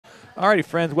Alrighty,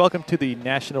 friends, welcome to the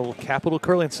National Capital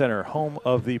Curling Center, home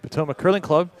of the Potomac Curling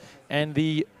Club and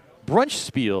the Brunch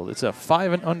Spiel. It's a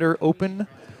 5 and under open,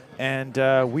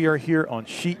 and we are here on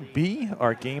Sheet B.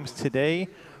 Our games today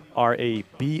are a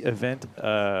B event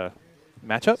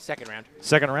matchup.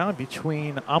 Second round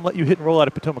between Omelet You Hit and Roll out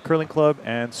of Potomac Curling Club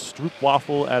and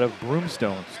Stroopwafel out of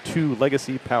Broomstones. Two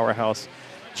legacy powerhouse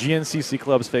GNCC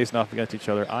clubs facing off against each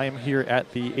other. I am here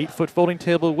at the 8-foot folding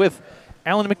table with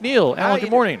Alan McNeil. Alan,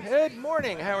 good morning. Good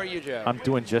morning. How are you, Joe? I'm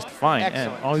doing just fine.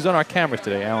 Excellent. And who's on our cameras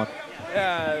today, Alan?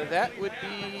 That would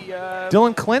be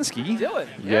Dylan Klensky. Dylan.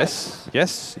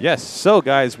 Yes. So,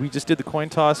 guys, we just did the coin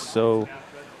toss, so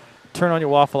turn on your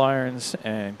waffle irons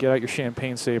and get out your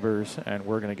champagne sabers, and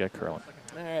we're going to get curling.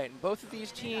 All right. Both of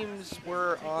these teams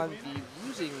were on the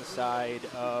losing side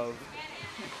of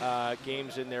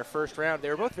games in their first round. They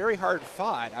were both very hard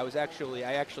fought.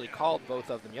 I actually called both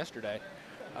of them yesterday.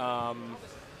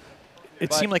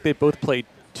 It seemed like they both played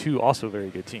two also very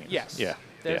good teams. Yes. Yeah.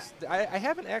 I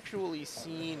haven't actually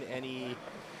seen any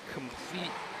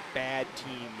complete bad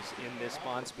teams in this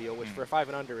Bonspiel, which for a 5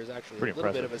 and under is actually Pretty a little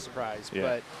impressive. bit of a surprise.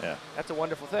 Yeah. But that's a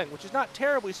wonderful thing, which is not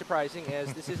terribly surprising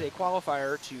as this is a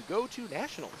qualifier to go to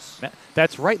Nationals.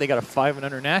 That's right. They got a 5 and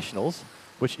under Nationals,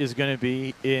 which is going to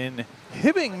be in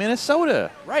Hibbing,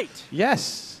 Minnesota. Right.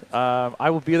 Yes. I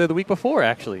will be there the week before,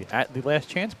 actually, at the Last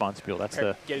Chance Bonspiel. That's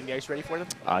getting the ice ready for them?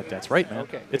 That's right, man.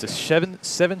 Okay. It's a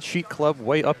seven-sheet club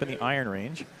way up in the Iron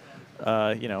Range.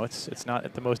 You know, it's not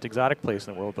at the most exotic place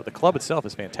in the world, but the club itself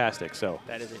is fantastic. So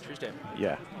that is interesting.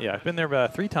 Yeah. I've been there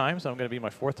 3 times. I'm going to be my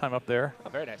 4th time up there. Oh,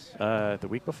 very nice. The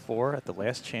week before at the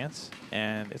Last Chance,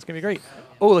 and it's going to be great.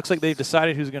 Oh, looks like they've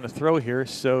decided who's going to throw here.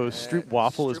 So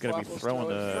Stroopwafel is going to be throwing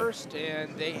the first,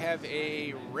 and they have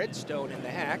a redstone in the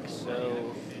hack.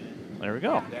 So there we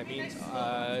go. that means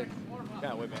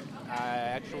no, wait a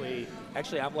minute.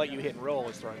 Actually, I'm let you hit and roll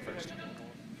is throwing first.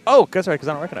 Oh, that's right, because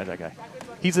I don't recognize that guy.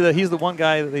 He's the one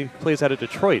guy that plays out of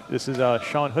Detroit. This is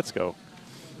Shawn Hutsko,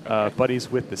 buddies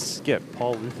with the skip,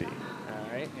 Paul Luethy.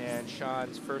 All right, and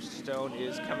Shawn's first stone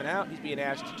is coming out. He's being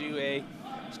asked to do a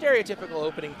stereotypical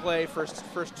opening play. First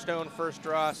stone, first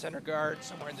draw, center guard,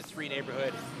 somewhere in the 3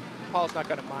 neighborhood. Paul's not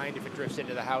going to mind if it drifts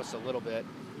into the house a little bit,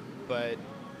 but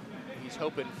he's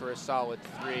hoping for a solid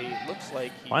 3. Looks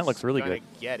like he's Mine looks really gonna good.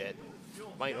 Get it.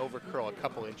 Might overcurl a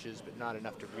couple inches, but not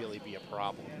enough to really be a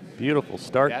problem. Beautiful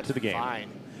start That's to the game. Fine.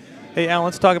 Hey, Alan,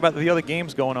 let's talk about the other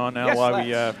games going on now. Yes, while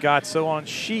let's. we got so on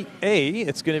sheet A,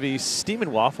 it's going to be Steam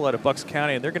Waffle out of Bucks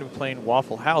County, and they're going to be playing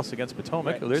Waffle House against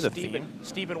Potomac. Right. Oh, there's a theme.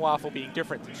 Steven Waffle being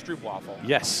different than Stroopwafel.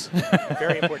 Yes.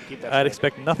 Very important to keep that I'd straight.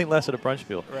 expect nothing less at a brunch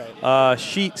field. Right.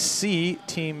 Sheet C,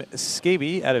 Team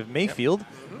Scebbi out of Mayfield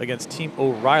against Team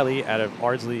O'Reilly out of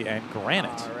Ardsley and Granite.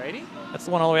 Alrighty. That's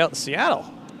the one all the way out in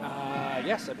Seattle.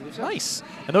 Yes, I believe so. Nice.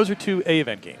 And those are 2 A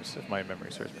event games, if my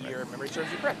memory serves me right. Your memory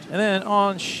serves you correct. And then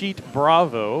on sheet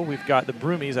Bravo, we've got the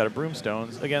Broomies out of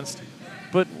Broomstones against,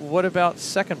 but what about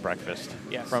Second Breakfast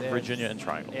from Virginia and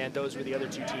Triangle? And those were the other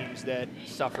 2 teams that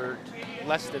suffered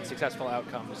less than successful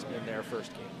outcomes in their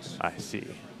first games. I see.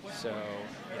 So,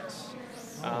 yes.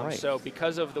 Right. So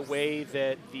because of the way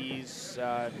that these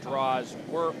draws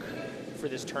work for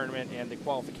this tournament and the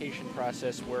qualification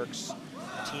process works,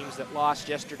 teams that lost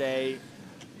yesterday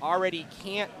already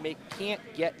can't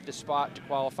get the spot to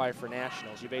qualify for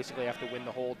nationals. You basically have to win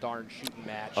the whole darn shooting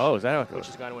match. Oh, is that how it goes? Which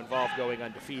is going to involve going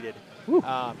undefeated.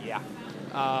 Yeah.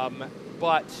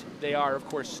 But they are, of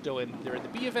course, they're in the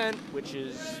B event, which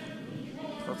is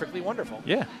perfectly wonderful.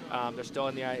 Yeah. They're still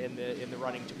in the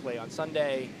running to play on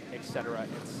Sunday, et cetera,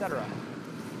 et cetera.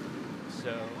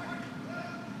 So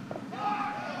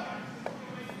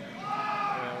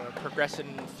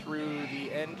progressing through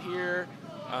the end here.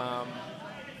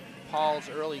 Paul's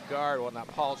early guard, well, not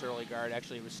Paul's early guard,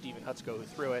 actually it was Stephen Hutsko who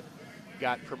threw it,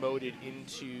 got promoted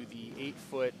into the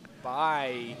 8-foot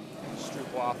by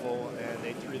Stroopwafel, and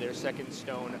they threw their second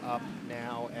stone up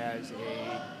now as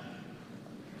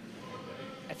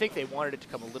I think they wanted it to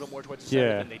come a little more towards the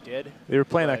center than they did. They were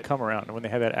playing that come around, and when they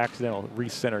had that accidental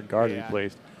recentered guard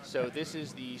replaced. So this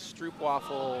is the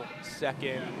Stroopwafel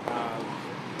second.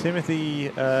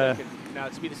 Timothy. Now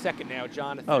it's be the second now,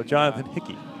 Jonathan. Oh, Jonathan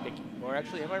Hickey. Or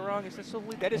actually, am I wrong? Is that still the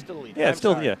lead? That is still the lead. Yeah, I'm it's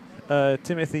still, sorry. yeah.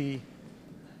 Timothy,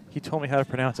 he told me how to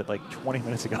pronounce it like 20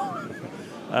 minutes ago.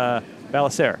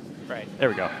 Bellefontaine. Right. There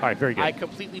we go. All right, very good. I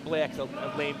completely blame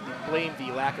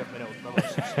the lack of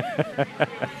mimosas.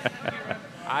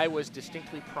 I was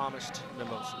distinctly promised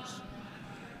mimosas.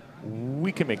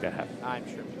 We can make that happen. I'm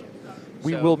sure we can.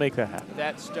 We will make that happen.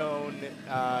 That stone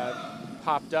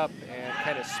popped up and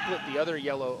kind of split the other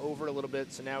yellow over a little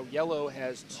bit. So now yellow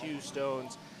has 2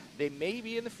 stones. They may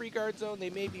be in the free guard zone.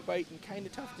 They may be biting. Kind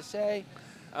of tough to say.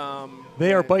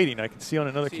 They are biting. I can see on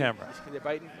another camera. They're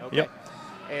biting? Okay. Yep.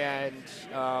 And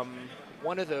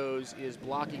one of those is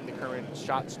blocking the current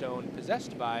shot stone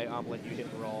possessed by Omelet, You Hit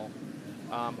and Roll.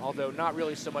 Although not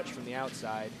really so much from the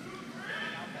outside.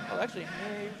 Oh, actually,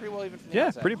 pretty well even from the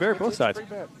outside. Yeah, pretty bare both sides.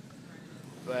 Pretty bad.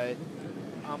 But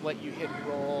Omelet, You Hit and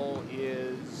Roll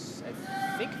is, I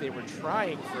think they were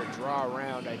trying for a draw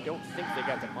around. I don't think they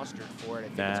got the mustard for it. I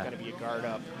think it's going to be a guard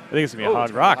up. I think it's going to be a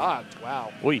hard rock.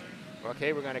 Wow. Oy.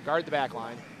 Okay, we're going to guard the back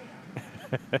line.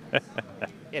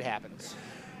 It happens.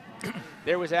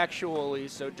 There was actually,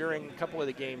 so during a couple of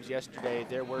the games yesterday,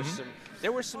 there were some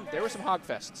hog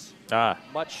fests.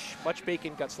 Much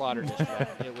bacon got slaughtered yesterday.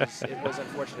 it was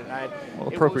unfortunate. Well,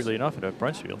 appropriately enough at a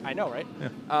brunch field. I know, right?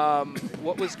 Yeah.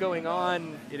 What was going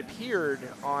on? It appeared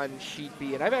on sheet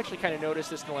B, and I've actually kind of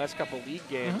noticed this in the last couple of league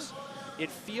games.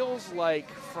 It feels like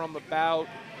from about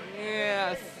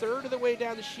a third of the way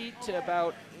down the sheet to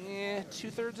about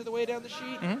 2/3 of the way down the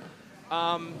sheet.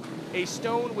 A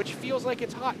stone which feels like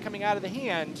it's hot coming out of the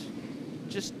hand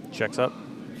just checks up.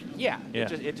 Yeah.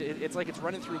 It's like it's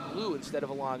running through glue instead of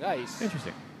a long ice.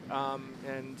 Interesting.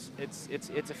 And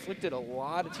it's afflicted a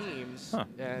lot of teams,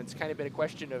 and it's kind of been a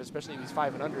question of, especially these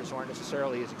 5 and unders who aren't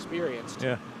necessarily as experienced.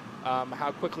 Yeah.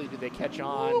 How quickly do they catch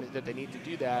on that they need to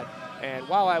do that? And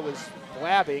while I was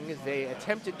blabbing, they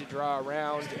attempted to draw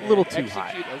around a little too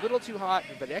hot. A little too hot,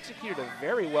 but executed a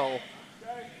very well.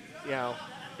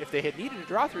 If they had needed to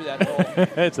draw through that hole,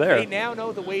 it's there. They now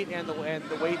know the weight and the line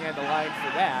for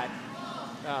that.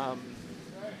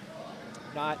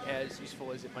 Not as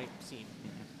useful as it might seem,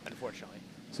 unfortunately.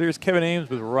 So here's Kevin Ames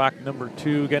with rock number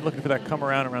 2. Again, looking for that come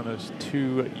around around those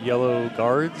 2 yellow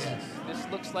guards. Yes. This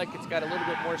looks like it's got a little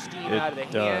bit more steam out of the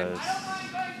hand.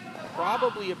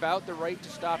 Probably about the right to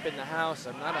stop in the house.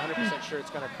 I'm not 100% sure it's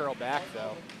going to curl back,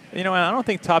 though. You know, I don't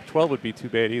think top 12 would be too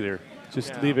bad either.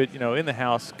 Just leave it, in the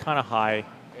house, kind of high.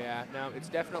 Yeah, no, it's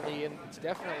definitely in. It's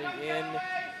definitely in.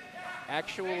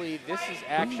 Actually, this is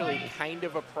actually kind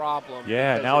of a problem.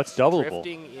 Yeah, now it's doubleable.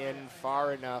 Drifting in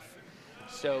far enough.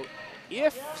 So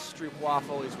if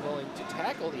Stroopwafel is willing to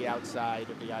tackle the outside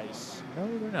of the ice. No,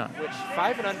 they're not. Which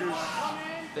 5 and unders,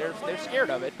 they're scared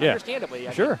of it, understandably.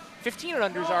 I sure. mean, 15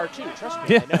 and unders are too, trust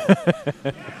me, yeah.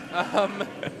 I know.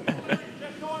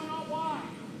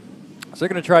 So they're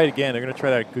going to try it again. They're going to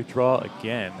try that good draw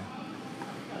again.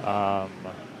 I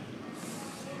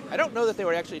don't know that they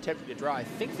were actually attempting to draw. I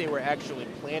think they were actually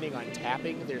planning on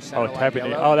tapping their center line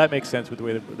yellow. Oh, that makes sense with the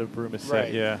way the broom is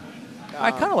set, yeah.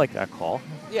 I kind of like that call.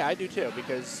 Yeah, I do too,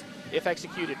 because if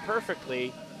executed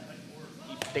perfectly,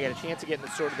 they get a chance of getting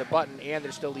sort of the button, and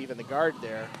they're still leaving the guard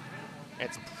there.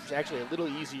 It's actually a little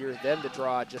easier than the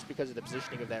draw just because of the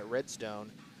positioning of that red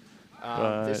stone.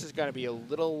 This is going to be a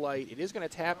little light. It is going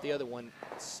to tap the other one.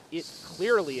 It's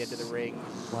clearly into the ring.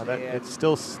 Wow, it's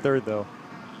still third, though.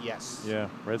 Yes. Yeah,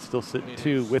 red's still sitting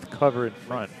 2 with cover in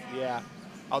front. Yeah.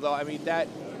 Although, I mean, that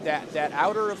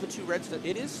outer of the 2 red stones,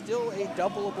 it is still a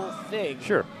doubleable thing.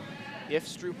 Sure. If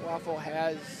Stroopwafel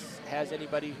has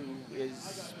anybody who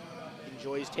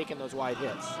enjoys taking those wide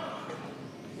hits,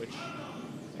 which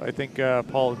I think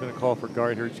Paul is going to call for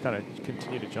guard here. Just kind of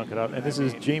continue to junk it up. And this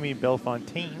is Jamie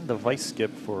Bellefontaine, the vice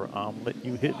skip for Omelet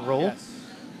You Hit and Roll.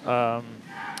 Yes.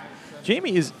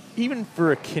 Jamie is, even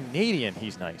for a Canadian,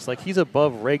 he's nice. Like, he's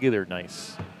above regular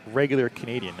nice. Regular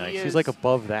Canadian nice. He's like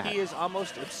above that. He is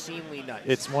almost obscenely nice.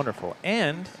 It's wonderful.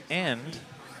 And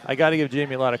I got to give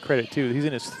Jamie a lot of credit, too. He's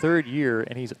in his 3rd year,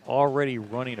 and he's already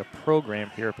running a program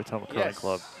here at Potomac Curling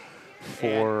Club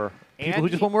for people who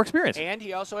just want more experience. And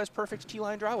he also has perfect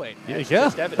T-line draw weight. Yeah.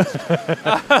 Just evidenced.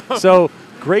 So,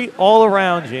 great all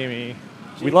around, Jamie.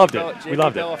 We loved it. We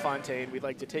loved it. Bellefontaine, we'd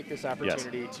like to take this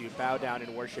opportunity to bow down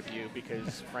and worship you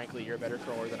because, frankly, you're a better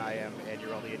curler than I am, and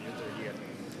you're only in your 3rd year.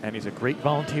 And he's a great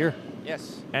volunteer.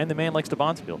 Yes. And the man likes to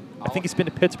Bonspiel. I think he's been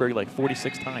to Pittsburgh like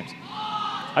 46 times.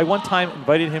 I one time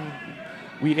invited him.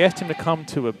 We asked him to come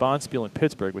to a Bonspiel in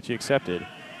Pittsburgh, which he accepted,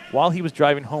 while he was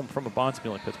driving home from a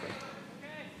Bonspiel in Pittsburgh.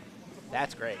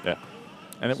 That's great. Yeah.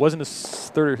 And it wasn't his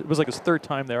 3rd. It was like his 3rd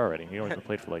time there already. He only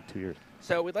played for like 2 years.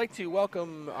 So we'd like to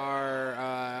welcome our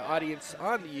audience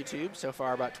on the YouTube. So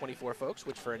far, about 24 folks,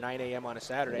 which for 9 a.m. on a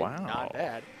Saturday, not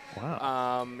bad.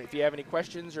 Wow. If you have any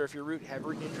questions or if you have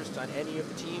rooting interest on any of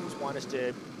the teams, want us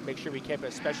to make sure we keep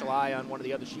a special eye on one of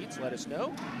the other sheets, let us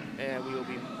know. And we will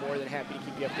be more than happy to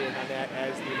keep you updated on that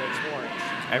as the events warrant.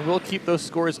 And we'll keep those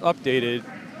scores updated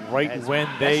when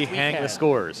they hang the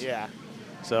scores. Yeah.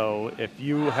 So if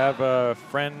you have a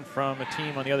friend from a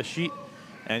team on the other sheet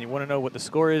and you want to know what the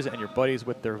score is and your buddies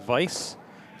with their vice,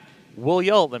 we'll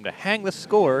yell at them to hang the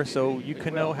score so you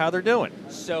can know how they're doing.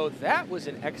 So that was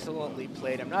an excellently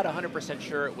played. I'm not 100%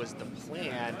 sure it was the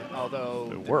plan,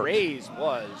 although the raise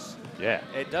was. Yeah.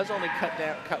 It does only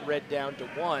cut red down to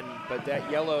 1, but that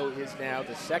yellow is now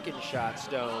the second shot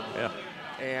stone. Yeah.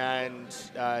 And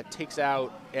takes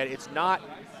out, and it's not,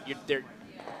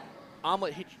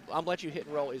 Omelet you hit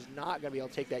and roll is not going to be able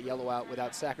to take that yellow out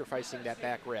without sacrificing that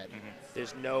back red.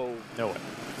 There's no way.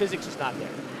 Physics is not there.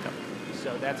 No.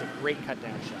 So that's a great cut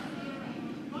down shot.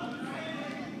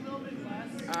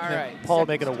 All right. Paul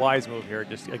making a wise move here,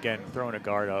 just again throwing a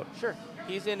guard up. Sure.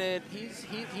 He's in it.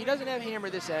 He doesn't have hammer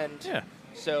this end. Yeah.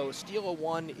 So steal a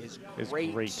 1 is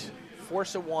great.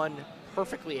 Force a 1,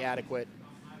 perfectly adequate.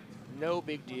 No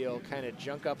big deal. Kind of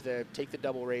take the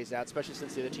double raise out, especially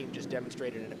since the other team just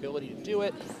demonstrated an ability to do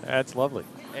it. That's lovely.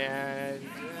 And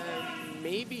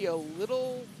maybe a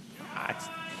little.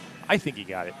 I think he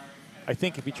got it. I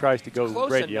think if he tries to go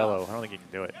red-yellow, I don't think he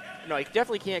can do it. No, he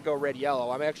definitely can't go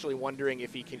red-yellow. I'm actually wondering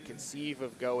if he can conceive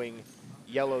of going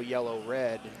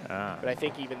yellow-yellow-red. But I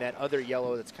think even that other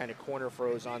yellow that's kind of corner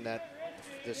froze on the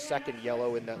second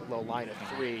yellow in that low line of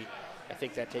 3, I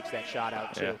think that takes that shot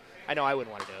out too. Yeah. I know I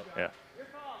wouldn't want to do it. Yeah.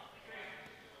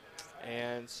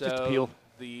 And Just so peel.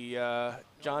 the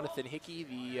Jonathan Hickey,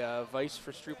 the vice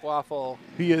for Stroopwafel.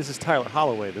 This is Tyler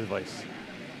Holloway, the vice.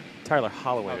 Tyler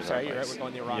Holloway is sorry, our you're right. vice. We're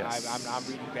going the wrong. Yes. I'm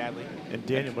reading badly. And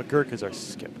Daniel McGurk is our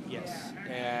skip. Yes.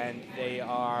 And they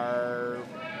are.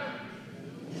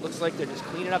 Looks like they're just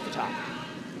cleaning up the top.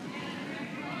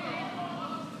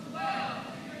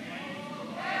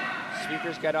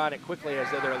 Speakers got on it quickly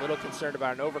as though they're a little concerned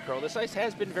about an overcurl. This ice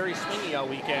has been very swingy all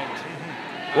weekend.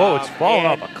 Whoa, it's falling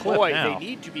off a cliff boy, now. they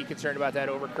need to be concerned about that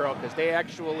overcurl because they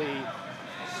actually.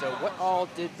 So what all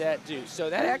did that do? So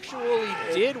that actually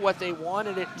did what they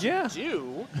wanted it to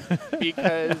do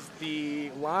because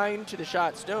the line to the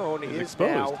shot stone is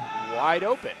exposed. now wide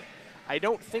open. I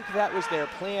don't think that was their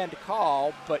planned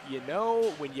call, but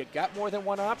when you got more than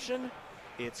one option,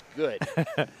 it's good.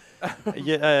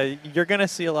 You're going to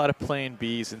see a lot of plain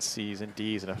Bs and Cs and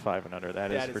Ds in a 5 and under.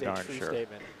 That is for darn true sure.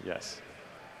 Statement. Yes.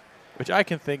 Which I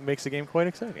can think makes the game quite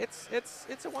exciting.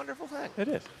 It's a wonderful thing. It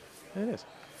is. It is.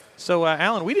 So,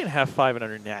 Alan, we didn't have 5 and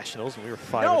under nationals when we were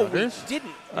 5 and unders. No, we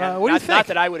didn't. What do you think? Not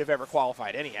that I would have ever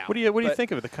qualified anyhow. What do you think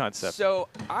of the concept? So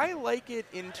I like it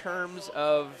in terms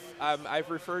of I've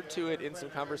referred to it in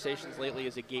some conversations lately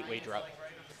as a gateway drug.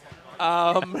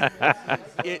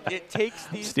 It takes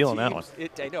these stealing teams, that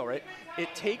one. I know, right?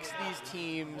 It takes these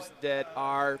teams that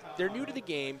they're new to the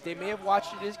game. They may have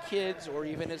watched it as kids or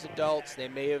even as adults. They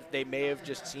may have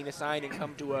just seen a sign and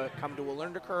come to a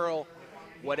learn to curl.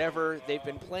 Whatever, they've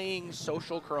been playing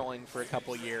social curling for a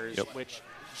couple years, which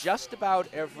just about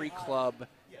every club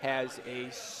has a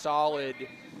solid,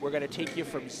 we're going to take you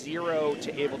from 0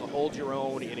 to able to hold your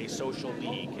own in a social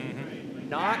league.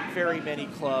 Not very many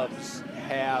clubs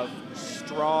have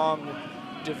strong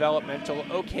developmental,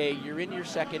 okay, you're in your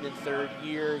second and third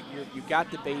year, you got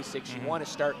the basics, you want to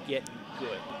start getting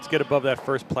good. Let's get above that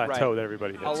first plateau that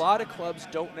everybody hits. A lot of clubs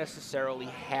don't necessarily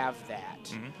have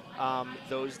that.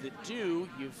 Those that do,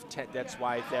 that's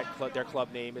why their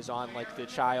club name is on like the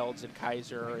Childs and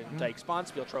Kaiser and Dyke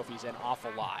Spiel trophies an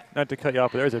awful lot. Not to cut you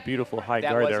off, but there's a beautiful high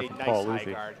guard there from Paul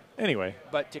Luethy. Anyway.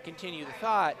 But to continue the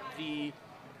thought,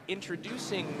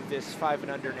 introducing this 5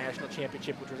 and under national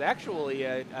championship, which was actually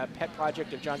a pet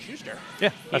project of John Schuster. Yeah,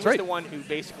 that's right. He was the one who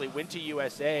basically went to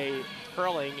USA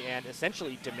curling and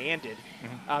essentially demanded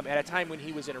at a time when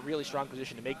he was in a really strong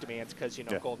position to make demands because,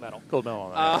 gold medal. Gold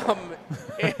medal on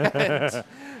that.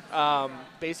 And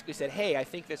basically said, hey, I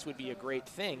think this would be a great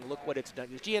thing. Look what it's done.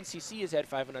 The GNCC has had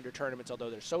 5 and under tournaments,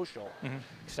 although they're social,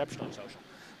 exceptionally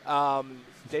social.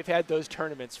 They've had those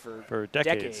tournaments for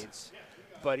decades.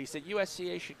 But he said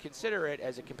USCA should consider it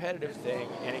as a competitive thing,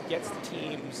 and it gets the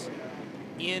teams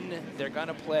in. They're going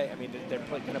to play. I mean, they're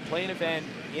going to play an event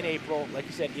in April, like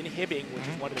you said, in Hibbing, which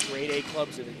is one of the grade A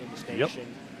clubs in this nation,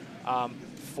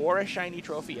 for a shiny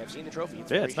trophy. I've seen the trophy. It's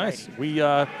very shiny. Nice. We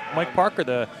Mike Parker,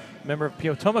 the member of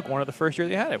Potomac, won it the first year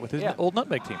they had it with his old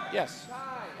Nutmeg team. Yes.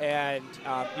 And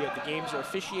the games are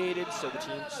officiated, so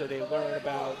they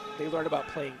learn about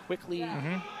playing quickly,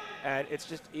 and it's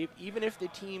just even if the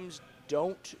teams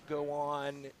don't go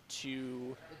on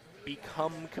to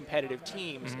become competitive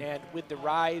teams, and with the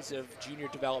rise of junior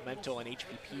developmental and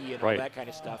HPP and all that kind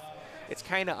of stuff, it's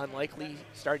kind of unlikely,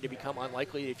 starting to become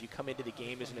unlikely if you come into the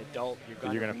game as an adult,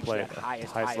 you're going to play that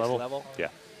highest level. Yeah.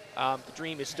 The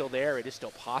dream is still there. It is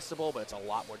still possible, but it's a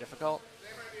lot more difficult.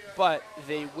 But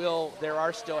they will. There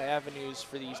are still avenues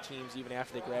for these teams even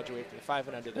after they graduate from the 5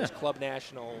 and under. There's club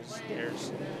nationals.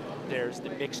 There's the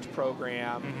mixed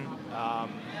program.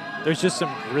 There's just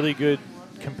some really good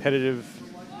competitive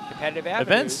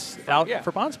events out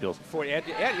for Bonspiels.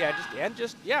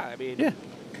 I mean.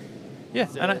 Yeah,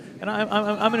 and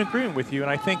I'm in agreement with you, and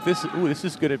I think this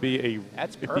is going to be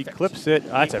that's if perfect. he clips it,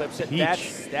 that's a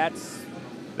peach.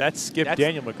 That's Skip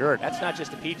Daniel McGurk. That's not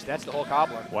just a peach, that's the whole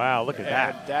cobbler. Wow, look at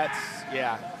that. That's,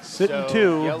 Sitting so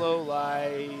 2. Yellow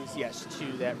lies,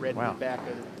 to that red in the back.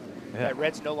 That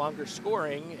red's no longer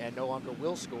scoring and no longer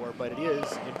will score, but it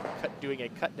is doing a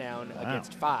cut down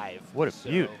against 5. What a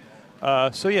beaut.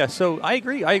 So I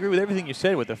agree. I agree with everything you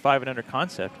said with the 5 and under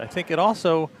concept. I think it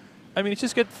also, it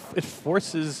just it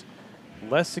forces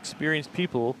less experienced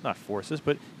people, not forces,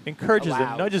 but encourages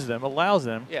them, nudges them, allows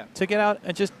them to get out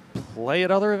and just play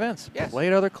at other events, play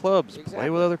at other clubs, play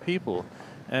with other people.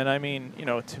 And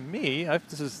to me,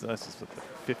 this is the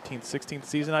 15th, 16th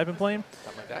season I've been playing.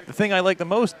 Something like that. The thing I like the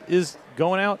most is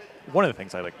going out. One of the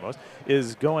things I like the most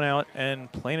is going out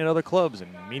and playing at other clubs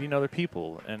and meeting other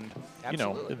people. And,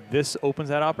 this opens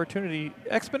that opportunity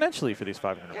exponentially for these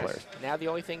 500 players. Now the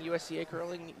only thing USA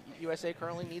Curling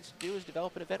needs to do is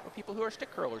develop an event where people who are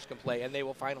stick curlers can play, and they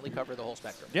will finally cover the whole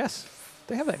spectrum. Yes.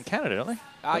 They have that in Canada, don't they?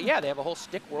 They have a whole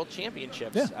stick world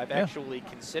championships. Yeah, I've actually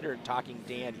considered talking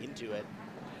Dan into it.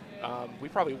 We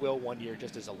probably will one year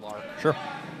just as a lark. Sure.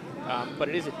 But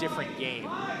it is a different game.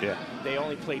 Yeah. They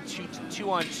only play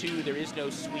 2-on-2. There is no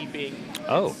sweeping.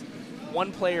 Oh.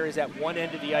 One player is at one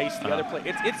end of the ice. The other player.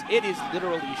 It is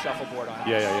literally shuffleboard on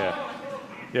ice.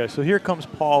 Yeah. So here comes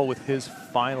Paul with his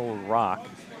final rock,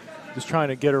 just trying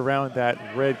to get around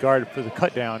that red guard for the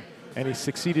cut down, and he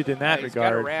succeeded in that regard. He's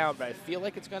got around, but I feel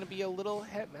like it's going to be a little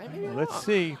heavy. Let's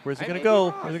see. Where's it going to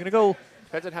go? Where's it going to go?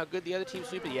 Depends on how good the other team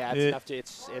sweep it. Yeah, it's enough to.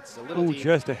 It's a little deep.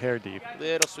 Just a hair deep.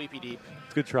 Little sweepy deep.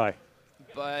 It's a good try.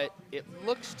 But it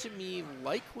looks to me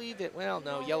likely that,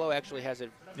 no, yellow actually has a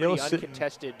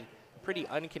pretty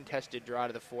uncontested draw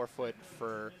to the 4-foot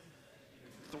for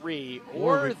 3.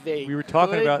 Or we were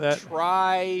talking about that.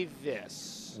 Try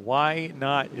this. Why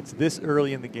not? It's this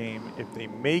early in the game. If they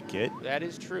make it. That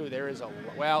is true. There is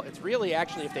it's really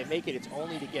actually, if they make it, it's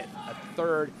only to get a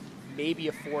 3rd. Maybe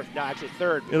a 4th. No, actually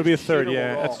 3rd. It'll be a 3rd.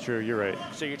 Yeah, that's true. You're right.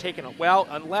 So you're taking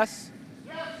unless.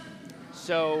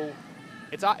 So,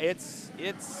 it's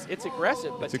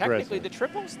aggressive, but technically the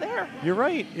triple's there. You're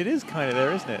right. It is kind of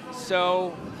there, isn't it?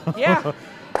 So,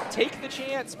 take the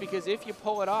chance, because if you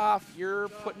pull it off, you're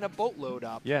putting a boatload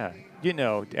up. Yeah.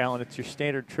 Alan, it's your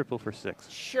standard triple for 6.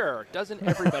 Sure. Doesn't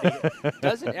everybody?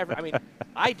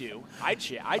 I do. I'd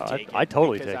take it. I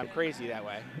totally take it. Because I'm crazy that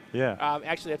way. Yeah.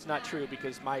 Actually, that's not true,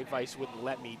 because my vice wouldn't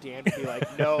let me. Dan would be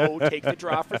like, no, take the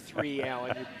draw for 3,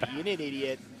 Alan. You're being an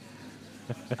idiot.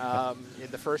 In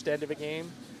the first end of a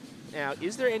game. Now,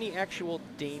 is there any actual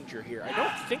danger here? I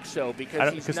don't think so,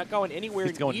 because he's not going anywhere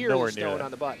near the stone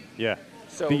on the button. Yeah.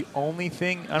 So the only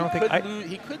thing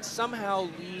he could somehow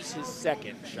lose his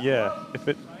second shot. Yeah.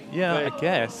 I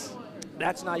guess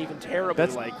that's not even terribly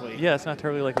likely. Yeah, it's not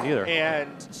terribly likely either. And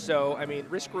so,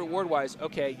 risk reward wise,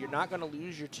 okay, you're not going to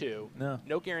lose your 2.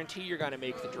 No guarantee you're going to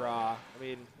make the draw.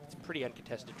 It's a pretty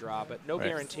uncontested draw, but no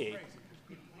guarantee.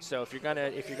 So if you're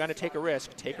gonna take a risk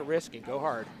and go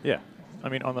hard. Yeah, on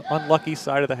the unlucky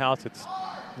side of the house, it's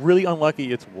really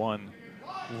unlucky. It's 1.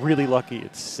 Really lucky,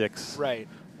 it's 6. Right.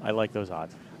 I like those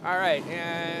odds. All right,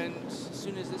 and as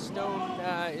soon as this stone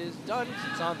is done,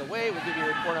 it's on the way. We'll give you a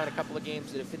report on a couple of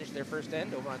games that have finished their first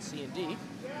end over on C and D.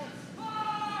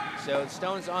 So the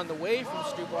stone's on the way from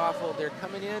Stroopwafel. They're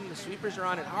coming in. The sweepers are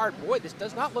on it hard. Boy, this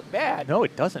does not look bad. No,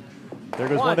 it doesn't. There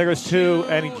goes 1. There goes 2.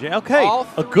 And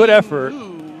a good effort.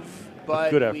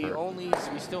 But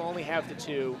we still only have the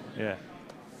 2. Yeah.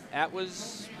 That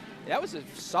was a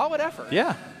solid effort.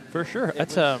 Yeah, for sure.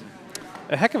 That's a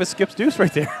heck of a skip's deuce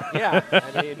right there. Yeah.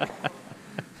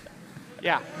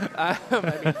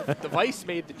 The vice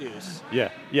made the deuce.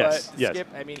 Yeah. Yes. But Skip,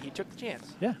 he took the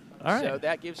chance. Yeah. All right. So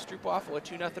that gives Stroopwafel a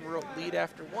 2-0 lead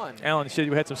after 1. Alan, you said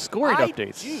you had some scoring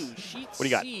updates. I do. Sheet what do you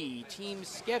got? C, Team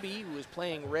Scebbi, who is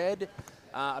playing red,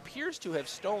 appears to have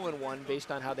stolen one based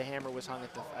on how the hammer was hung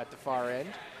at the far end.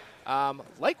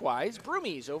 Likewise,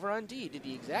 Broomies over on D did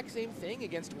the exact same thing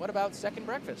against What About Second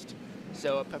Breakfast.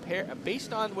 So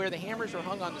based on where the hammers were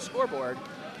hung on the scoreboard,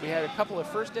 we had a couple of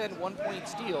first end 1-point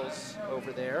steals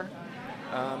over there,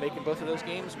 making both of those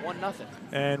games 1-0.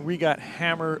 And we got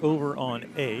hammer over on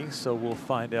A, so we'll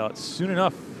find out soon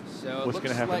enough So what's going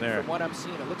to happen there? From what I'm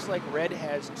seeing, it looks like red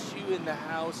has 2 in the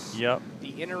house. Yep. The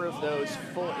inner of those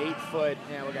full 8-foot.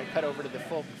 Now we're going to cut over to the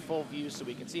full view so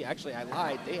we can see. Actually, I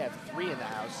lied. They have 3 in the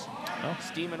house. Oh.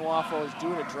 Steam and Waffle is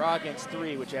doing a draw against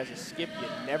 3, which as a skip, you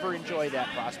never enjoy that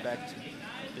prospect.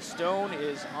 The stone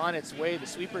is on its way. The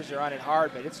sweepers are on it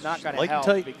hard, but it's not going to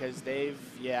help because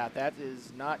that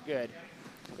is not good.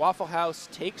 Waffle House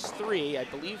takes 3. I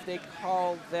believe they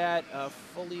call that a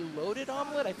fully loaded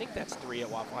omelet. I think that's 3 at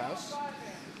Waffle House.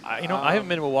 I haven't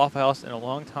been to a Waffle House in a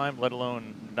long time, let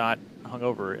alone not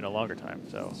hungover in a longer time.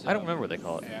 So I don't remember what they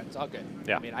call it. Yeah, it's all good.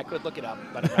 Yeah. I mean, I could look it up,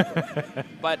 but I'm not going.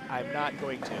 But I'm not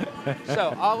going to.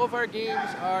 So all of our games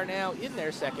are now in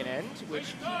their second end,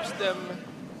 which keeps them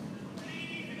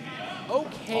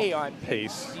okay on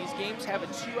pace. These games have a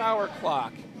 2-hour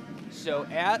clock. So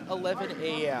at 11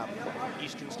 a.m.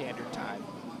 Eastern Standard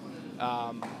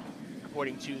Time,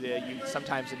 according to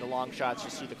sometimes in the long shots you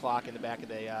see the clock in the back of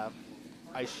the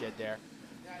ice shed there.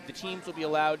 The teams will be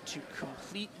allowed to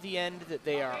complete the end that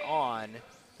they are on,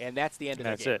 and that's the end of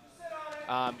the game.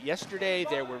 That's it. Yesterday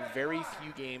there were very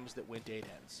few games that went 8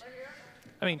 ends.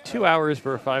 I mean, 2 hours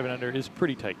for a 5 and under is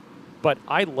pretty tight, but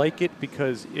I like it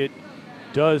because it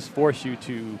does force you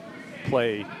to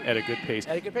play at a good pace.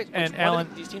 At a good pace. And Alan,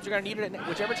 these teams are going to need it.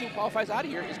 Whichever team qualifies out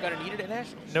of here is going to need it at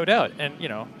Nationals. No doubt. And,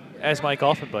 as my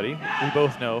golfing buddy, we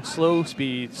both know slow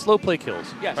speed, slow play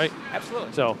kills. Yes, right?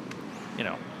 Absolutely. So,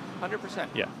 100%.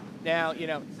 Yeah. Now,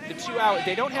 the 2 hours,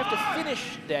 they don't have to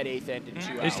finish that 8th end in 2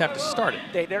 hours. They just have to start it.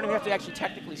 They don't even have to actually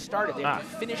technically start it. They have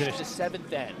to finish the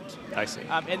 7th end. I see.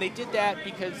 And they did that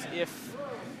because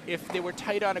if they were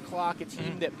tight on a clock, a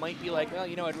team that might be like, well,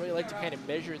 I'd really like to kind of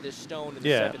measure this stone in the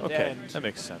 7th end. That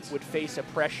makes sense. Would face a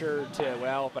pressure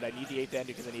to, but I need the 8th end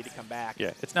because I need to come back.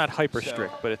 Yeah, it's not hyper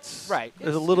strict, but it's right.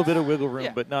 There's a little bit of wiggle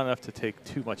room, but not enough to take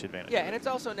too much advantage. Yeah, and it's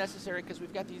also necessary because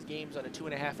we've got these games on a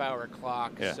 2.5-hour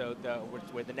clock. Yeah. So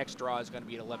where the next draw is going to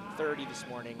be at 11:30 this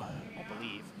morning, I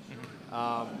believe.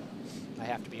 I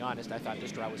have to be honest. I thought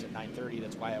this draw was at 9:30.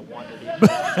 That's why I wandered in.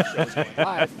 The show was going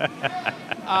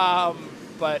live.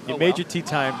 But you made your tea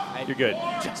time. You're good.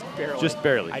 Just barely. Just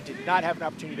barely. I did not have an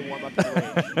opportunity to warm up in the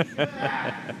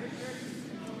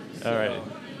range. All right.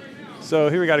 So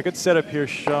here we got a good setup here.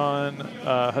 Shawn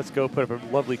Hutsko put up a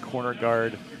lovely corner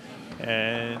guard,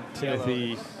 and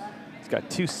Timothy has got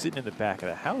 2 sitting in the back of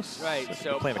the house. Right.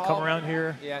 So playing to come around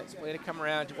here. Yeah, he's playing to come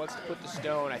around. He wants to put the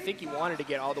stone. I think he wanted to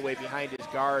get all the way behind his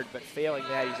guard, but failing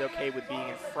that, he's okay with being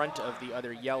in front of the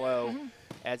other yellow.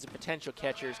 As a potential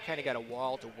catcher, he's kind of got a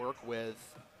wall to work with.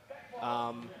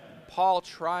 Paul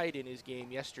tried in his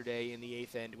game yesterday in the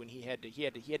 8th end when he had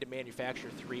to manufacture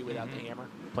 3 without the hammer.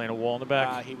 Playing a wall in the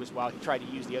back. He tried to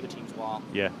use the other team's wall.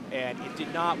 Yeah. And it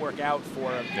did not work out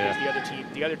for him because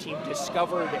the other team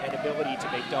discovered an ability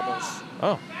to make doubles.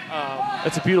 Oh.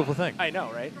 That's a beautiful thing. I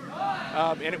know, right?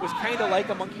 And it was kind of like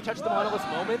a monkey touch the monolith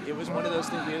moment. It was one of those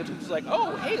things the other team was like,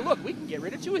 oh, hey, look, we can get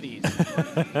rid of 2 of these.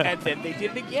 And then they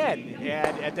did it again.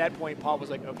 And at that point, Paul was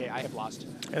like, okay, I have lost.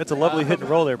 And it's a lovely hit and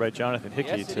roll there by Jonathan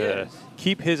Hickey yes, to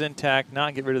keep his intact,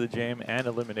 not get rid of the jam, and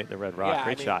eliminate the red rock. Yeah,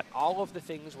 Great shot. All of the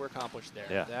things were accomplished there.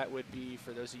 Yeah. That would be,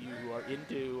 for those of you who are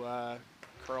into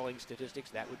curling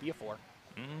statistics, that would be a 4.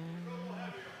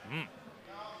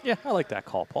 Yeah, I like that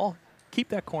call, Paul. Keep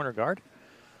that corner guard.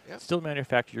 Yep. Still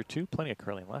manufacture your 2. Plenty of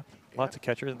curling left. Yep. Lots of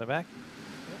catchers in the back.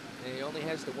 Yep. And he only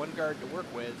has the 1 guard to work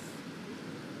with.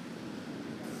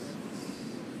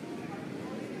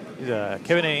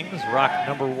 Kevin Ames, rock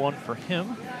number 1 for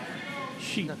him.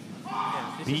 Sheet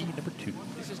B number 2.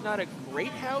 This is not a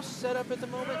great house setup at the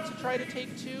moment to try to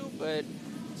take 2, but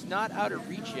it's not out of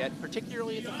reach yet,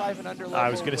 particularly at the 5 and under level. I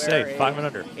was going to say 5 and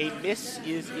under. A miss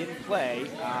is in play.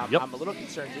 Yep. I'm a little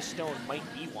concerned this stone might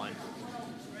be one.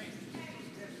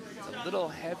 It's a little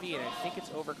heavy, and I think it's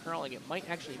over curling. It might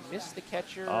actually miss the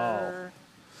catcher. Oh.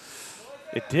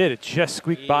 It did. It just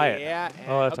squeaked by it. Yeah.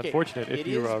 Oh, that's unfortunate. If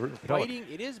you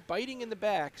It is biting in the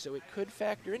back, so it could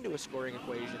factor into a scoring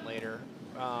equation later.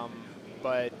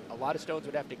 But a lot of stones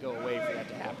would have to go away for that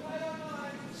to happen.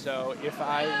 So if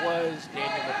I was Daniel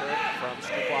McGurk from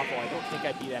Stroopwafel, I don't think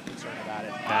I'd be that concerned about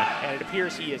it. Nah. And it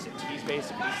appears he isn't. He's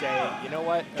basically saying, you know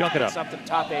what? Junk it up. Something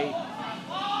top 8.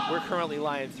 We're currently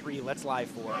lying 3. Let's lie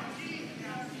 4.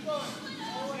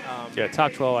 Yeah,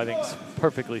 top 12 I think is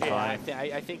perfectly fine.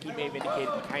 I think he may have indicated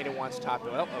he kind of wants top.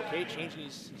 Well, okay, he's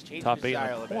changing top his 8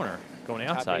 style in the corner, going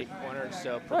outside. Top 8 corner,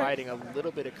 so providing a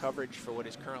little bit of coverage for what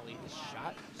is currently his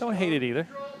shot. Don't hate it either.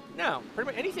 No,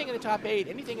 pretty much anything in the top 8,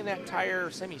 anything in that entire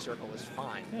semicircle is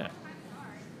fine. Yeah.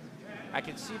 I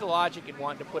can see the logic in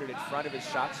wanting to put it in front of his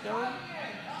shot stone.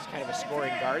 It's kind of a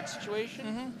scoring guard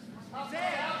situation.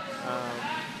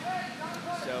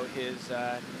 So his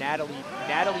Natalie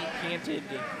painted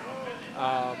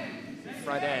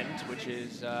front end, which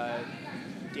is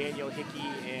Daniel Hickey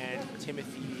and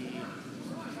Timothy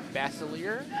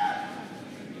Basiliere.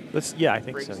 Yeah, I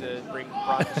think Brought so. the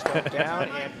stone down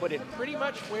and put it pretty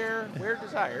much where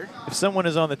desired. If someone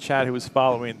is on the chat who is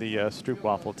following the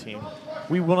Stroopwafel team,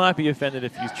 we will not be offended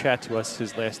if you chat to us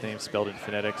his last name spelled in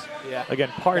phonetics. Yeah. Again,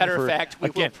 pardon Matter for, of fact, we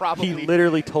will probably. he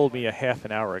literally told me a half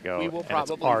an hour ago, we will and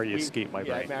probably, it's already escaped my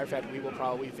brain. Matter of fact, we will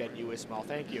probably vent you a small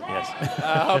thank you. Yes.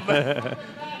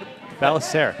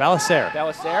 Ballisaire?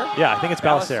 Ballisaire? Yeah, I think it's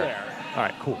Ballisaire. All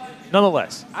right, cool.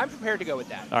 Nonetheless. I'm prepared to go with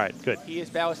that. All right, good. He is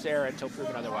Ballisaire until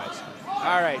proven otherwise.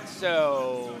 All right,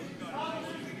 so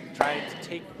trying to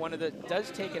take one of the,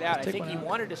 does take it out. I think he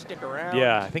wanted to stick around.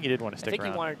 Yeah, I think he did want to stick around. I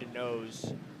think he wanted to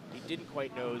nose. He didn't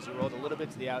quite nose. He rolled a little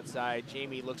bit to the outside.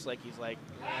 Jamie looks like he's like,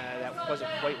 that wasn't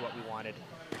quite what we wanted.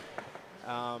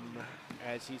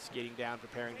 As he's skating down,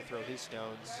 preparing to throw his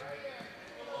stones.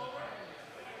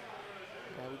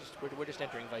 We're just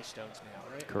entering Vice Stones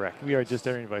now, right? Correct. We are just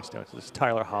entering Vice Stones. This is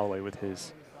Tyler Holloway with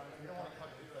his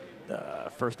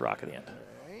first rock at the end. All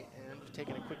right, and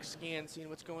taking a quick scan, seeing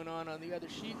what's going on the other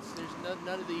sheets. There's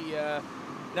none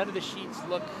of the sheets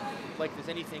look like there's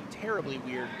anything terribly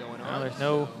weird going on. No, there's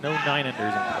no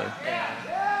 9-enders in play. Yeah.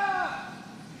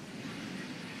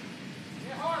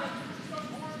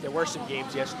 There were some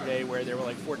games yesterday where there were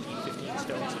like 14, 15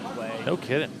 stones in play. No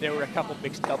kidding. There were a couple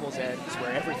mixed doubles ends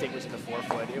where everything was in the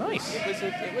 4-foot.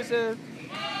 It was a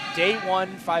day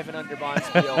one 5 and under bond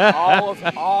Spiel.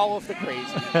 all of the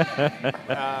crazy.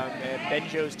 And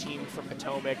Benjo's team from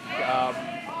Potomac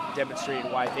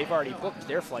demonstrated why they've already booked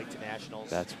their flight to nationals.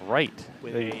 That's right.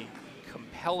 With a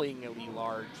compellingly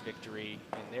large victory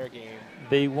in their game.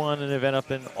 They won an event up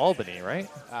in Albany, right?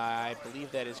 I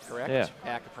believe that is correct. Yeah.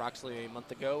 Back approximately a month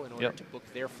ago in order to book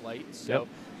their flight. So Yep.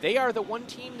 they are the one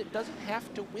team that doesn't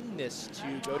have to win this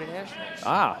to go to nationals.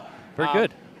 Ah, very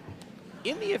good.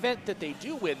 In the event that they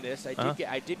do win this,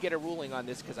 I did get a ruling on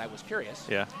this because I was curious.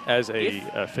 Yeah, as a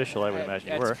official, I would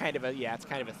imagine you were. It's kind of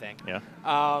a thing. Yeah.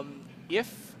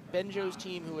 If Benjo's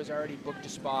team, who has already booked a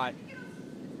spot,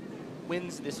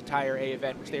 wins this entire A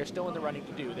event, which they are still in the running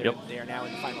to do, they are now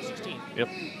in the final 16. Yep.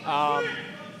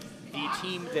 The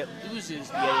team that loses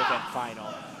the A event final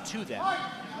to them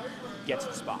gets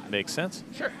the spot. Makes sense.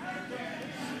 Sure.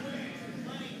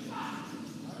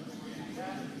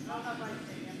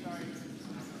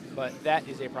 But that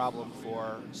is a problem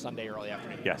for Sunday early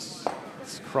afternoon. Yes.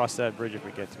 Let's cross that bridge if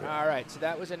we get to it. All right. So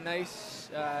that was a nice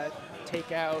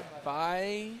takeout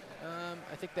by,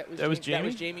 I think that was Jamie. That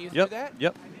was Jamie who threw that.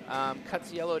 Yep.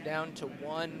 Cuts yellow down to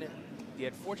 1. The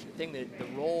unfortunate thing that the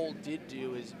roll did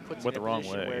do is puts in a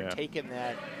position where taking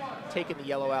the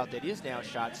yellow out that is now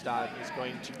shot stop is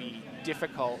going to be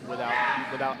difficult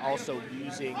without also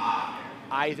using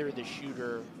either the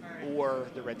shooter or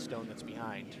the red stone that's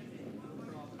behind.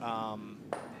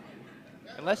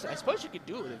 Unless, I suppose you could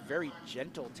do it with a very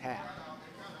gentle tap.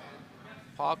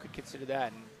 Paul could consider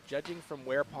that. And judging from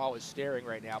where Paul is staring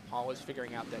right now, Paul is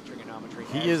figuring out that trigonometry.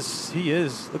 He is.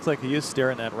 Looks like he is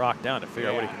staring that rock down to figure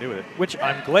out what he can do with it. Which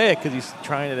I'm glad, because he's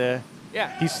trying to.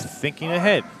 Yeah. He's thinking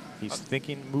ahead. He's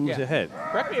thinking moves ahead.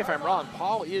 Correct me if I'm wrong.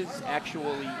 Paul is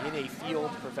actually in a field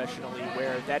professionally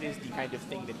where that is the kind of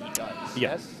thing that he does.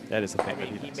 Yes, that is the thing. I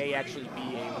mean, he may actually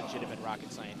be a legitimate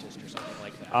rocket scientist or something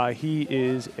like that. He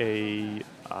is a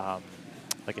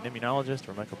like an immunologist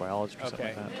or microbiologist or something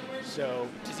like that. So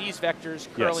disease vectors,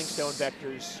 curling stone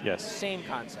vectors, same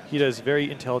concept. He does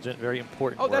very intelligent, very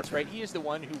important work. Oh, that's right. He is the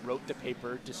one who wrote the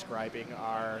paper describing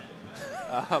our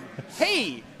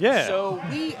hey! Yeah. So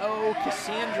we owe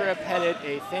Cassandra Pettit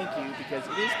a thank you because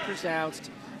it is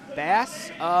pronounced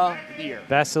Basiliere.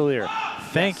 Basiliere.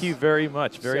 Thank you very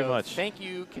much, very much. Thank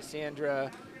you,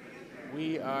 Cassandra.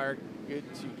 We are good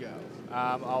to go.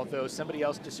 Although somebody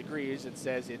else disagrees and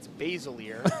says it's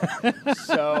Basiliere.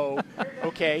 So,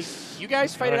 okay, you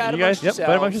guys fight it out amongst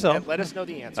yourselves and let us know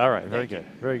the answer. All right, very good,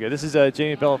 very good. This is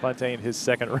Jamie Bellefontaine, his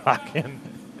second rock in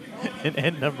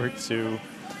end number 2.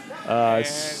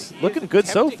 Looking good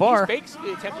so far. He's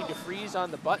basically attempting to freeze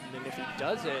on the button, and if he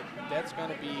does it, that's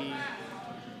going to be...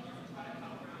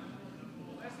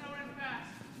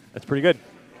 That's pretty good.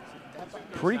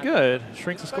 Pretty good.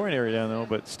 Shrinks the scoring area down, though,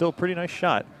 but still pretty nice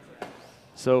shot.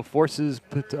 So forces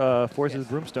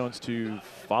Broomstones to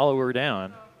follow her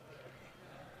down.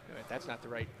 That's not the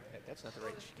right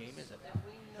game, is it? Am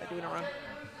I doing it wrong?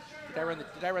 Did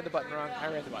I run the button wrong? I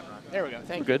ran the button wrong. There we go.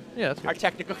 Thank you. Good. Yeah, that's good. Our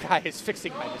technical guy is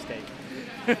fixing my mistake.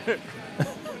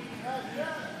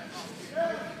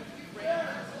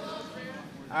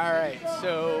 All right.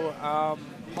 So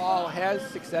Paul has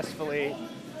successfully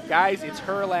Guys, it's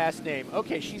her last name.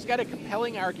 Okay, she's got a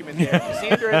compelling argument there.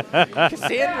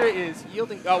 Cassandra is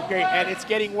yielding. Oh, great, and it's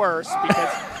getting worse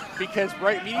because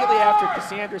right immediately after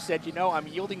Cassandra said, you know, I'm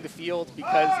yielding the field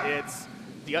because it's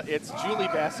Julie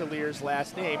Basiliere's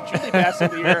last name. Julie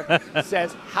Basiliere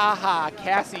says, ha ha,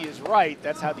 Cassie is right.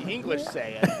 That's how the English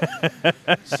say it.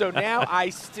 So now I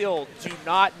still do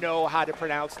not know how to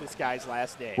pronounce this guy's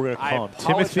last name. We're going to call him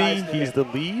Timothy. He's the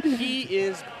lead. He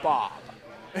is Bob.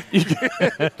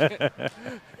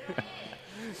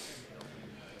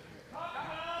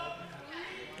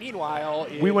 Meanwhile,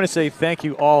 we want to say thank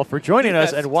you all for joining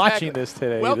us and watching this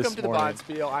today. Welcome to the Bond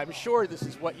Spiel. I'm sure this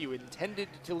is what you intended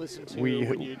to listen to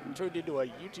when you tuned into a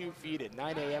YouTube feed at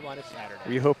 9 a.m. on a Saturday.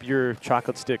 We hope your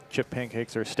chocolate stick chip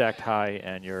pancakes are stacked high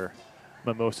and your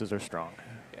mimosas are strong.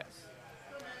 Yes.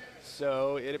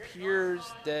 So it appears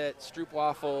that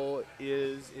Stroopwafel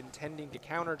is intending to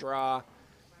counter draw,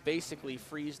 basically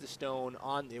freeze the stone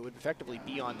on. It would effectively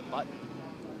be on the button,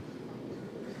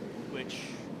 which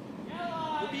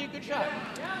would be a good shot.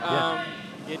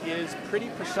 It is pretty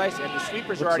precise, and the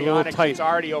sweepers are already on it. It's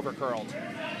already overcurled.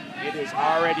 It is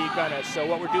already gonna. So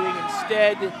what we're doing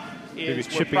instead is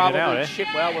we're probably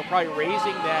we're probably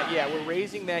raising that. Yeah, we're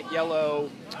raising that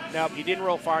yellow. No, he didn't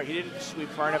roll far. He didn't sweep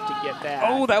far enough to get that.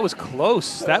 Oh, that was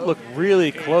close. That looked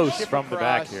really close from the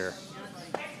back here.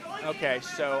 Okay,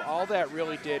 so all that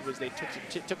really did was they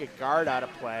took a guard out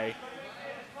of play,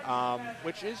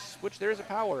 which there is a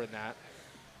power in that.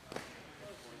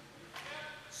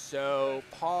 So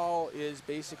Paul is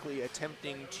basically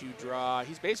attempting to draw.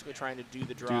 He's basically trying to do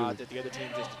the draw that the other team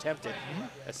just attempted,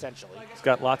 essentially. He's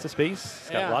got lots of space. He's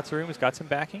got lots of room. He's got some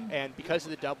backing. And because of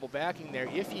the double backing there,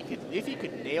 if he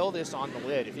could nail this on the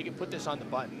lid, if he could put this on the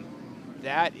button,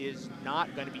 that is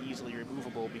not going to be easily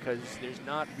removable because there's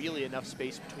not really enough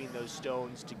space between those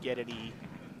stones to get any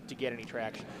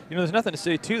traction. You know, there's nothing to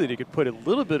say too that he could put a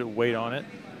little bit of weight on it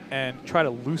and try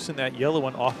to loosen that yellow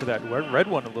one off of that red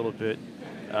one a little bit.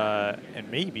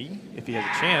 And maybe, if he has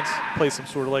a chance, play some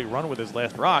sort of like run with his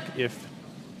last rock if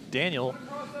Daniel,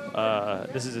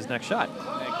 this is his next shot.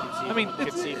 I mean,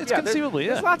 it's conceivably,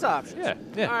 There's lots of options.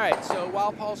 Yeah. All right, so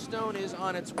while Paul's stone is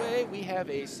on its way, we have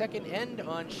a second end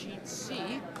on sheet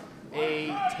C.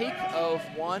 A take of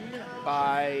 1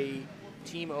 by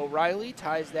Team O'Reilly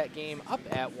ties that game up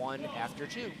at 1 after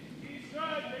 2.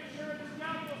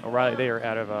 O'Reilly, they are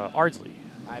out of Ardsley.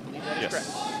 I believe that is correct.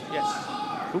 Yes.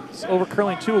 Oops,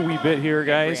 over-curling too a wee bit here,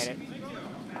 guys.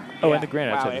 Oh, and the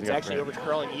granite. Wow, it's actually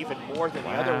over-curling even more than the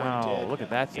other one did. Look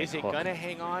at that thing. Is it going to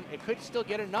hang on? It could still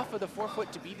get enough of the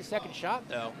 4-foot to be the second shot,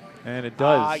 though. And it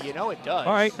does. You know it does.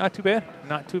 All right, not too bad.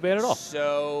 Not too bad at all.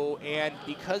 So, and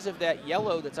because of that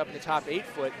yellow that's up in the top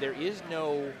 8-foot, there is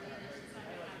no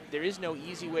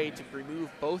easy way to remove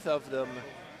both of them.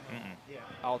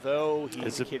 Although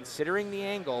he's considering the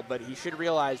angle, but he should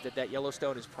realize that yellow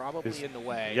stone is probably in the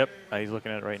way. Yep, he's looking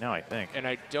at it right now, I think. And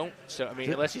I don't. So I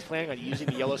mean, unless he's planning on using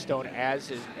the yellow stone as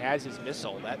his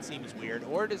missile, that seems weird.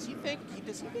 Or does he think he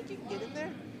can get in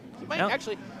there? He might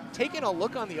actually. Taking a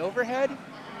look on the overhead,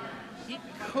 he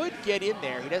could get in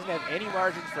there. He doesn't have any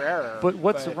margins for error. But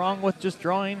what's wrong with just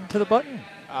drawing to the button?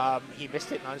 He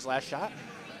missed it on his last shot.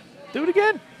 Do it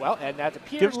again. Well, and that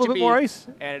appears Give it a little bit more ice.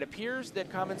 And it appears that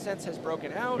common sense has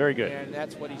broken out. Very good. And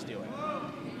that's what he's doing.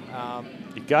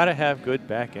 You got to have good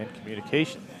back-end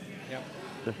communication.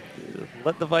 Yep.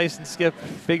 Let the Vice and Skip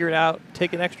figure it out.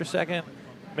 Take an extra second.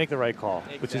 Make the right call,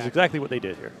 which is exactly what they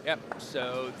did here. Yep.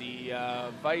 So the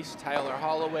Vice, Tyler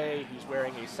Holloway, who's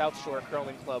wearing a South Shore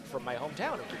curling club from my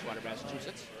hometown of Bridgewater,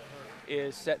 Massachusetts,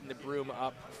 is setting the broom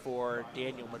up for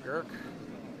Daniel McGurk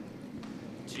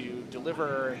to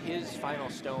deliver his final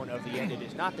stone of the end. It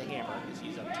is not the hammer, because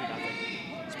he's up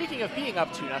 2-0. Speaking of being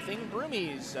up 2-0,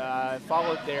 Broomies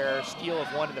followed their steal of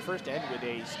 1 in the first end with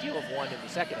a steal of 1 in the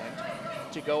second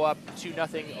end to go up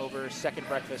 2-0 over second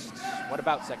breakfast. What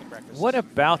about second breakfast? What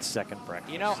about second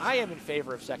breakfast? You know, I am in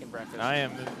favor of second breakfast. I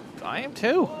am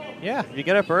too. Yeah, you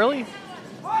get up early,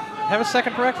 have a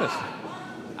second breakfast.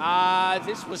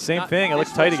 This was same thing. It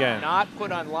looks tight again. Not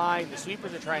put on line. The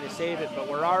sweepers are trying to save it, but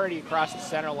we're already across the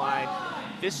center line.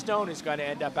 This stone is going to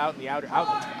end up out in the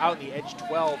out in the edge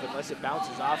 12 unless it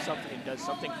bounces off something and does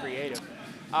something creative.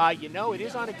 You know, it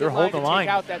is on a good line to take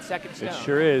out that second stone. It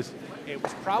sure is. It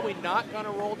was probably not going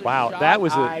to roll to wow, shot. That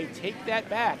was I take that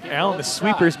back. Alan, the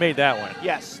sweepers made that one.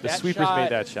 Yes, the sweepers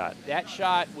made that shot. That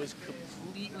shot was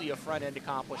completely a front-end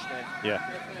accomplishment. Yeah.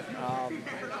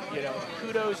 You know,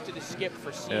 kudos to the skip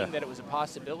for seeing that it was a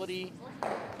possibility.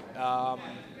 I'm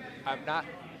not,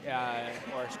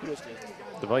 or kudos to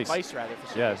the Vice. Rather.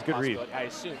 For yeah, it's a good read. I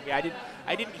assume. Yeah,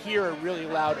 I didn't hear a really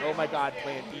loud "Oh my God"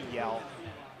 Plan B yell.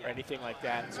 or anything like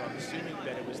that. So I'm assuming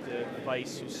that it was the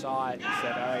vice who saw it and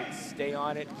said, all right, stay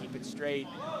on it, keep it straight.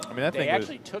 I mean, that they thing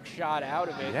actually took shot out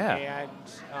of it, and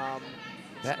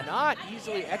it's not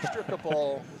easily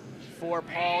extricable for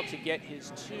Paul to get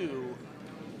his 2.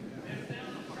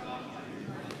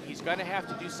 He's going to have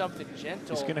to do something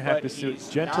gentle. He's going to have to do it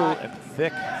gentle and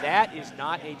thick. That is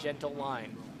not a gentle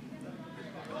line.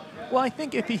 Well, I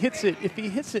think if he hits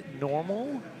it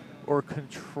normal or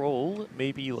control,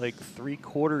 maybe like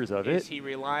 3/4 of it. Is he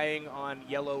relying on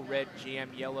yellow, red,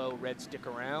 jam, yellow, red, stick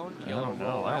around, yellow, I don't know.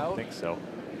 roll I out? don't think so.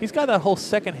 He's got that whole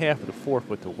second half of the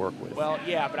forefoot to work with. Well,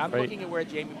 yeah, but I'm looking at where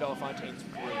Jamie Bellefontaine's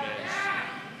broom is.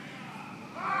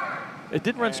 It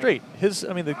didn't run straight.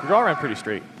 I mean, the draw ran pretty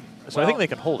straight, so I think they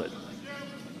can hold it.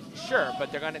 Sure,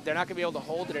 but they're not gonna be able to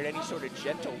hold it at any sort of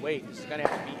gentle weight. This is gonna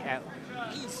have to be at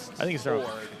least I think it's forward.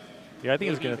 Yeah, I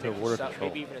think he's going to throw water control.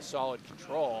 Maybe even a solid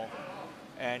control.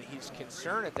 And his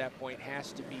concern at that point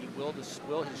has to be, will his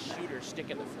shooter stick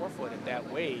in the forefoot at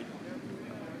that weight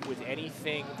with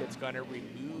anything that's going to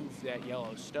remove that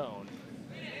yellow stone?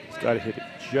 He's got to hit it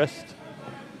just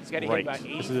He's got to right. hit about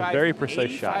 85, this is a very precise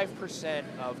shot. 85%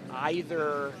 of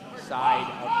either side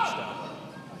of the stone.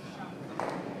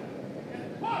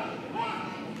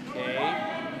 Okay.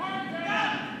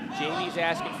 Jamie's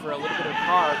asking for a little bit of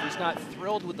carve. He's not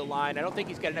thrilled with the line. I don't think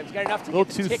he's got enough. He's got enough to get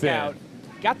the tick out.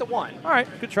 Got the 1. All right,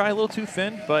 good try. A little too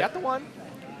thin, but got the 1.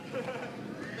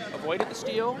 Avoided the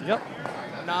steal. Yep.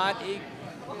 Not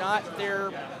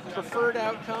their preferred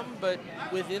outcome, but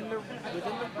within the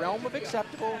realm of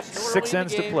acceptable. Still 6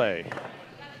 ends to play.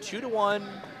 2-1.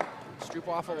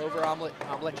 Stroopwafel over Omelet.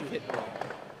 Omelet, you hit and roll.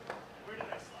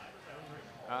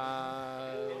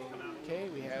 Okay,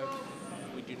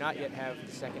 we do not yet have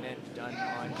the second end done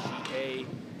on sheet A.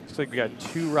 Looks like we got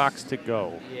 2 rocks to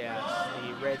go. Yes,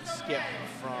 the red skip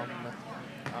from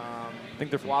I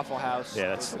think they're from Waffle House. Yeah,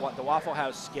 that's the Waffle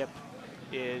House skip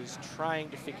is trying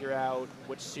to figure out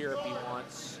which syrup he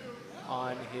wants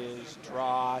on his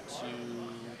draw to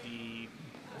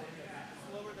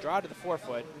the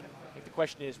forefoot. I think the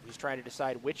question is, he's trying to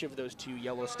decide which of those 2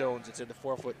 yellow stones that's in the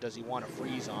forefoot does he want to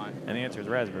freeze on. And the answer is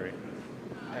raspberry.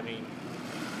 I mean,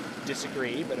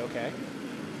 disagree, but okay.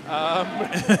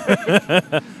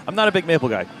 I'm not a big maple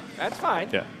guy. That's fine.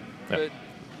 Yeah. But,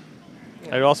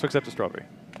 I'd also accept a strawberry.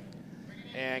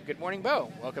 And good morning,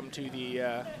 Bo. Welcome to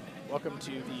the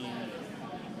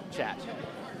chat.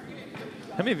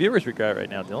 How many viewers we got right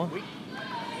now, Dylan?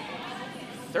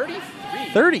 33.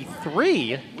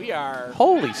 33? We are.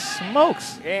 Holy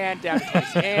smokes! And down to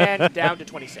 26. And down to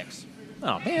 26.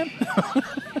 Oh man!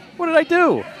 What did I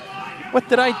do? What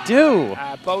did I do?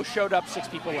 Bo showed up. 6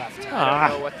 people left. I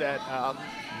don't know what that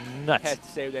nuts. had to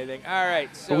say with anything. All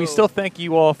right. So but we still thank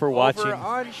you all for watching. Over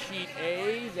on sheet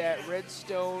A, that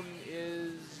redstone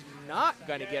is not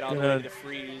going to get all the way to the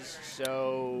freeze.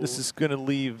 So this is going to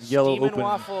leave yellow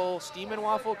open. Steam and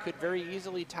Waffle could very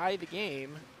easily tie the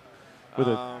game. With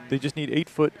they just need 8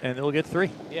 foot and they'll get 3.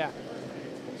 Yeah.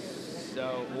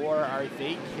 So, or are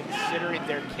they considering?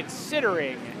 They're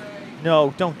considering.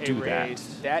 No, don't do that.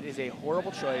 That is a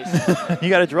horrible choice. You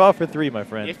got to draw for 3, my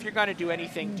friend. If you're going to do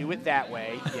anything, do it that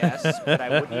way. Yes, but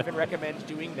I wouldn't even recommend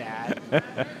doing that.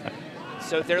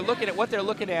 So they're looking at what they're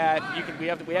looking at. We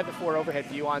have the 4 overhead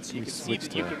view on, so you can see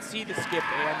the skip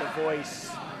and the voice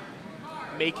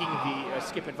making the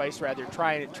skip and vice rather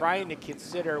trying to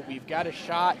consider. We've got a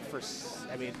shot for.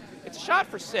 I mean, it's a shot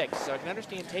for 6, so I can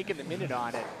understand taking the minute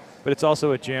on it. But it's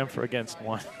also a jam for against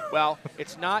 1. Well,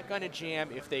 it's not going to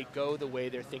jam if they go the way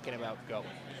they're thinking about going.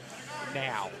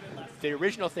 Now, the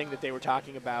original thing that they were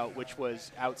talking about, which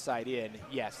was outside in,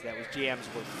 yes, that was jams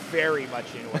were very much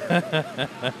in order.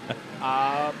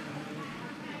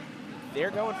 They're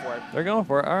going for it. They're going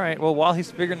for it. All right. Well, while he's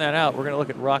figuring that out, we're going to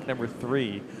look at rock number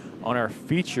 3 on our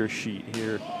feature sheet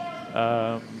here.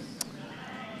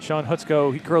 Shawn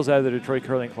Hutsko, he curls out of the Detroit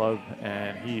Curling Club,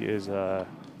 and he is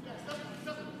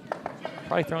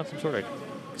probably throwing some sort of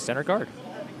center guard.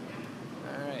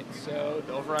 All right, so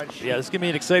over on sheet. Yeah, this is going to be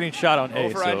an exciting shot on A,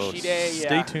 over on sheet A,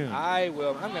 stay tuned. I'm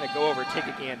going to go over, take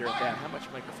a gander at that. How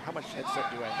much headset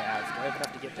do I have? Do I have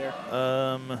enough to get there?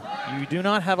 You do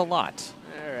not have a lot.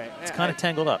 All right. It's kind of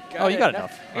tangled up. Oh, you got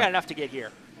enough. I got enough to get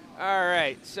here. All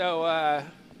right, so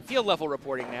field level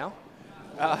reporting now.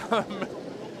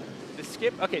 The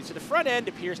skip, okay, so the front end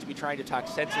appears to be trying to talk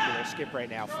sense into their skip right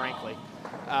now, frankly.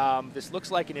 This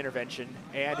looks like an intervention,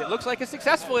 and it looks like a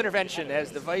successful intervention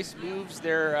as the vice moves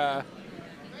their,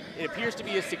 it appears to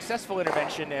be a successful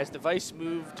intervention as the vice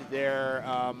moved their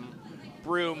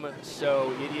broom,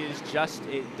 so it is just,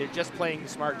 they're just playing the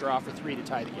smart draw for 3 to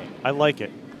tie the game. I like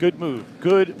it. Good move.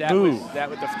 Good move. That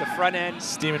was the front end.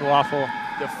 Steam and Waffle.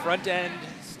 the front end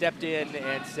stepped in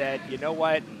and said, you know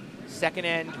what, second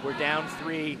end, we're down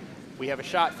 3. We have a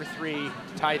shot for 3 to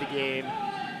tie the game.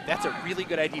 That's a really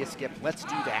good idea, Skip. Let's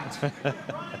do that.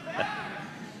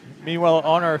 Meanwhile,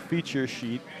 on our feature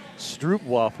sheet,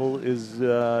 Stroopwafel is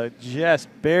just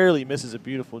barely misses a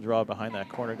beautiful draw behind that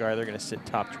corner guy. They're going to sit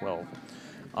top 12.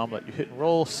 Omelet, you hit and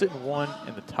roll, sit in 1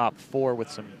 in the top 4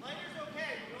 with some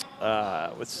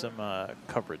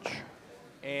coverage.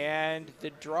 And the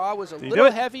draw was a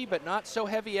little heavy, but not so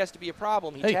heavy as to be a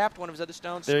problem. He tapped one of his other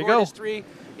stones, scored his 3.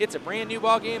 It's a brand new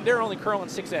ball game. They're only curling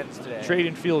 6 ends today.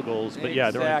 Trading field goals, but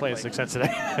yeah, they're only playing 6 ends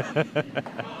today.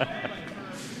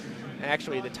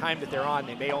 Actually, the time that they're on,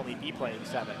 they may only be playing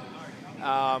 7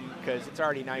 because it's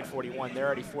already 9:41. They're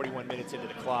already 41 minutes into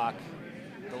the clock.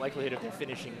 The likelihood of them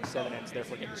finishing 7 ends,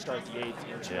 therefore getting to start the 8th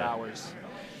in 2 hours,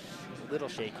 is a little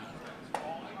shaky.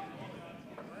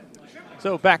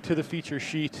 So back to the feature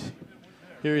sheet.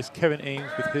 Here is Kevin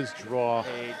Ames with his draw.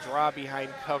 A draw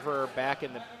behind cover, back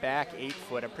in the back 8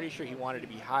 foot. I'm pretty sure he wanted to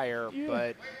be higher,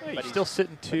 but he's still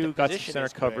sitting 2, got some center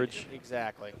coverage.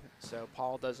 Exactly. So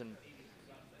Paul doesn't.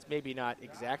 It's maybe not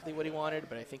exactly what he wanted,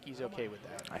 but I think he's okay with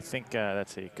that. I think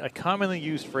that's a commonly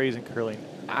used phrase in curling.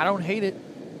 I don't hate it.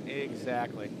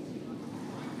 Exactly.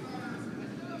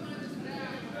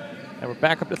 And we're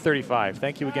back up to 35.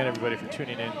 Thank you again, everybody, for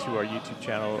tuning in to our YouTube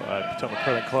channel, Potomac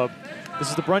Curling Club. This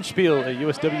is the Brunch Spiel, a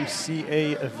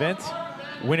USWCA event.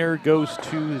 Winner goes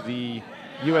to the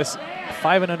US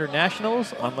 5 and Under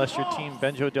Nationals. Unless your team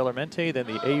Benjo Delarmente, then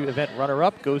the A event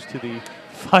runner-up goes to the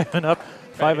 5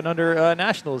 and Under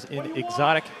Nationals in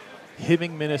exotic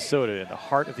Hibbing, Minnesota, in the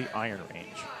heart of the Iron Range.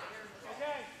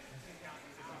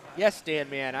 Yes, Dan,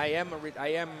 man. I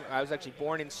was actually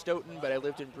born in Stoughton, but I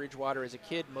lived in Bridgewater as a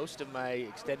kid. Most of my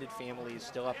extended family is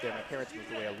still up there. My parents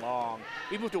moved away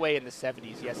we moved away in the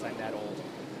 70s. Yes, I'm that old.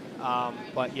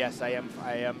 But yes, I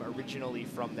am originally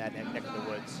from that neck of the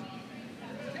woods.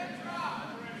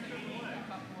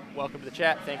 Welcome to the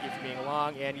chat. Thank you for being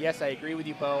along. And yes, I agree with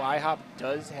you, Bo. IHOP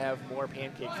does have more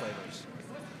pancake flavors.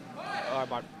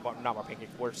 Not more pancake,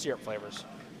 more syrup flavors.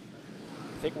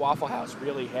 I think Waffle House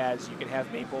really has, you can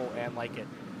have maple and like it.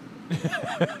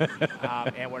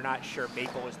 And we're not sure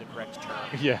maple is the correct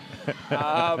term. Yeah.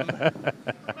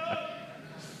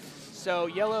 So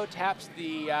yellow taps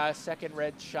the second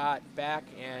red shot back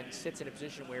and sits in a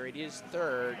position where it is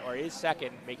third, or is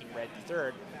second, making red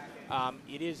third.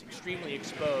 It is extremely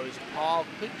exposed. Paul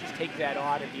could just take that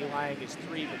on and be lying his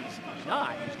 3, but he's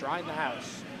not. He's drawing the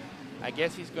house. I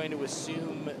guess he's going to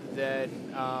assume that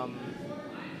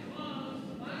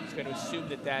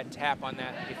that tap on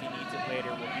that, if he needs it later,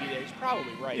 will be there. He's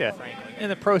probably right, frankly. And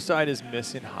the pro side is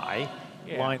missing high.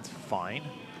 Yeah. Line's fine.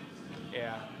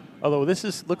 Yeah. Although this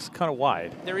looks kind of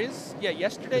wide. There is,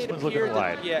 yesterday this it appeared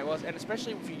wide. and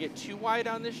especially if you get too wide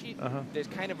on this sheet, there's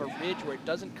kind of a ridge where it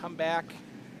doesn't come back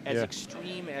as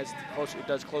extreme as it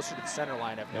does closer to the center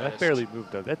line, I've noticed. That barely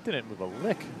moved up. That didn't move a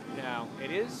lick. No,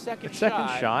 it is second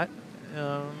shot.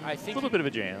 I think a little bit of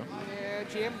a jam. Yeah,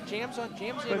 jams in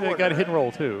But order. they got a hit and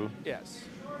roll too. Yes.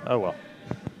 Oh well.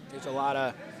 There's a lot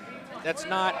of. That's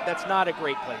not a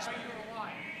great placement.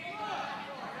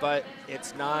 But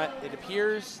it's not. It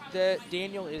appears that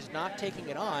Daniel is not taking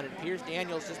it on. It appears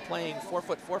Daniel's just playing 4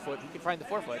 foot, 4 foot. He can find the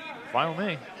 4 foot. Fine with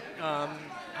me.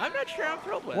 I'm not sure I'm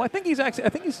thrilled with. Well, I think he's actually.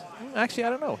 I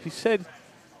don't know. He said.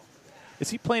 Is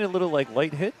he playing a little like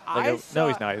light hit? No,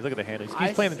 he's not. Look at the handle.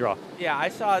 He's playing the draw. Yeah, I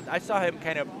saw him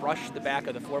kind of brush the back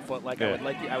of the 4 foot like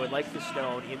I would like the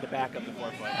stone in the back of the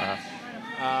 4 foot.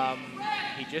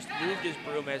 He just moved his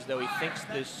broom as though he thinks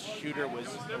this shooter was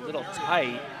a little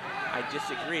tight. I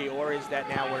disagree. Or is that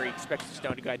now where he expects the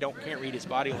stone to go? Can't read his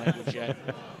body language yet.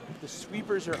 The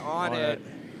sweepers are on it.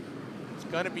 It's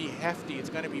going to be hefty. It's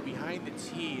going to be behind the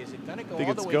tee. Is it going to go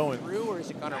all the way through, or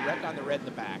is it going to wreck on the red in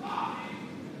the back?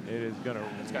 It's going to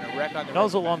wreck on the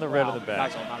nuzzle red on the red in the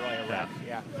back. Nuzzle, not really a wreck.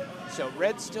 Yeah. So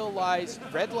red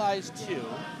lies 2,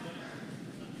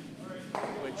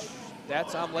 which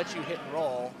that's lets you hit and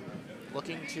roll.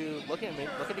 Looking to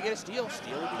get a steal.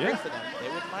 Steal would be great for them. They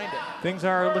wouldn't mind it. Things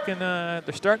are looking. They're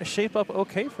starting to shape up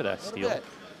okay for that steal.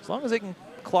 As long as they can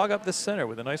clog up the center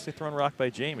with a nicely thrown rock by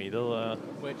Jamie, they'll.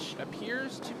 Which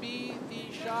appears to be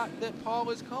the shot that Paul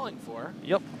was calling for.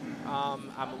 Yep. I'm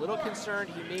a little concerned.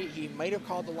 He might have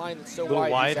called the line that's so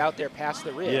wide he's out there past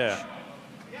the ridge. Yeah.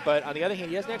 But on the other hand,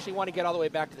 he doesn't actually want to get all the way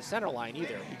back to the center line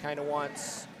either. He kind of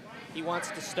wants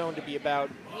the stone to be about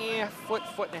foot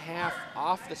and a half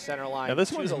off the center line. Now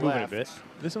this one's moving left. a bit.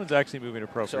 This one's actually moving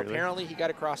appropriately. So apparently he got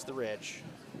across the ridge.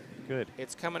 Good.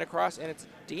 It's coming across, and it's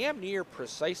damn near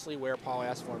precisely where Paul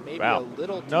asked for. Maybe wow. a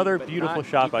little deep, Another but beautiful not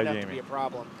shot deep by enough Jamie. To be a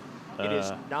problem. It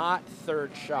is not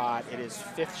third shot. It is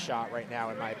fifth shot right now,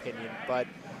 in my opinion. But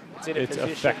it's in a position.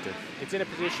 Effective. It's in a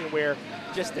position where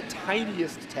just the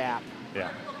tiniest tap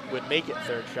would make it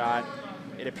third shot.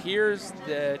 It appears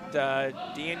that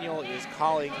Daniel is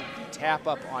calling the tap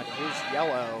up on his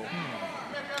yellow.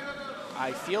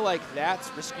 I feel like that's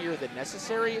riskier than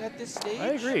necessary at this stage. I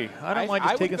agree. I don't mind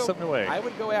just taking something away. I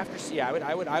would go after C. I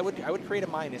would create a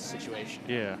minus situation.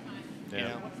 Yeah. You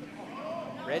know,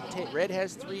 red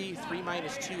has 3. 3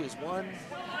 minus 2 is 1.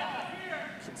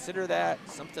 Consider that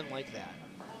something like that.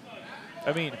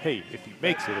 I mean, hey, if he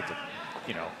makes it, it's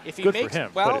if he good makes, for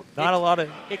him. Well, but not a lot of.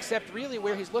 Except really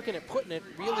where he's looking at putting it,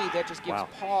 really that just gives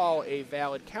Paul a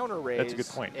valid counter raise. That's a good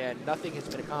point. And nothing has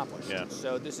been accomplished. Yeah.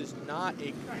 So this is not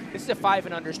a. This is a 5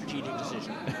 and under strategic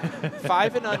decision.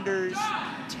 5 and unders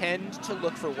tend to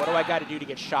look for what do I got to do to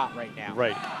get shot right now.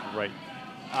 Right.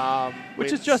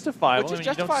 Which is justifiable. Which is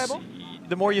justifiable.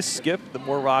 The more you skip, the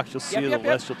more rocks you'll see, the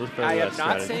less you'll defend. I am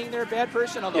not saying they're a bad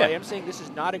person, although I am saying this is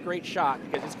not a great shot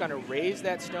because it's going to raise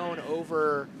that stone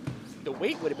over. The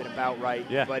weight would have been about right,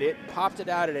 but it popped it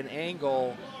out at an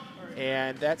angle,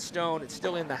 and that stone, it's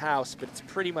still in the house, but it's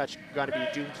pretty much going to be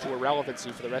doomed to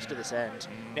irrelevancy for the rest of this end.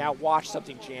 Now watch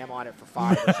something jam on it for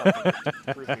 5 or something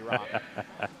to prove me wrong.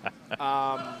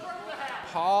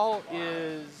 Paul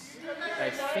is, I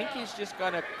think he's just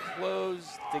going to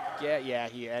close the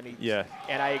gap.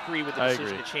 And I agree with the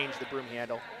decision to change the broom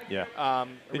handle. Yeah.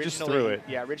 He just threw it.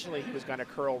 Yeah, originally he was going to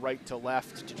curl right to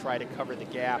left to try to cover the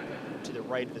gap to the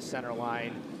right of the center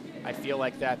line. I feel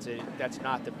like that's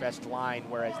not the best line,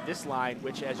 whereas this line,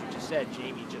 which as you just said,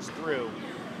 Jamie just threw,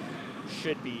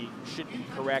 should be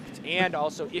correct. And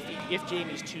also, if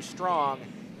Jamie's too strong,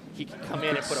 he can come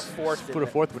in and put a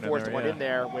fourth one in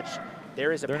there, which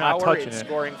there is a power in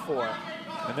scoring 4.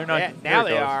 And they're not. Now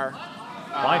they are.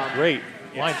 Line's great.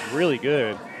 Line's really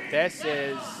good. This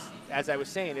is, as I was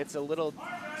saying, it's a little deep.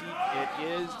 It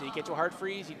is. Did he get to a hard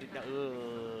freeze? He did not.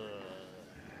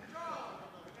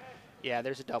 Yeah,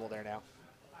 there's a double there now.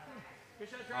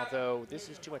 Although this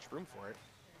is too much room for it.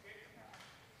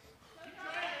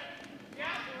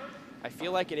 I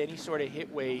feel like at any sort of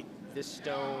hit weight, this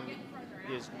stone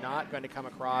is not going to come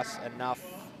across enough.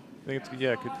 I think it's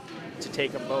to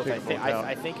take them both. I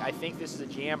think this is a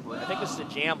jam. I think this is a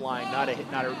jam line, not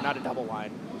a double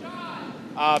line.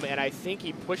 And I think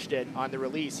he pushed it on the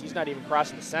release. He's not even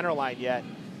crossing the center line yet.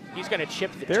 He's going to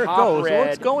chip the there top it goes. red. Well,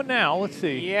 it's going now. Let's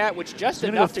see. Yeah, which just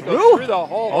enough to go through the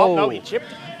hole. Oh, no, he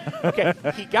chipped it. Okay,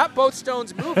 he got both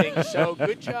stones moving, so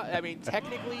good job. I mean,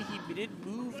 technically, he did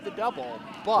move the double,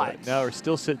 but now we're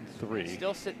still sitting 3.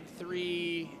 Still sitting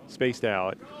 3. Spaced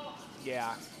out.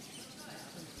 Yeah.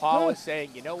 Paul is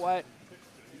saying, you know what?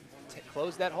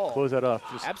 Close that hole. Close that up.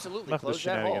 Just absolutely close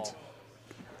that hole.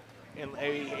 And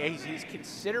he's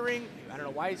considering, I don't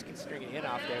know why he's considering an in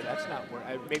off there. That's not where,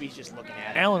 maybe he's just looking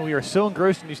at it. Alan, we are so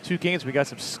engrossed in these 2 games, we got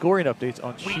some scoring updates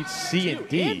on sheets C and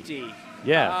D.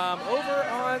 Yeah. Over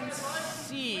on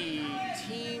C,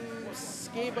 Team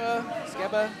Scebbi.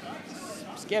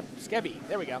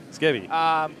 There we go. Scebbi.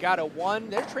 Got a 1.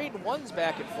 They're trading 1s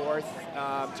back and forth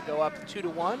to go up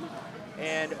 2-1.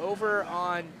 And over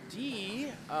on D.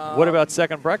 What about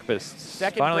Second Breakfast?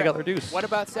 Finally got their deuce. What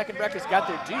about Second Breakfast? Got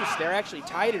their deuce. They're actually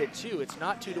tied it at 2. It's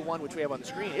not 2-1, which we have on the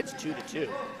screen. It's 2-2.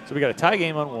 So we got a tie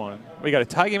game on 1. We got a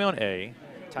tie game on A.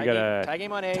 Tie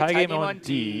game on A. Tie game on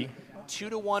D.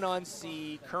 2-1 on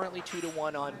C. Currently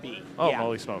 2-1 on B. Oh,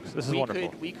 holy smokes! This is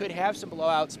wonderful. We could have some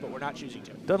blowouts, but we're not choosing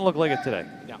to. Doesn't look like it today.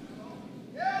 No.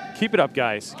 Keep it up,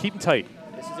 guys. Keep them tight.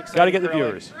 This is exciting. Got to get the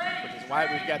viewers. Which is why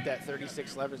we've got that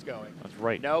 36 levers going. That's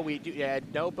right. No, we do.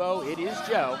 No, Bo. It is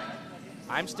Joe.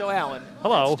 I'm still Alan.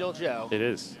 Hello. It's still Joe. It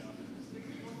is.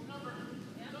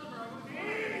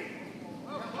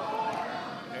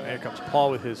 And here comes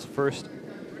Paul with his first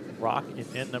rock in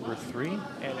end number 3.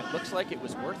 And it looks like it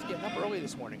was worth getting up early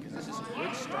this morning because this is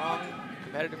good, strong,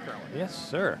 competitive curling. Yes,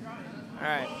 sir. All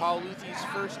right, Paul Luethy's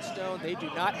first stone. They do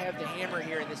not have the hammer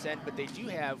here in this end, but they do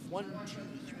have 1,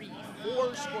 2, 3,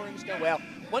 4 scoring stones. Well,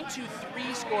 1, 2,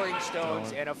 3 scoring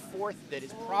stones and a 4th that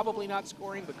is probably not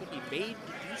scoring but could be made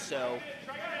to do so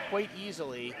quite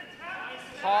easily.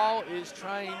 Paul is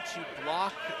trying to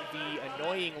block the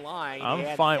annoying line.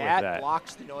 I'm fine with that.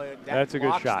 Blocks the annoying, That's a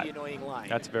good shot. The annoying line.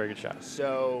 That's a very good shot.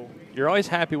 So you're always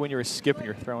happy when you're a skip and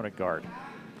you're throwing a guard,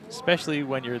 especially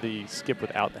when you're the skip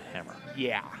without the hammer.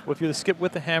 Yeah. Well, if you're the skip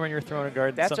with the hammer and you're throwing a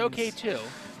guard, that's okay too.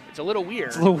 It's a little weird.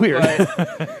 It's a little weird.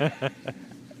 But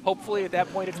hopefully at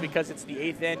that point it's because it's the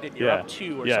 8th end and you're up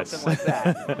 2 or something like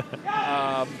that.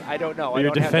 I don't know.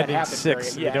 You're defending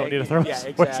 6. You don't need to throw a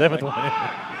 7th one in.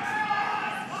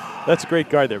 That's a great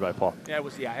guard there by Paul. That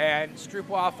was, yeah. And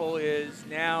Stroopwafel is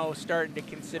now starting to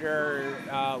consider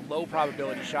low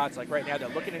probability shots. Like right now, they're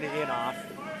looking at an in-off,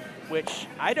 which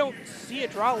I don't see a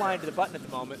draw line to the button at the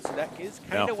moment, so that is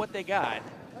kind of what they got.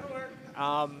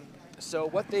 So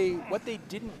what they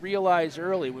didn't realize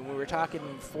early when we were talking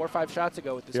 4 or 5 shots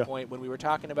ago at this point, when we were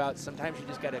talking about sometimes you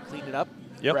just got to clean it up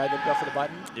rather than go for the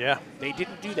button. Yeah. They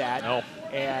didn't do that. No.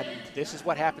 And this is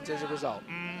what happens as a result.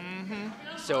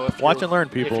 So if watch and learn,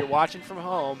 people. If you're watching from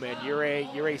home and you're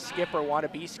a skip or want to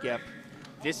be skip,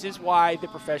 this is why the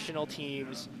professional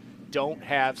teams don't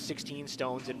have 16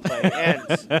 stones in play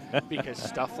ends, because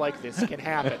stuff like this can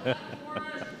happen.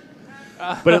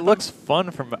 But it looks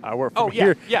fun from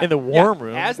here in the warm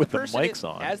room with the mics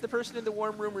on. As the person in the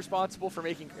warm room responsible for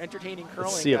making entertaining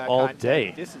curling see it all content,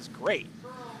 day. This is great.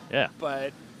 Yeah.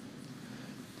 But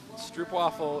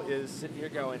Stroopwafel is sitting here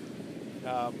going,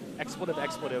 expletive,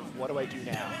 expletive, what do I do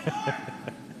now?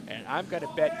 And I'm going to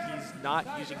bet he's not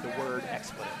using the word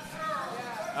expletive.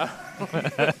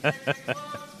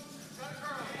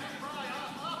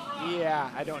 Yeah,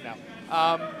 I don't know.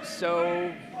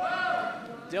 So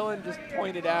Dylan just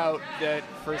pointed out that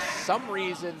for some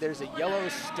reason there's a yellow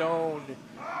stone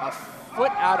a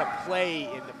foot out of play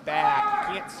in the back.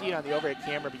 You can't see it on the overhead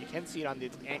camera, but you can see it on the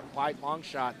wide long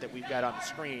shot that we've got on the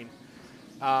screen.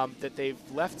 That they've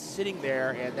left sitting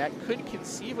there, and that could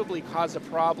conceivably cause a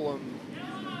problem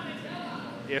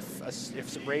if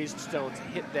some raised stones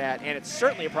hit that, and it's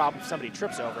certainly a problem if somebody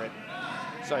trips over it.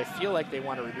 So I feel like they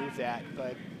want to remove that,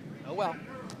 but oh well.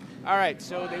 All right,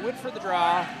 so they went for the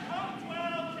draw.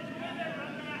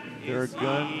 They're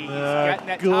gotten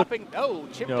that go. topping. Oh,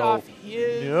 chipped off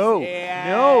his. No.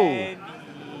 And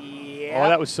oh,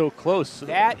 that was so close.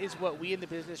 That is what we in the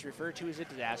business refer to as a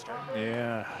disaster.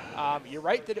 Yeah. You're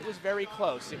right that it was very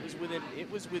close. It was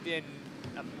within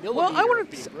a millimeter well,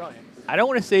 of being brilliant. I don't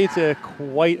want to say it's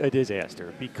quite a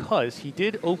disaster, because he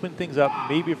did open things up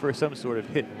maybe for some sort of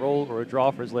hit and roll or a draw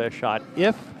for his last shot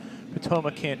if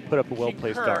Potomac can't put up a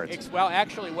well-placed guard. Well,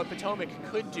 actually, what Potomac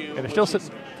could do, and they're still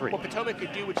sitting 3. What Potomac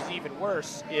could do, which is even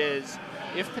worse, is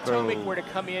if Potomac were to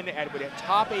come in and with a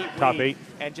top 8 weight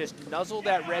and just nuzzle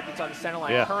that red that's on the center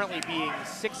line, currently being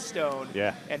 6 stone,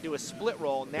 and do a split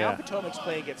roll. Now Potomac's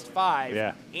playing against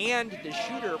 5, and the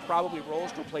shooter probably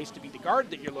rolls to a place to be the guard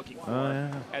that you're looking for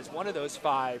as one of those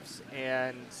 5s,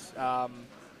 and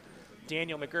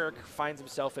Daniel McGurk finds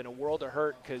himself in a world of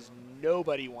hurt because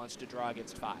nobody wants to draw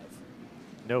against 5.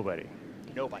 Nobody.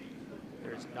 Nobody.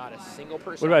 There's not a single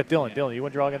person. What about Dylan? Dylan, you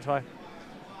want to draw against 5?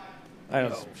 I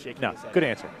don't know. No, good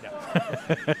answer. No.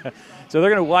 So they're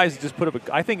going to wisely just put up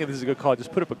I think this is a good call.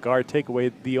 Just put up a guard, take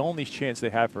away the only chance they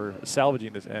have for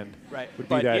salvaging this end. Right. Would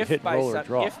be that hit and roll or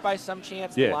draw. If by some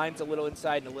chance the line's a little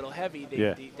inside and a little heavy,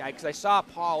 because I saw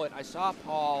Paul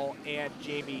and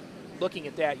Jamie looking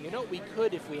at that. You know, we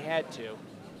could if we had to.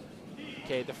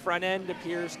 Okay, the front end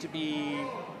appears to be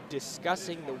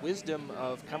discussing the wisdom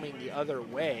of coming the other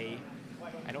way.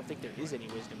 I don't think there is any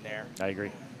wisdom there. I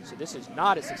agree. So this is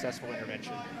not a successful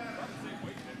intervention.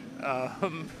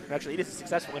 Actually, it is a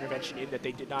successful intervention in that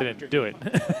they did not do it.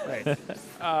 Right.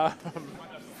 All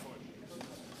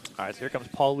right, so here comes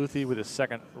Paul Luethy with his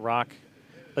second rock.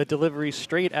 A delivery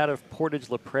straight out of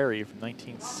Portage La Prairie from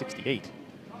 1968.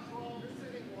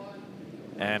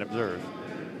 And observe.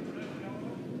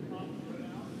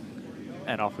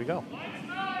 And off we go.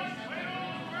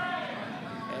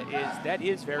 That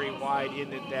is very wide in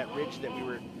that ridge that we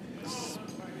were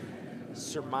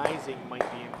surmising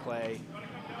might be in play.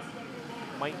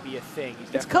 Might be a thing.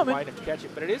 He's definitely wide enough to catch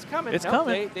it, but it is coming. It's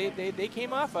coming. They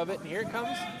came off of it, and here it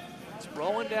comes. It's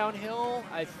rolling downhill.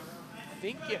 I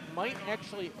think it might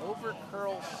actually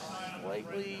overcurl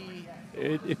slightly.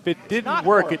 If it didn't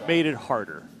work, it made it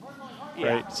harder. Yeah.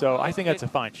 Right? So I think that's a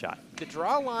fine shot. The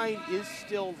draw line is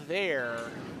still there,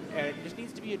 and it just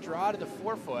needs to be a draw to the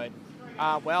 4-foot.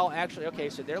 Well, actually, okay,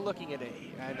 so they're looking at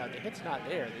no, the hit's not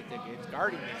there. It's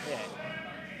guarding the hit.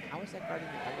 How is that guarding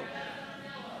the hit?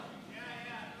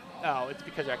 Oh, it's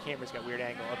because our camera's got weird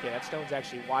angle. Okay, that stone's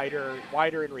actually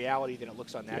wider in reality than it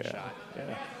looks on that shot.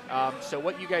 Yeah. So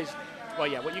what you guys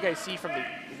see from the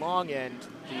long end,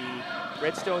 the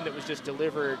red stone that was just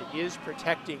delivered is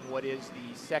protecting what is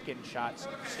the second shot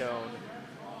stone.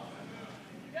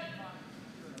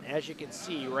 As you can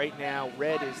see right now,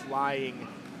 red is lying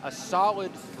a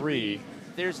solid 3.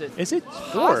 There's a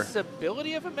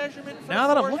possibility of a measurement for now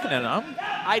that I'm looking at it,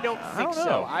 I don't think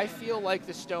so. I feel like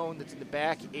the stone that's in the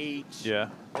back 8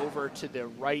 over to the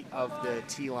right of the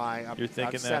tee line, you're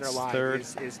thinking center that's line third?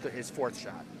 is fourth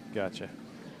shot. Gotcha.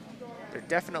 They're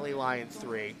definitely lying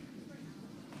 3.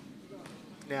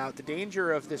 Now, the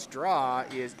danger of this draw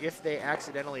is if they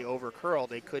accidentally overcurl,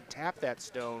 they could tap that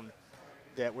stone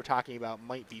that we're talking about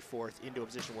might be fourth into a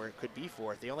position where it could be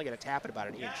fourth. They only got to tap it about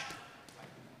an inch.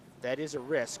 That is a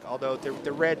risk, although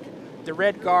the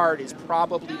red guard is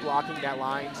probably blocking that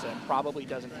line, so it probably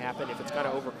doesn't happen. If it's going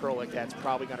to overcurl like that, it's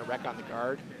probably going to wreck on the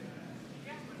guard.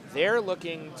 They're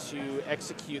looking to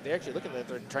execute. They're actually looking at.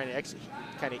 They're trying to execute,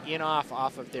 kind of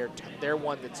off of their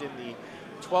one that's in the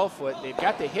 12-foot. They've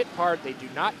got the hit part. They do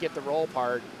not get the roll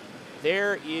part.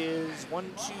 There is 1,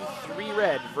 2, 3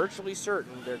 red, virtually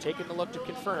certain. They're taking a look to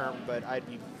confirm, but I'd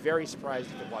be very surprised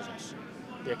if it wasn't.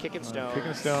 They're kicking stone.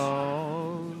 Kicking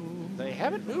stone. They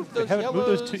haven't moved those they haven't yellows.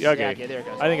 Moved those two. Okay. Yeah, okay, there it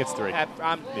goes. I think it's 3.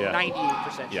 I'm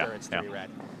 98% sure it's 3 yeah. red.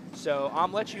 So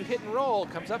Omelet, you hit and roll,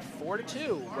 comes up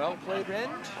 4-2. Well played, Ren,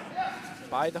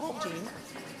 by the home team.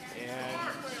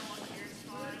 And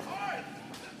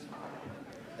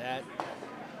that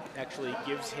actually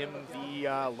gives him the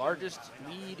largest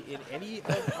lead in any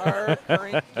of our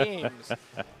current games.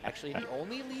 Actually, the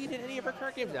only lead in any of our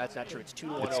current games? No, that's not true. It's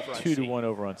 2-1 over on C. 2-1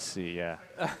 over on C, yeah.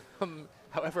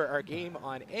 However, our game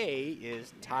on A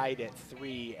is tied at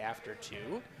 3 after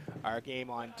 2. Our game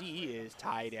on D is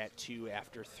tied at 2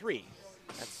 after 3.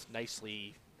 That's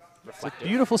nicely reflective. It's a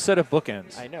beautiful set of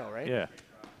bookends. I know, right? Yeah.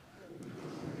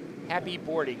 Happy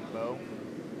boarding, Bo.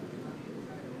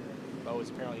 Bo is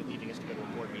apparently leaving us to go to a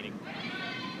board meeting.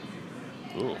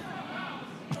 Ooh.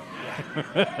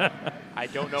 I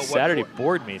don't know what Saturday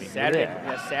board meeting. Saturday,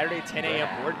 yeah. Saturday 10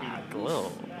 a.m. board meeting. Whoa.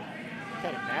 What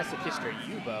kind of masochist are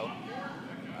you, Bo?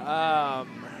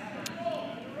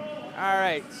 All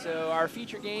right, so our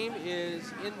feature game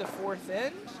is in the 4th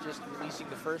end, just releasing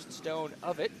the first stone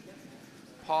of it.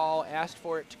 Paul asked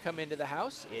for it to come into the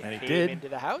house. It and he came did. into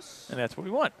the house. And that's what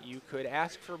we want. You could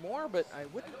ask for more, but I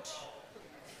wouldn't.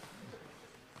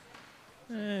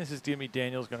 This is Jimmy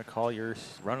Daniels going to call your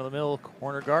run-of-the-mill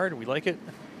corner guard. We like it.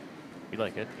 We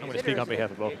like it. I'm going to speak on behalf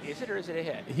of both. Is it or is it a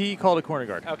hit? He called a corner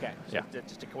guard. Okay. So yeah.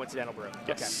 That's just a coincidental brew.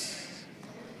 Yes.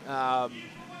 Okay.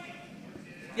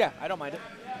 Yeah, I don't mind it.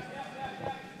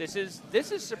 This is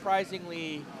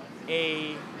surprisingly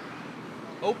a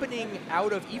opening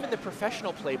out of even the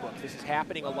professional playbook. This is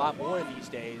happening a lot more these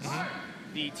days.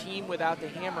 Mm-hmm. The team without the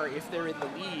hammer, if they're in the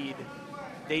lead,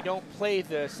 they don't play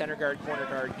the center guard, corner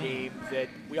guard game that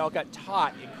we all got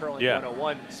taught in Curling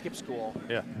 101 skip school.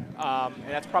 Yeah. And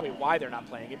that's probably why they're not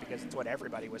playing it, because it's what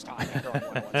everybody was taught in Curling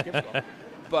 101 skip school.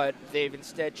 But they've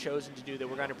instead chosen to do that.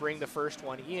 We're going to bring the first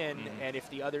one in, and if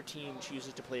the other team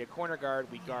chooses to play a corner guard,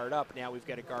 we guard up. Now we've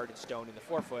got a guarded stone in the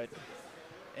 4-foot.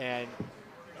 And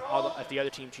if the other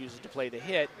team chooses to play the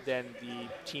hit, then the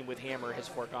team with hammer has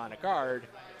foregone a guard,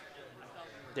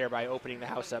 thereby opening the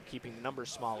house up, keeping the numbers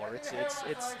smaller.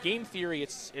 It's game theory.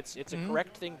 It's a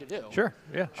correct thing to do. Sure.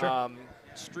 Yeah. Sure.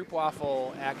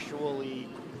 Stroopwafel actually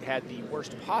had the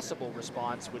worst possible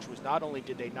response, which was not only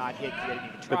did they not hit, they didn't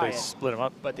even try but they it, split them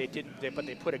up. but they didn't. But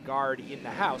they put a guard in the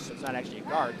house, so it's not actually a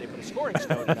guard. They put a scoring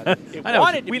stone in it. It I know.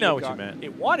 wanted to We be know a what guard. you meant.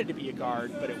 It wanted to be a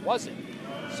guard, but it wasn't.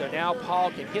 So now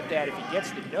Paul can hit that. If he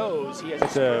gets the nose, he has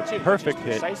It's a square two, perfect which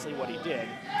is hit. precisely what he did.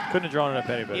 Couldn't have drawn it up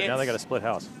anybody. Now they got a split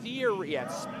house.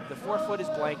 Yes, the 4-foot is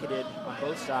blanketed on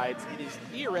both sides. It is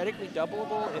theoretically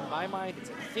doubleable. In my mind, it's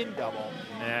a thin double.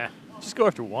 Nah. Just go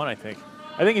after one, I think.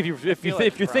 I think if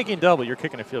you're thinking double, you're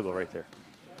kicking a field goal right there.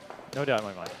 No doubt in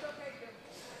my mind.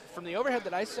 From the overhead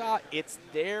that I saw, it's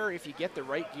there if you get the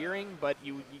right gearing, but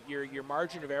your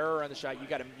margin of error on the shot, you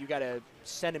got a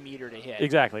centimeter to hit.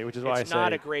 Exactly, which is why I say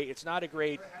it's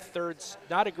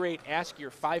not a great ask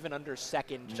your 5 and under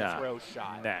second to throw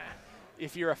shot. Nah.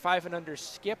 If you're a 5 and under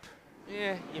skip,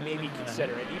 you maybe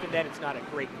consider it. Even then, it's not a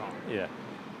great call. Yeah.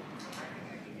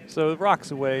 So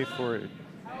rocks away for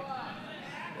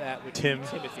That would Tim. be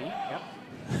Timothy. Yep.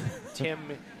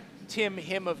 Tim,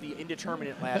 him of the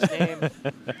indeterminate last name.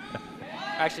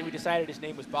 Actually, we decided his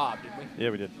name was Bob, didn't we?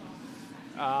 Yeah, we did.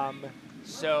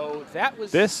 So that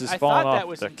was. This is falling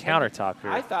off the countertop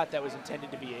here. I thought that was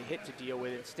intended to be a hit to deal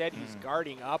with. Instead, he's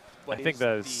guarding up. But I think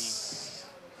that's.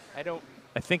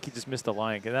 I think he just missed the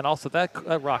line, and then also that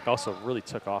rock also really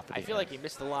took off. I feel like he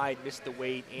missed the line, missed the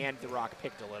weight, and the rock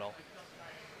picked a little.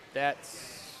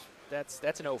 That's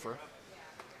an over.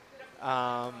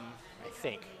 I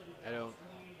think.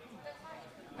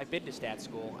 I've been to stat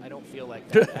school. I don't feel like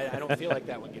that. I don't feel like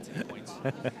that one gets any points.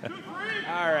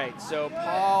 All right, so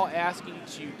Paul asking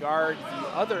to guard the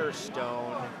other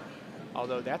stone,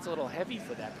 although that's a little heavy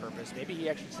for that purpose. Maybe he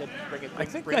actually said bring it. I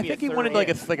think he wanted like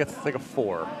a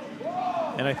 4,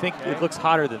 and I think it looks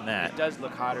hotter than that. It does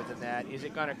look hotter than that. Is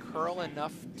it going to curl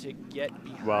enough to get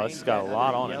behind? Well, it's got a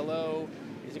lot on yellow?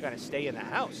 Is it going to stay in the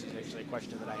house? Is actually a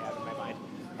question that I have in my mind.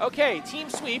 Okay, team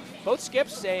sweep. Both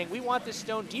skips saying we want this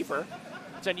stone deeper.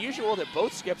 It's unusual that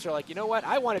both skips are like, you know what,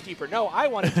 I want it deeper. No, I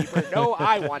want it deeper. No,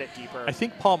 I want it deeper. I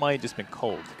think Paul might have just been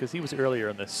cold because he was earlier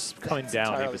in this coming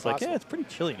down. He was like, yeah, it's pretty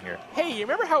chilly in here. Hey, you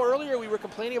remember how earlier we were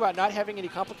complaining about not having any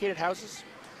complicated houses?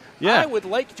 Yeah. I would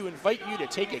like to invite you to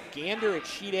take a gander at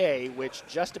Sheet A, which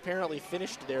just apparently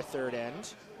finished their third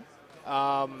end.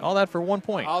 All that for 1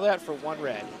 point. All that for 1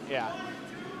 red, yeah.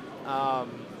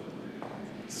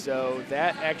 So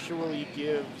that actually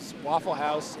gives Waffle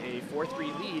House a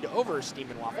 4-3 lead over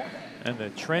Steam and Waffle. And the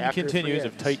trend continues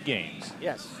of tight games.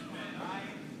 Yes.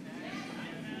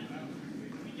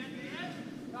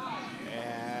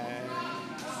 And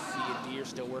C and D are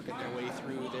still working their way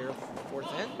through their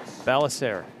 4th ends.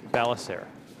 Basiliere.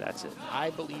 That's it.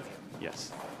 I believe him.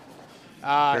 Yes.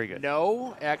 Very good.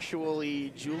 No,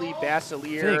 actually, Julie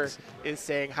Basiliere is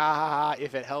saying, ha ha ha,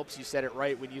 if it helps, you said it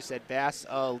right when you said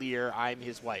Basiliere, I'm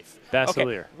his wife.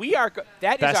 Basiliere. Okay, we are,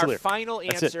 that is our final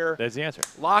That's answer. That's the answer.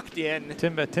 Locked in.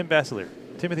 Tim Basiliere.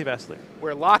 Timothy Basiliere.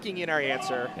 We're locking in our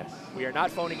answer. Yes. We are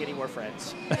not phoning any more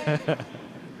friends.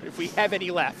 If we have any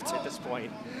left at this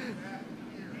point.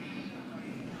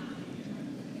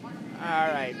 All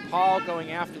right, Paul going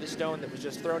after the stone that was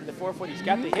just thrown in the 4-foot. He's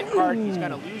got the hit card. He's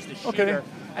going to lose the shooter. Okay.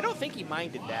 I don't think he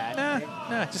minded that.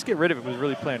 Nah, just get rid of it. It was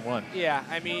really playing one. Yeah,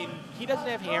 I mean, he doesn't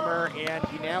have hammer, and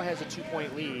he now has a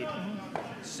 2-point lead.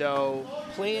 So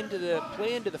play into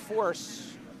the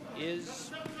force is,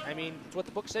 I mean, it's what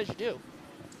the book says you do.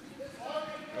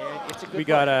 And it's a good We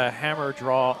got a hammer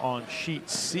draw on sheet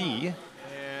C.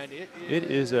 And it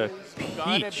is a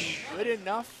gonna peach. be good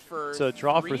enough for So a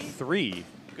draw 3. for 3.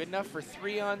 Good enough for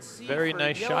 3 on C. Very for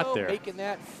nice yellow, shot there. Making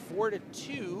that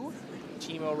 4-2.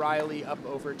 Team O'Reilly up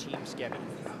over Team Scebbi.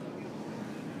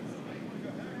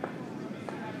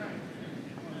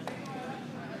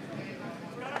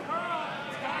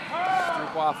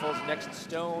 Stroopwafel's next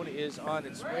stone is on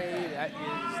its way. That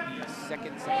is the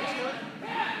second stone.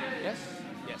 Yes?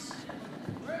 Yes.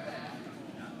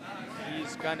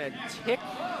 He's going to tick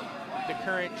the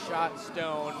current shot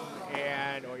stone,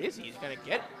 or is he? He's going to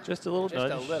get Just a little just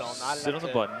nudge. a little, not Sit enough on the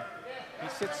to- button. He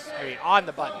sits, I mean, on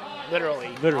the button, literally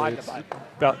on the It's button.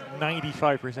 about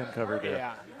 95% covered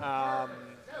there. Yeah.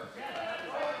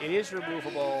 It is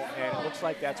removable, and it looks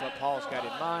like that's what Paul's got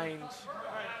in mind.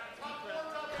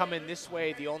 Coming this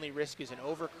way, the only risk is an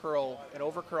overcurl. An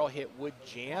overcurl hit would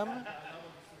jam,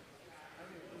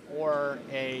 or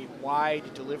a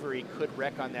wide delivery could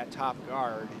wreck on that top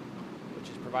guard, which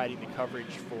is providing the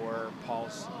coverage for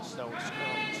Paul's stones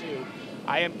currently too.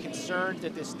 I am concerned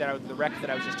that the wreck that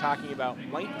I was just talking about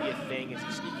might be a thing. Is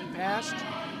he sneaking past?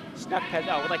 Snuck past.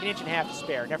 Oh, with like 1.5 inches to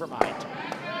spare. Never mind.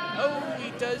 Oh,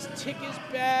 he does tick his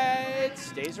bed.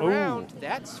 Stays around. Ooh.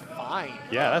 That's fine.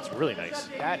 Yeah, that's really nice.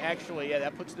 That actually, yeah,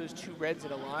 that puts those 2 reds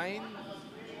in a line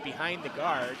behind the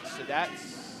guard. So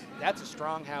that's a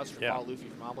strong house for Paul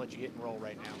Luethy from Omelet. You hit and roll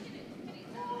right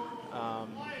now.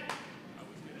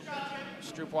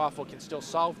 Stroopwafel can still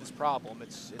solve this problem.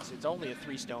 It's only a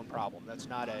 3-stone problem. It's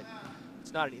not an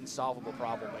insolvable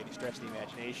problem by any stretch of the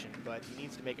imagination. But he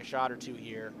needs to make a shot or 2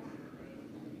 here,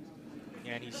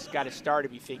 and he's got to start to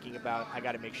be thinking about, I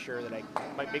got to make sure that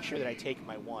I take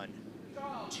my 1.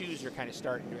 2s are kind of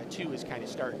starting. 2 is kind of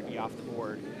starting to be off the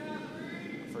board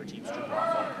for Team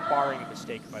Stroopwafel, barring a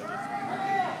mistake by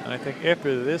Luethy. And I think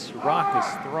after this rock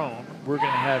is thrown, we're going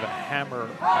to have a hammer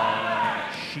on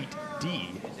sheet D.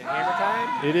 Is it hammer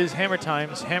time? It is hammer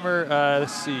times. Hammer,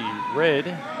 let's see,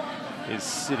 red is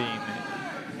sitting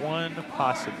 1,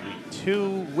 possibly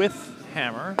 2 with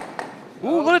hammer. Ooh,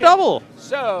 Okay. what a double!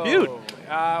 So, Beaut.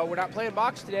 we're not playing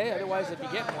box today, otherwise I'd be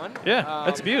getting one. Yeah,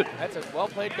 that's a beaut. That's a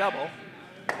well-played double.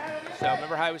 So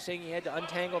remember how I was saying you had to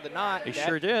untangle the knot? He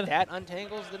sure did. That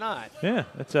untangles the knot. Yeah,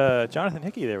 that's Jonathan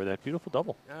Hickey there with that beautiful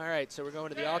double. All right, so we're going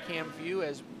to the all-cam view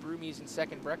as Broomies and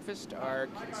Second Breakfast are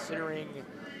considering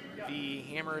the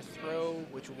hammer throw,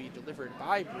 which will be delivered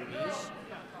by Broomies.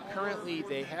 Currently,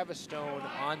 they have a stone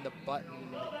on the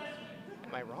button.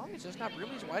 Am I wrong? Is this not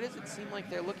Broomies? Why does it seem like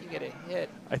they're looking at a hit?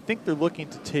 I think they're looking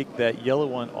to take that yellow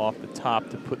one off the top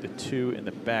to put the 2 in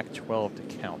the back 12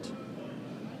 to count.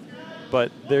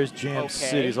 But there's jam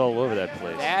cities all over that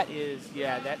place. That is,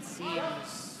 yeah, that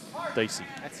seems dicey.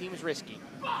 That seems risky.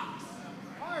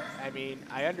 I mean,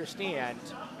 I understand,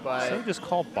 but So just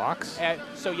call box?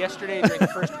 so yesterday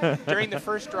during the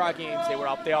first draw games, they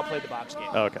all played the box game.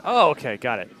 Oh, okay. Oh, okay,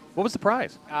 got it. What was the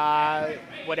prize?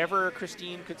 Whatever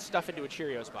Christine could stuff into a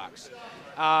Cheerios box.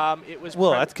 It was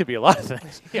that could be a lot of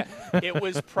things. Yeah, it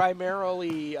was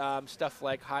primarily stuff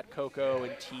like hot cocoa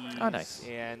and teas nice.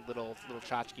 and little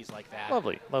tchotchkes like that.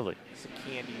 Lovely, lovely. Some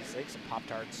candies, like some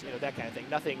Pop-Tarts, that kind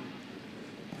of thing.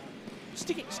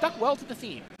 stuck well to the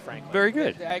theme, frankly. Very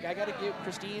good. I got to give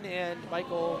Christine and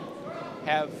Michael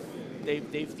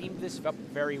they've themed this up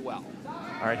very well.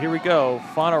 All right, here we go.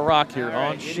 Fauna Rock here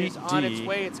on it sheet is on D. its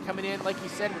way. It's coming in, like you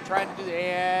said. We're trying to do the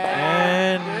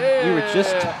And we were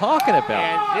just talking about.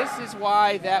 And this is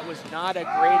why that was not a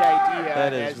great idea.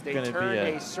 That is as they going to turn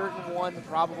be a certain one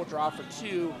probable draw for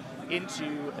 2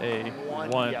 into a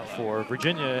one yellow. for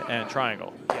Virginia and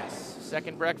Triangle. Yes.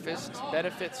 Second breakfast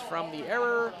benefits from the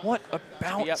error. What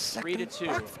about Yep, second 3-2.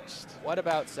 breakfast? What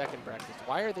about second breakfast?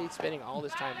 Why are they spending all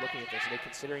this time looking at this? Are they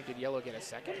considering did yellow get a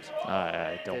second?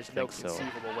 I don't There's no think so.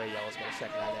 conceivable way yellow's going to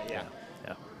second that. Yeah.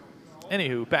 Yeah.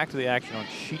 Anywho, back to the action on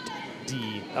sheet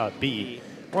B.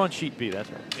 We're on sheet B, that's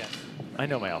right. Yes. I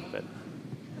know my alphabet.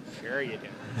 Sure you do.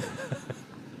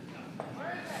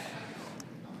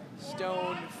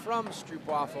 Stone from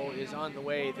Stroopwafel is on the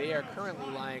way. They are currently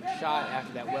lying shot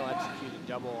after that well-executed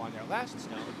double on their last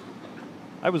stone.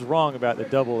 I was wrong about the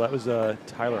double. That was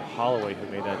Tyler Holloway who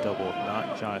made that double,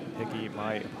 not John Hickey.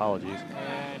 My apologies.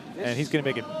 And he's going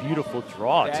to make a beautiful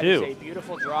draw, that too. That is a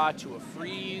beautiful draw to a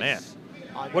freeze. Man,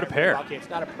 what a pair. Okay, it's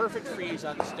not a perfect freeze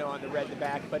on the stone, the red in the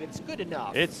back, but it's good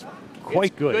enough. It's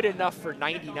quite good. Good enough for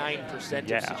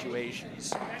 99% of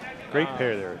situations. Great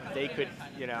pair there. They could,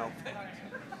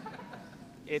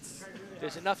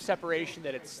 there's enough separation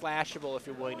that it's slashable if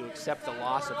you're willing to accept the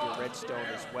loss of your red stone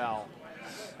as well.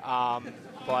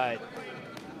 But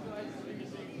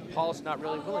Paul's not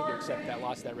really willing to accept that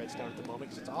loss of that red stone at the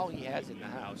moment because it's all he has in the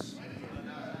house.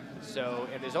 So,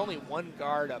 and there's only one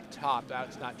guard up top.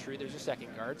 That's not true. There's a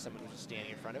second guard. Somebody was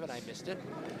standing in front of it. I missed it.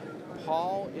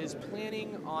 Paul is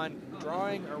planning on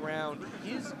drawing around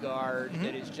his guard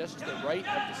that is just to the right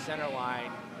of the center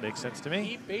line. Makes sense to me.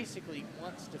 He basically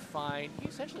wants to find, he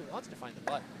essentially wants to find the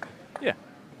button. Yeah.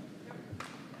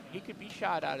 He could be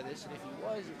shot out of this, and if he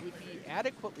was, it would be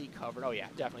adequately covered. Oh yeah,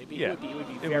 definitely. Yeah. It would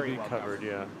be very well covered.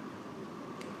 Yeah.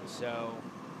 So,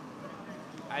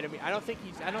 I don't think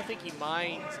he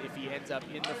minds if he ends up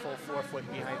in the full 4 foot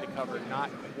behind the cover, not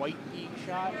quite being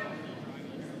shot.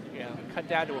 Cut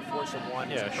down to a force of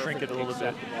 1. Yeah, shrink it a little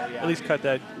bit. Yeah. At least cut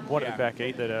that one at back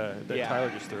 8 that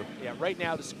Tyler just threw. Yeah, right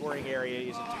now the scoring area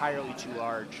is entirely too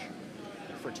large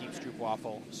for Team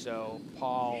Stroopwafel. So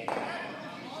Paul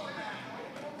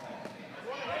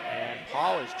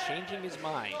is changing his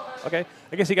mind. Okay,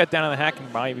 I guess he got down on the hack,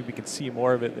 and maybe we can see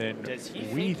more of it than Does he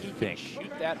we think he can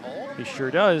shoot that hole? He sure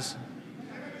does.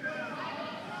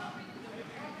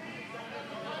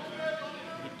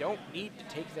 You don't need to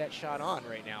take that shot on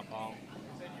right now, Paul.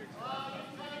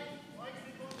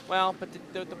 Well, but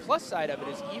the plus side of it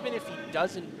is even if he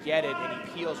doesn't get it and he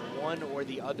peels one or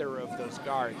the other of those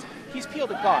guards, he's peeled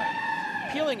a guard.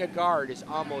 Peeling a guard is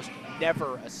almost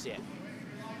never a sin.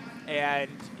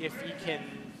 And if he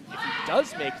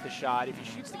does make the shot, if he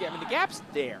shoots the gap, the gap's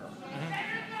there.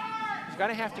 He's going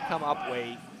to have to come up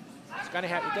weight. It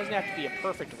doesn't have to be a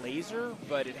perfect laser,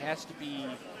 but it has to be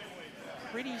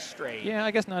pretty straight. Yeah,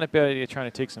 I guess not a bad idea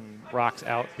trying to take some rocks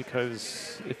out,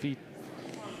 because if he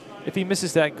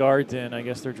misses that guard, then I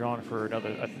guess they're drawing for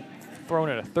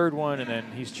throwing in a third one, and then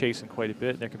he's chasing quite a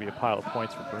bit, and there could be a pile of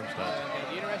points for Brimstone.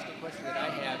 The interesting question that I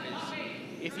have is,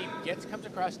 if he comes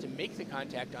across to make the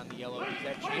contact on the yellow, does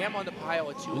that jam on the pile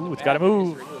of 2? Ooh, it's got to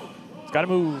move. It's got to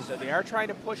move. So they are trying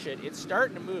to push it. It's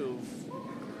starting to move.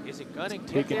 Is it going to get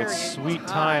taking there its in sweet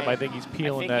time? I think he's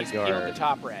peeling that guard. Peeling the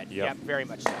top red. Yep. Yeah, very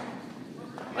much so.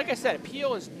 Like I said,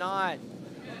 peel is not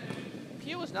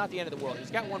the end of the world. He's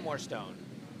got one more stone.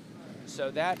 So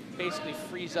that basically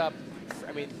frees up.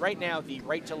 I mean, right now the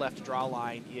right to left draw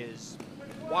line is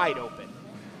wide open.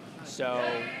 So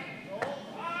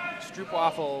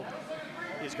Stroopwafel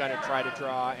is going to try to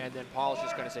draw, and then Paul's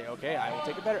just going to say, "Okay, I will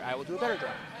do a better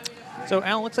draw." So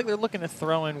Alan, looks like they're looking to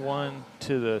throw in one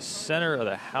to the center of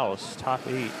the house, top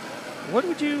 8. What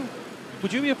would you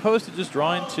be opposed to just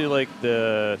drawing to like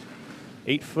the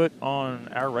 8 foot on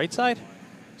our right side,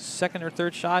 second or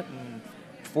third shot, and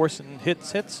forcing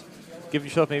hits? Give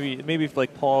yourself maybe if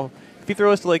like Paul, if he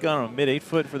throws to like, I don't know, mid 8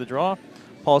 foot for the draw,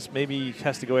 Paul's maybe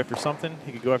has to go after something.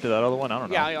 He could go after that other one. I don't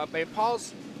know. Yeah, but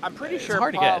Paul's. I'm pretty sure. It's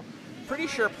hard to get. Pretty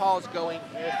sure Paul's going.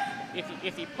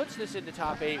 If he puts this in the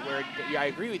top 8, where I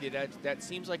agree with you. That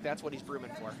seems like that's what he's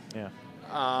brooming for. Yeah.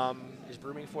 Is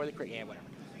brooming for the crit? Yeah,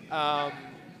 whatever.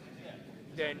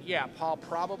 Then yeah, Paul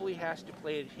probably has to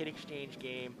play a hit exchange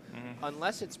game,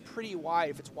 unless it's pretty wide.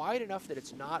 If it's wide enough that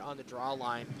it's not on the draw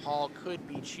line, Paul could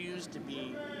choose to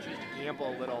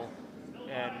gamble a little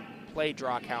and play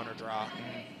draw counter draw.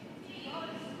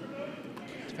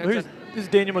 This is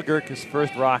Daniel McGurk, his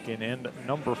first rock in, and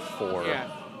number 4. Yeah,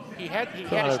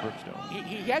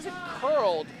 he hasn't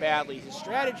curled badly. His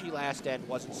strategy last end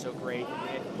wasn't so great,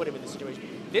 and it put him in the situation.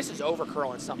 This is over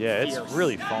curling something fierce. It's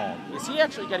really fallen. Is he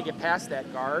actually going to get past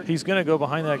that guard? He's going to go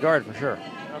behind that guard for sure.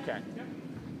 Okay.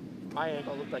 My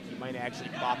angle looked like he might have actually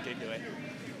bopped into it.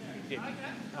 He didn't.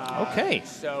 Okay.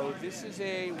 So this is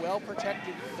a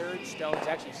well-protected third stone. It's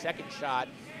actually second shot,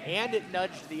 and it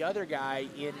nudged the other guy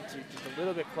into just a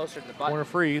little bit closer to the button. Corner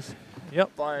freeze.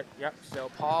 Yep. But so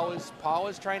Paul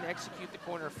is trying to execute the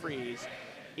corner freeze.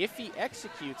 If he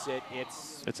executes it,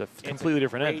 it's a completely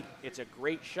different end. It's a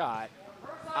great shot.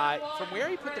 From where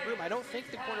he put the broom, I don't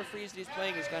think the corner freeze that he's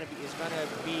playing is going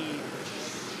to be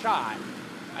shot.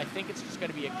 I think it's just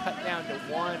going to be a cut down to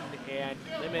 1 and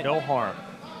limit. No harm.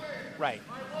 Right.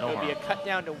 No It'll be a cut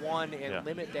down to 1 and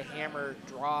limit the hammer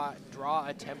draw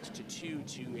attempt to 2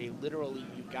 to a literally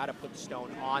you've got to put the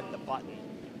stone on the button,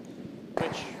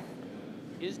 which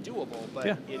is doable, but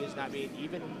it is not. I mean,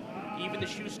 even the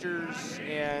Schusters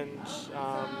and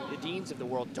the Deans of the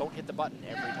world don't hit the button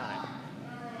every time.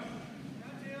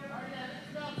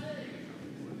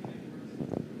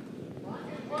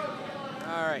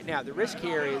 All right, now the risk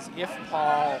here is if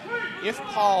Paul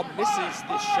misses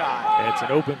this shot. It's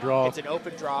an open draw. It's an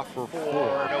open draw for 4,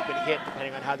 an open hit,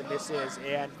 depending on how the miss is.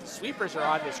 And the sweepers are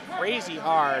on this crazy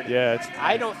hard. Yeah,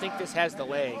 I don't think this has the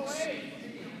legs.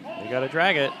 You got to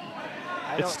drag it.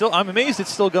 I'm amazed it's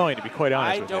still going, to be quite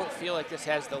honest with you. I don't feel like this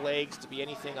has the legs to be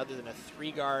anything other than a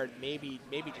 3-guard, maybe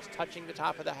just touching the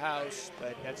top of the house,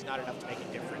 but that's not enough to make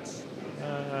a difference.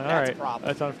 That's a problem.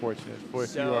 That's unfortunate.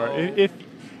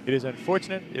 It is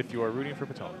unfortunate if you are rooting for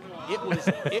Potomac. It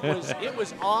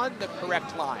was on the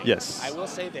correct line. Yes. I will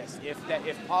say this: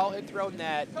 if Paul had thrown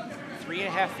that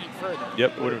 3.5 feet further,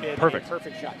 it would have been perfect. A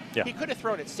perfect shot. Yeah. He could have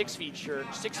thrown it 6 feet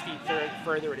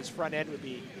further, and his front end would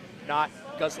be not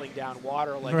guzzling down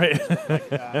water like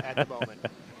at the moment.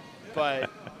 But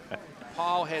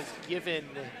Paul has given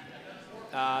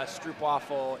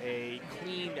Stroopwafel a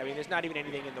clean. I mean, there's not even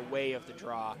anything in the way of the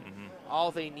draw. All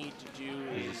they need to do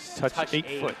is touch 8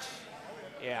 foot.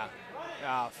 Yeah,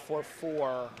 for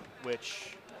 4,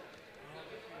 which,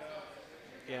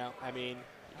 I mean,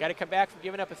 you got to come back from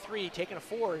giving up a 3. Taking a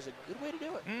 4 is a good way to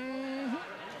do it.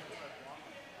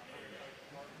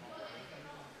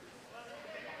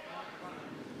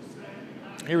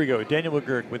 Here we go. Daniel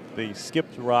McGurk with the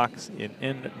skipped rocks in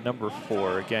end number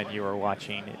 4. Again, you are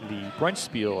watching the Brunch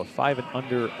Spiel, a 5 and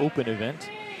under open event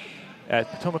at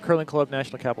Potomac Curling Club,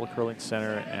 National Capital Curling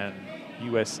Center, and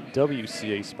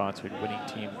USWCA sponsored. Winning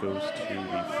team goes to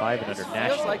the 5 and under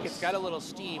nationals. Feels like it's got a little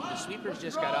steam. The sweepers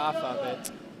just got off of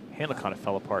it. Handle kind of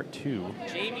fell apart too.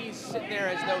 Jamie's sitting there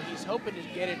as though he's hoping to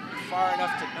get it far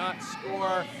enough to not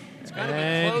score. It's going to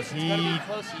be close. It's going to be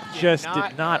close. He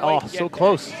did not. So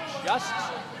close.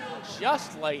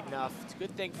 Just light enough. It's a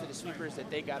good thing for the sweepers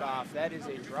that they got off. That is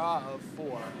a draw of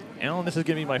 4. Alan, this is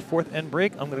going to be my 4th end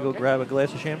break. I'm going to go grab a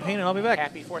glass of champagne, and I'll be back.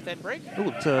 Happy 4th end break. Ooh,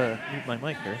 let's mute my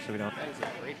mic here so we don't. That is a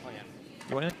great plan.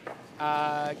 You want in?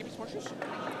 Give me some orange juice.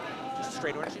 Just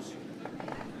straight orange juice.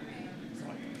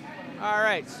 All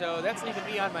right, so that's leaving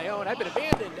me on my own. I've been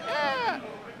abandoned.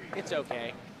 It's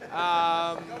okay.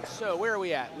 So where are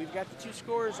we at? We've got the 2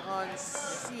 scores on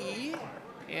C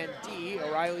and D.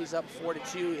 O'Reilly's up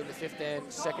 4-2 in the 5th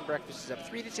end. Second Breakfast is up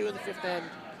 3-2 in the 5th end.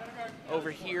 Over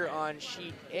here on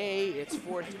sheet A, it's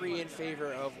 4-3 in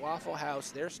favor of Waffle House.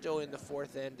 They're still in the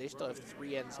 4th end. They still have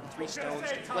 3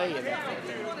 stones to play in that 5th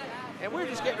end. And we're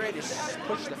just getting ready to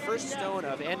push the first stone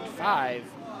of end 5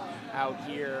 out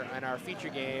here in our feature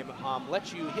game.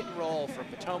 Let you hit and roll from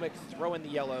Potomac, throw in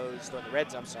the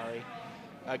reds, I'm sorry,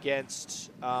 against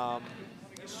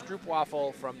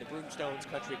Stroopwafel from the Broomstones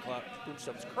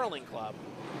Curling Club.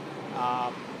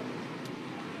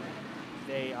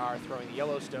 They are throwing the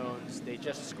yellow stones. They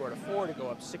just scored a 4 to go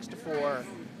up 6-4,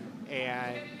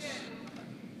 and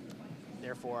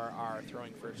therefore are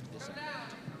throwing first this end.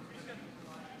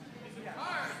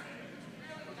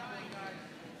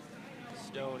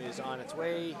 Stone is on its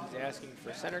way. He's asking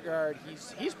for center guard.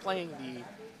 He's playing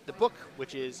the book,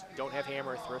 which is don't have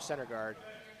hammer, throw center guard.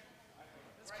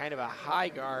 It's kind of a high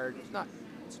guard. It's not.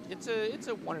 It's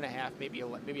a 1.5,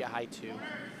 maybe a high 2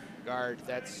 guard.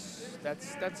 That's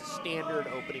a standard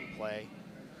opening play.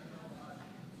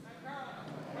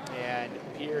 And it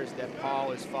appears that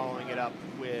Paul is following it up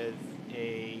with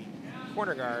a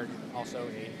corner guard, also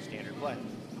a standard play.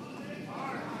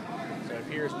 So it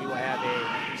appears we will have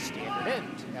a standard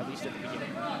end, at least at the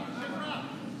beginning. All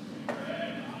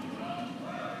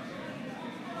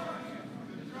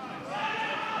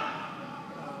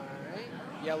right,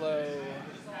 yellow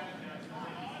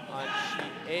on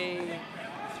sheet A,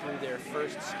 through their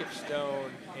first skip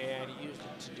stone and used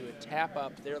it to do a tap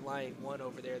up. They're lying 1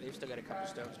 over there. They've still got a couple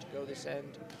stones to go this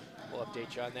end. We'll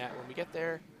update you on that when we get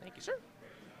there. Thank you, sir.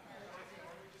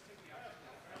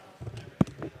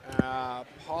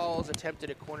 Paul's attempt at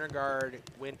a corner guard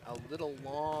went a little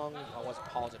long. Well, it wasn't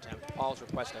Paul's attempt. Paul's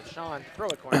request of Shawn to throw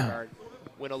a corner guard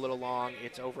went a little long.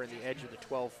 It's over in the edge of the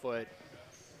 12-foot.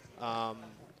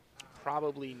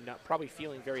 Probably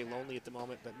feeling very lonely at the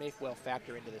moment, but may well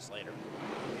factor into this later.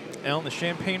 Alan, the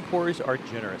champagne pours are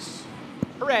generous.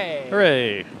 Hooray!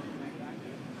 Hooray!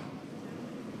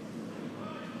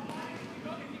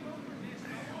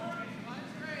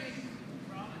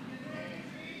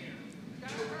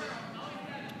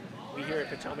 We here at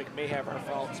Potomac may have our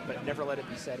faults, but never let it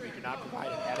be said we do not provide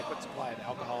an adequate supply of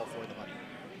alcohol for the money.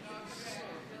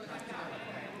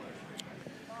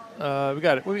 We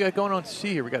got it. What we got going on C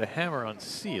here? We got a hammer on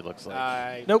C. It looks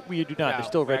like. Nope, we do not. No, There's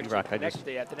still red actually, rock. The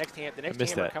next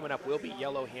hammer coming up will be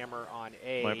yellow hammer on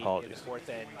A. My apologies. In the 4th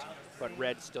end, but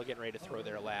red's still getting ready to throw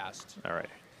their last. All right.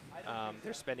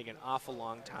 They're spending an awful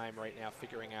long time right now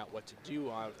figuring out what to do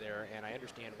out there, and I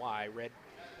understand why.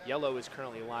 Yellow is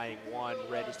currently lying 1.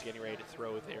 Red is getting ready to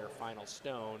throw their final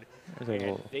stone,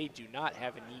 and they do not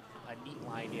have a neat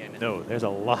line in. No, there's a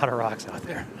lot of rocks out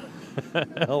there.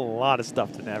 A lot of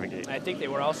stuff to navigate. I think they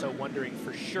were also wondering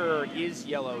for sure, is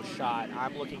yellow shot?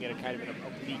 I'm looking at a kind of an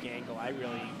oblique angle. I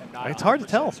really am not. It's hard to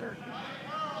tell. Certain.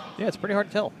 Yeah, it's pretty hard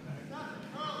to tell.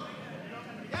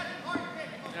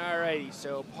 Alrighty,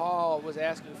 so Paul was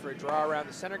asking for a draw around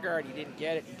the center guard. He didn't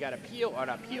get it. He got a peel, or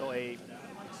not peel, a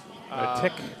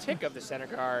tick of the center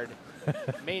guard.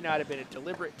 May not have been a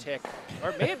deliberate tick, or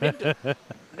it may have been,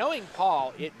 knowing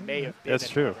Paul, it may have been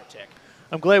deliberate tick.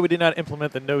 I'm glad we did not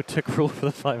implement the no tick rule for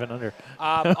the 5 and under.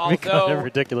 Although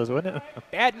ridiculous, wouldn't it?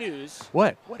 Bad news.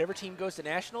 What? Whatever team goes to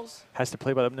nationals has to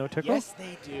play by the no tick rule. Yes,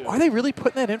 they do. Are they really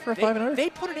putting that in for a 5 and under? They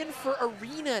put it in for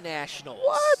arena nationals.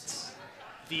 What?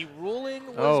 The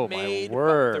ruling was made. My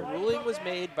word. The ruling was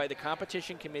made by the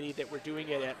competition committee that we're doing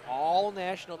it at all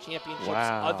national championships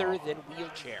other than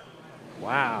wheelchair.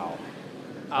 Wow.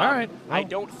 All right. Well, I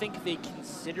don't think they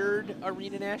considered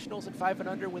arena nationals at 5 and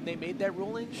under when they made that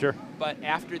ruling. Sure. But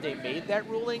after they made that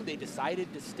ruling, they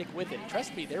decided to stick with it.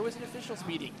 Trust me, there was an officials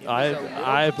meeting.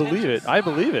 I believe it. I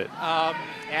believe it.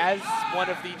 As one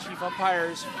of the chief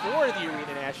umpires for the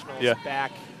arena nationals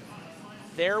back,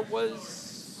 there was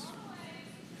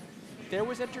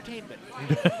entertainment.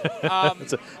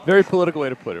 It's a very political way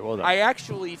to put it. Well done. I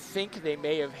actually think they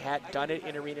may have done it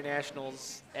in Arena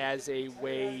Nationals as a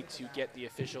way to get the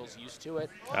officials used to it.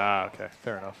 Okay.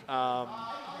 Fair enough.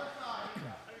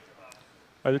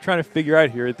 They're trying to figure out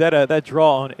here that that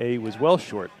draw on A was well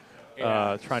short.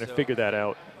 Trying to figure that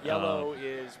out. Yellow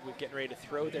is getting ready to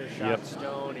throw their shot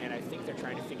stone, and I think they're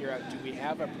trying to figure out, do we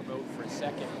have a promote for a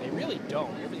second? They really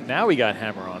don't. Now we got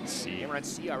hammer on C. Hammer on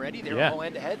C already? They're all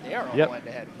end ahead? They are all end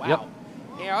ahead. Wow. Yep.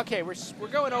 Yeah, okay, we're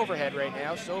going overhead right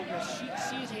now, so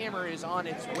C's hammer is on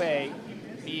its way,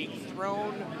 being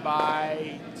thrown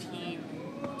by Team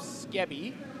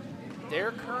Scebbi.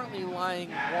 They're currently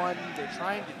lying 1. They're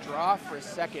trying to draw for a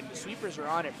second. The sweepers are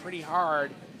on it pretty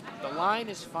hard. The line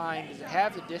is fine. Does it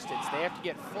have the distance? They have to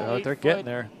get full 8 they're foot. Getting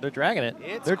there. They're dragging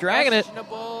it. They're dragging it.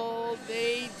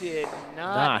 They did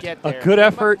not get there. A good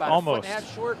effort, about almost. A 1.5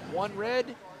 foot short, 1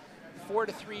 red.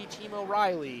 4-3, Team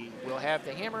O'Reilly will have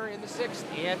the hammer in the 6th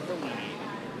and the lead.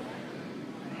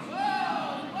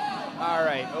 All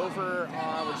right, over.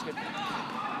 We're just going to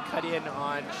cut in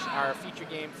on our feature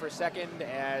game for a second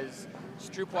as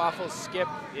Stroopwafel Skip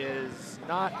is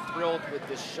not thrilled with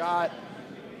this shot,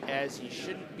 as he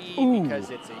shouldn't be, because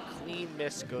it's a clean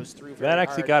miss, goes through very hard. That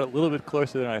actually got a little bit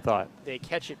closer than I thought. They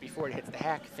catch it before it hits the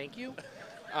hack. Thank you.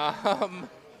 All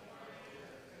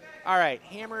right,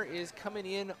 hammer is coming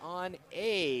in on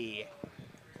A.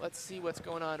 Let's see what's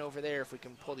going on over there, if we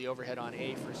can pull the overhead on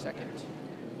A for a second.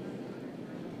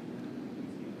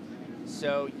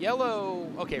 So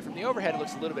yellow, okay, from the overhead it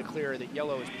looks a little bit clearer that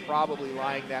yellow is probably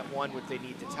lying that 1 which they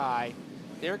need to tie.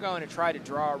 They're going to try to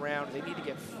draw around. They need to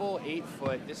get full 8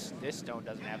 foot. This stone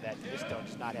doesn't have that. This stone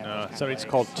does not have that. Somebody's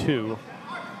called 2.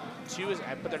 2 is,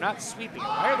 but they're not sweeping.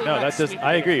 Why are they not that does.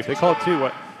 I agree. If they call 2,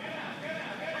 what?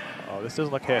 Oh, this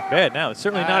doesn't look half bad now. It's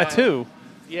certainly not a 2.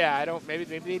 Yeah, I don't.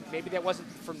 Maybe that wasn't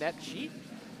from that sheet.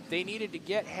 They needed to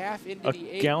get half into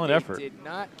the 8. A gallant effort. Did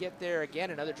not get there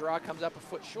again. Another draw comes up a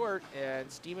foot short,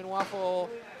 and Steam and Waffle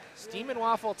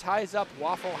ties up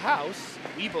Waffle House,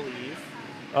 we believe.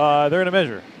 They're going to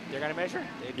measure. They're going to measure?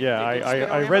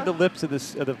 I read the lips of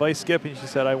the vice skip, and she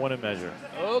said, I want to measure.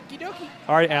 Okie dokie.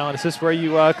 All right, Alan, is this where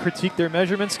you critique their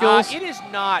measurement skills? It is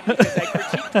not, because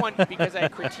I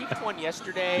critiqued one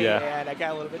yesterday, and I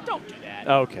got a little bit. Don't do that.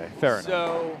 Okay, fair enough.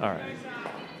 So, all right.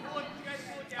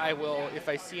 I will, if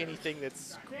I see anything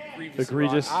that's grievously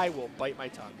egregious, wrong, I will bite my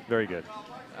tongue. Very good.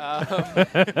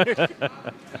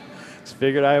 Just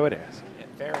figured I would ask. Yeah,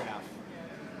 fair enough.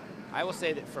 I will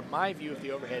say that from my view of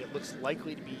the overhead, it looks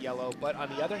likely to be yellow. But on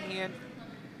the other hand,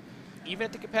 even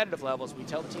at the competitive levels, we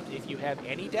tell the teams, if you have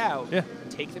any doubt,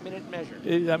 take the minute measure.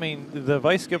 I mean, the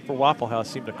vice skip for Waffle House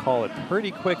seemed to call it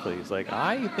pretty quickly. He's like,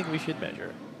 I think we should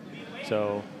measure.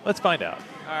 So let's find out.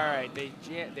 All right, they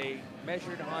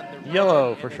measured on the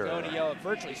yellow run, for sure. Going to yellow,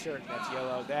 virtually certain that's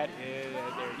yellow. That is,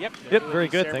 yep, very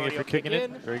good. Thank you for kicking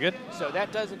it. Very good. So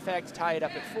that does in fact tie it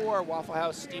up at 4. Waffle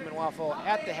House, Steam and Waffle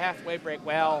at the halfway break.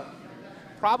 Well,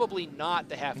 probably not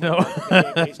the halfway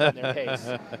break based on their pace.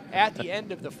 At the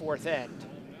end of the 4th end,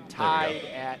 tied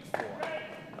at 4.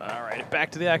 All right,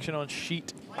 back to the action on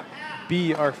sheet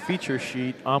B, our feature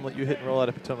sheet. Omelet, you hit and roll out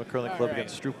of Potomac Curling Club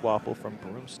against Stroopwafel from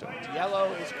Broomstone.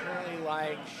 Yellow is currently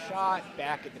lying shot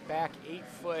back at the back 8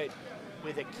 foot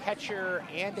with a catcher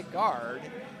and a guard.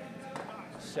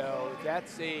 So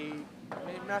that's I'm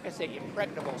not going to say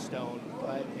impregnable stone,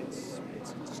 but it's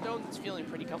a stone that's feeling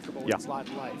pretty comfortable with its lot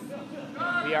in life.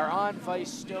 We are on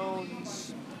vice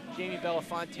stones. Jamie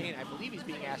Bellefontaine, I believe he's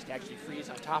being asked to actually freeze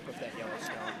on top of that yellow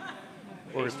stone.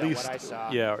 Or at least, what I saw.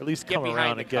 Yeah, or at least come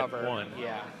around and get one.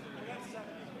 Yeah.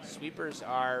 Sweepers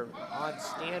are on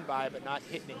standby, but not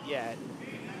hitting it yet.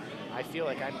 I feel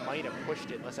like I might have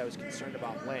pushed it unless I was concerned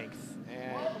about length.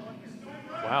 And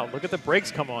wow, look at the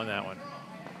brakes come on that one.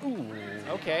 Ooh.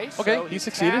 Okay, so he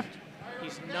succeeded. Tapped.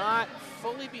 He's not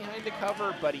fully behind the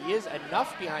cover, but he is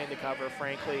enough behind the cover,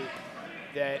 frankly,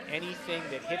 that anything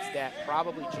that hits that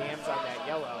probably jams on that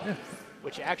yellow. Yeah.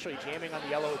 Which actually jamming on the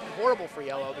yellow is horrible for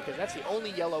yellow because that's the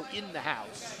only yellow in the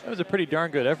house. That was a pretty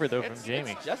darn good effort, though, from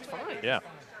Jamie. It's just fine. Yeah.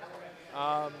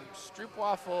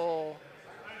 Stroopwafel.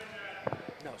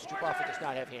 No, Stroopwafel does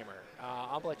not have hammer.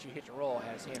 I'll let you hit and roll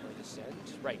has hammer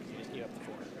descent. Right, because he just gave up the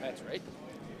 4. That's right.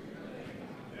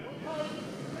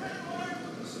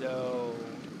 So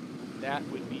that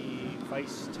would be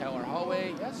Vice Taylor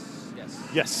Holloway. Yes? Yes.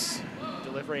 Yes.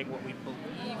 Delivering what we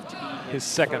believe to be his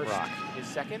second rock. His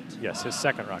second? Yes, his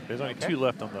second rock. There's only 2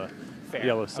 left on the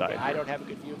yellow side. Okay, I don't have a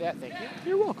good view of that. Thank you.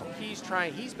 You're welcome. He's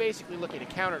basically looking to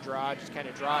counter draw, just kind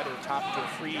of draw to the top to a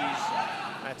freeze.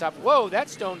 On top. Whoa, that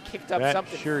stone kicked up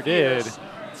something. Sure fierce. did.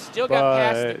 Still got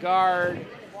past the guard.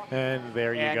 And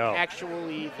there you go.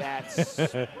 Actually, that's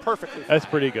perfectly fine. That's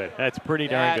pretty good. That's pretty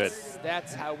darn good.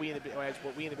 That's how what we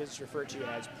in the business refer to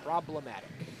as problematic.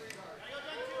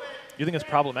 You think it's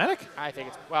problematic? I think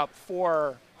it's, well,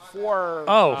 for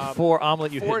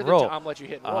Omelet you hit and roll. For Omelet you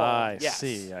hit and roll. I yes.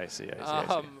 see. I see. I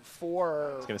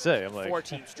was going to say, I'm like. For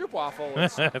Team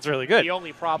Stroopwafel, that's really good. The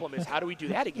only problem is how do we do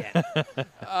that again?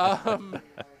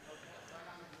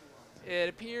 It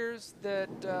appears that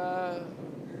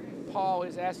Paul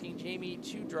is asking Jamie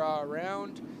to draw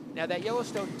around. Now that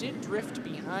Yellowstone did drift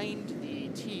behind the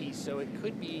tee, so it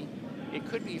could be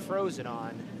frozen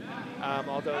on.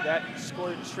 Although that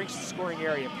shrinks the scoring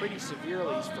area pretty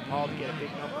severely for Paul to get a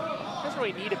big number. Doesn't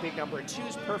really need a big number. 2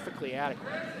 is perfectly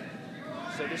adequate.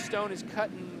 So this stone is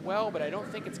cutting well, but I don't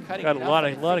think it's cutting enough. Got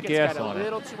a lot of gas on it. It's got a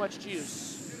little too much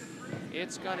juice.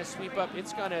 It's going to sweep up.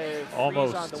 It's going to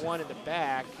freeze on the one in the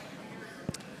back.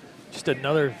 Just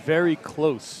another very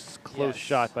close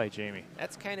shot by Jamie.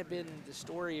 That's kind of been the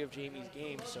story of Jamie's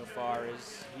game so far.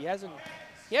 Is he hasn't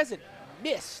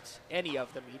missed any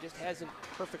of them. He just hasn't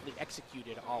perfectly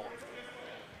executed all of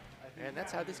them. And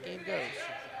that's how this game goes.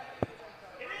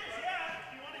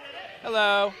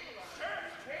 Hello.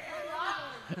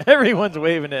 Everyone's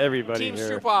waving to everybody Team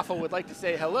here. Stroopwafel would like to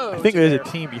say hello. I think there's a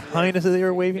team behind us that they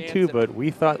were waving to, but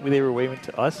we thought they were waving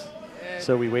to us.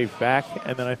 So we waved back,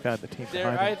 and then I found the team behind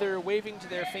them. They're either waving to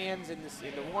their fans in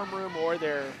the warm room, or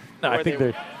they're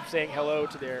saying hello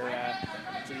to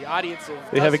the audience of.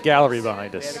 They have a gallery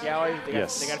behind us. They have a gallery.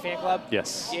 Yes. They got a fan club.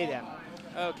 Yes. Yay them.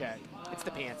 Okay. It's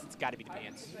the pants. It's got to be the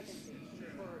pants.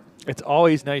 It's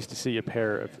always nice to see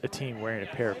a team wearing a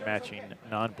pair of matching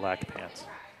non-black pants.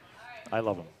 I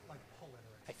love them.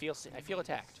 I feel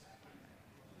attacked.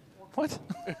 What?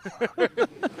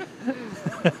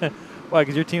 Why?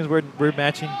 Because your team's wearing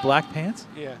matching black pants?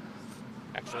 Yeah.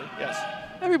 Actually, yes.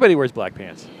 Everybody wears black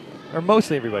pants. Or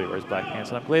mostly everybody wears black pants,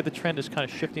 and I'm glad the trend is kind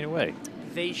of shifting away.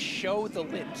 They show the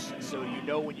lint, so you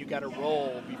know when you got to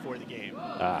roll before the game.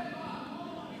 I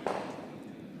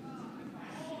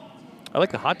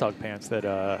like the hot dog pants that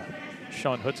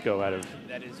Shawn Hutsko out of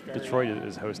That is very Detroit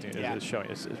is hosting, Yeah. is showing,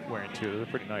 is wearing too. They're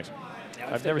pretty nice. Now,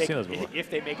 if I've they never make seen it- those before. If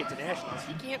they make it to nationals,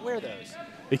 he can't wear those.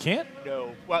 They can't?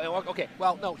 No. Well, okay.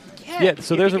 Well, no, he can. Yeah,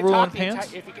 so If there's he a can rule talk on the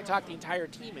pants? if he can talk the entire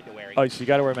team into wearing Oh, it. so you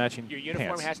got to wear matching Your uniform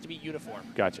pants. has to be uniform.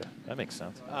 Gotcha. That makes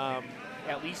sense.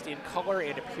 At least in color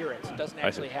and appearance. It doesn't I see.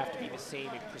 actually have to be the same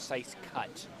precise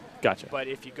cut. Gotcha. But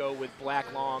if you go with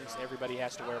black longs, everybody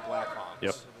has to wear black longs.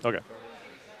 Yep. Okay.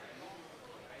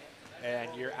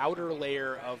 And your outer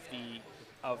layer of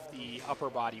the upper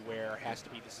body wear has to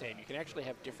be the same. You can actually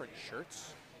have different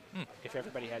shirts if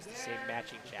everybody has the same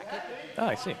matching jacket. Oh,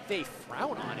 I see. They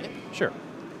frown on it, Sure.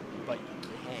 but you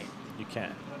can. You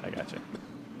can. I gotcha.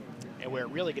 And where it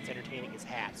really gets entertaining is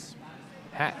hats.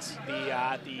 Hats.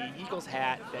 The Eagles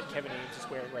hat that Kevin Ames is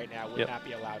wearing right now would Yep. not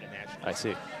be allowed in nationals. I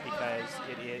see. Because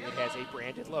it has a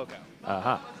branded logo.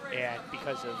 Uh-huh. And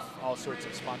because of all sorts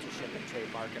of sponsorship and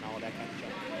trademark and all of that kind of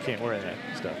junk. Can't wear that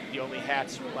stuff. The only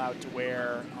hats you're allowed to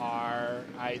wear are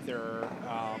either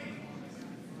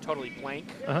totally blank,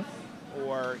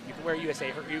 or you can wear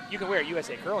USA. You can wear a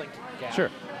USA curling cap. Sure.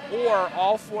 Or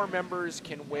all four members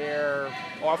can wear.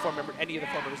 Any of the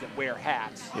four members that wear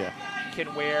hats. Yeah.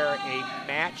 Can wear a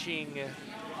matching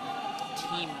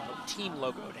team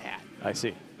logoed hat. I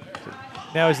see.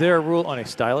 Now, is there a rule on a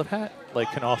style of hat? Like,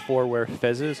 can all four wear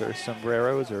fezzes or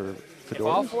sombreros or fedoras? If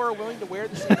all four are willing to wear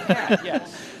the same hat,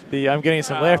 yes. I'm getting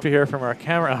some laughter here from our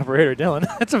camera operator, Dylan.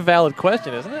 That's a valid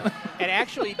question, isn't it? And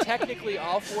actually, technically,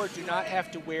 all four do not have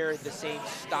to wear the same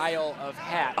style of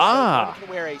hat. Ah. So one can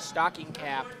wear a stocking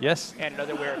cap. Yes. And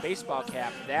another wear a baseball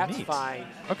cap. That's Neat. fine.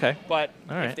 Okay. But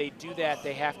All if right. they do that,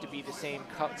 they have to be the same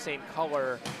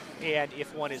color. And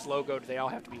if one is logoed, they all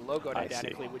have to be logoed I see.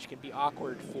 identically, which can be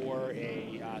awkward for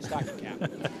a stocking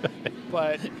cap.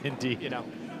 But Indeed. you know,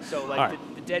 so like All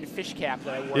right. the dead fish cap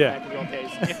that I wore Yeah. back in the old days.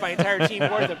 If my entire team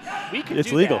wore them, we could It's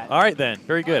do legal. that. All right, then.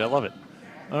 Very good. I love it.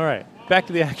 All right. Back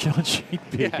to the action on sheet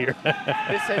B Yeah. here.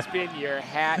 This has been your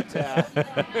hat.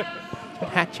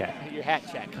 Hat check. Your hat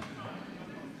check.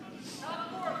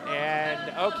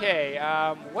 And okay,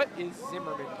 what is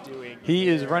Zimmerman doing? He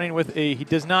is here? running with he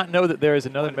does not know that there is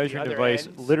another One of the measuring other device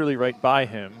ends. literally right by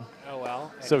him. Oh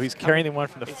well. And So he's carrying the one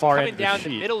from the far end coming of the down sheet.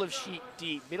 the middle of sheet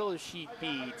D, middle of sheet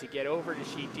B to get over to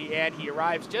sheet D, and he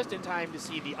arrives just in time to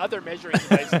see the other measuring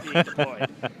device being deployed.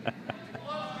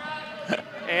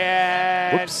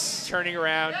 And Whoops. turning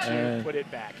around to put it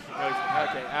back.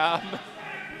 Okay.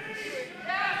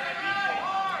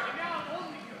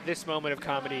 This moment of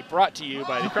comedy brought to you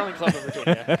by the Curling Club of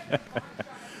Virginia.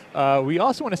 We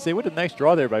also want to say what a nice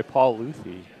draw there by Paul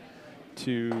Luethy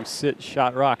to sit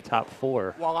shot rock top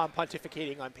 4. While I'm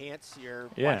pontificating on pants, you're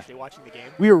Yeah. actually watching the game.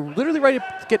 We were literally ready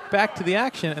to get back to the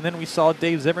action, and then we saw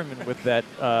Dave Zimmerman with that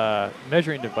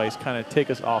measuring device kind of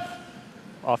take us off,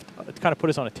 kind of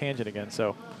put us on a tangent again.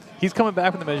 So he's coming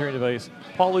back with the measuring device.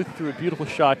 Paul Luethy threw a beautiful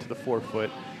shot to the 4-foot,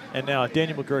 and now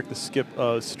Daniel McGurk, the skip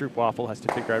of Stroopwafel, has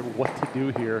to figure out what to do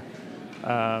here.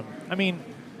 I mean,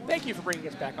 Thank you for bringing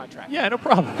us back on track. yeah, no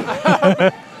problem.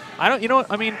 I don't. You know what?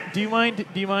 I mean, do you mind?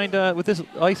 With this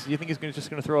ice? Do you think he's just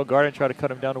going to throw a guard and try to cut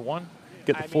him down to 1,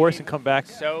 get the force, and come back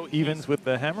so evens with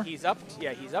the hammer? He's up.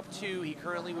 Yeah, he's up 2. He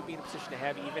currently would be in a position to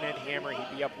have even and hammer.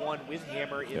 He'd be up 1 with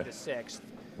hammer in the 6th.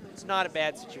 It's not a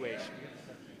bad situation.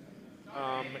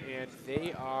 And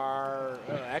they are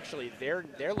actually they're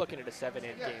looking at a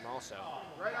 7-end game also.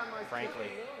 Frankly.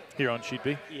 Here on sheet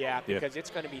B. Yeah, because it's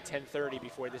going to be 10:30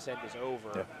 before this end is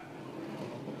over.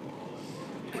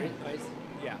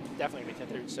 Yeah, definitely be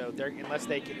 10:30. So they're unless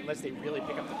they really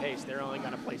pick up the pace, they're only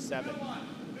going to play 7,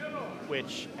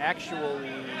 which actually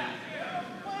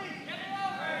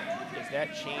does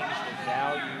that change the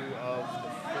value of the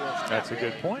force? That's a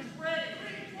good point.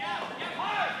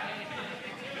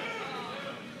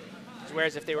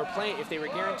 Whereas if they were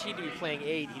guaranteed to be playing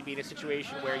 8, he'd be in a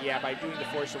situation where, by doing the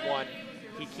force of 1,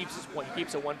 he keeps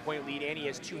a 1-point lead, and he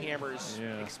has 2 hammers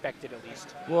expected at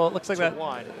least. Well, it looks like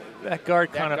that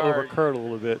guard kind of overcurled a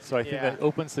little bit, so I think that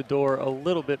opens the door a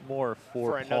little bit more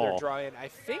for another Paul. draw in. I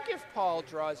think if Paul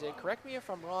draws in, correct me if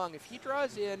I'm wrong, if he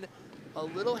draws in a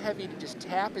little heavy to just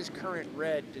tap his current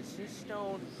red, does his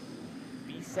stone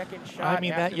be second shot? I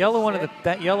mean, that yellow one on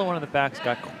the back's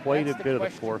got quite a bit of the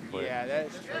 4-foot. Yeah,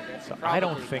 that's true. So I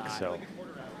don't think so.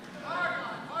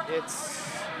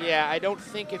 I don't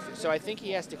think I think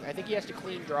he has to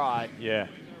clean draw it. Yeah.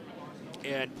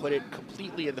 And put it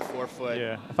completely in the 4-foot.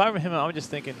 Yeah. If I were him, I'm just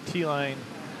thinking T-line,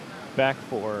 back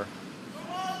 4.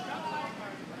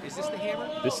 Is this the hammer?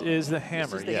 This is the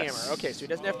hammer. This is the hammer. Okay, so he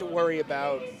doesn't have to worry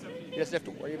about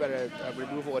a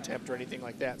removal attempt or anything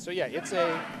like that. So yeah, it's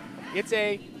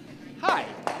a hi,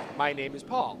 my name is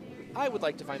Paul. I would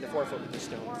like to find the 4-foot with this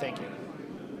stone. Thank you.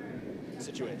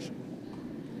 Situation.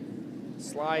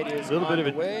 Slide is a little bit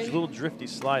of way. a little drifty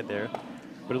slide there,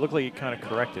 but it looked like he kind of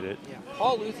corrected it. Yeah,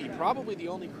 Paul Luethy, probably the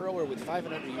only curler with 5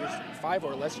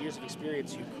 or less years of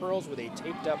experience who curls with a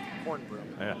taped-up horn broom.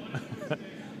 Yeah,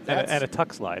 and a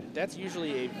tuck slide. That's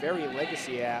usually a very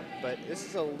legacy app, but this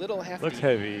is a little hefty. Looks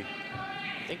heavy.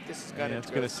 I think this is gonna. Yeah,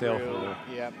 it's gonna sail through.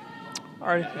 Yeah. All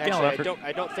right, actually,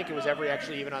 I don't think it was ever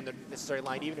actually even on the necessary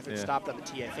line. Even if it stopped on the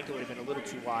tee, I think it would have been a little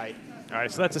too wide. All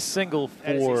right, so that's a single for.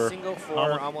 That is a single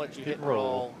for Omelet. You hit and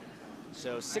roll.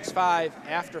 So 6-5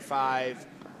 after 5,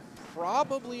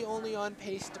 probably only on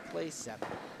pace to play 7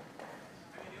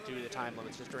 due to the time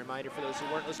limits. Just a reminder for those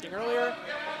who weren't listening earlier,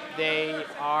 they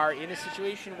are in a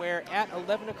situation where at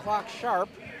 11 o'clock sharp,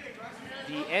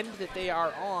 the end that they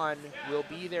are on will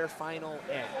be their final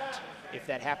end. If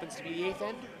that happens to be the 8th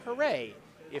end, hooray.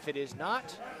 If it is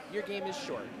not, your game is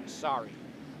short. Sorry.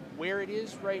 Where it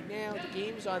is right now, the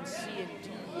games on C and D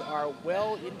are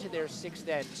well into their 6th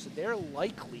end, so they're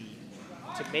likely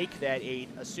to make that 8,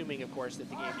 assuming, of course, that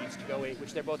the game needs to go 8,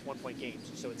 which they're both 1-point games,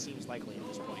 so it seems likely at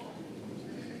this point.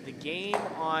 The game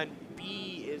on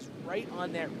B is right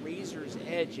on that razor's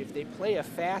edge. If they play a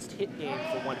fast hit game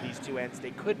for one of these 2 ends,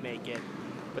 they could make it,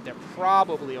 but they're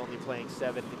probably only playing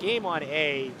 7. The game on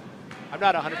A, I'm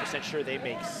not 100% sure they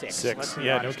make 6.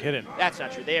 Yeah, no kidding. That's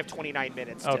not true. They have 29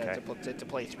 minutes to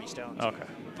play 3 stones. Okay.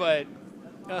 But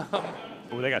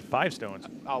oh, they got 5 stones.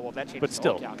 Oh, well, that changes but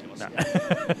still. the whole calculus.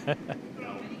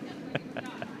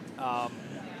 No.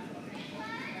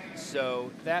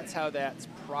 So that's how that's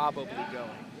probably going.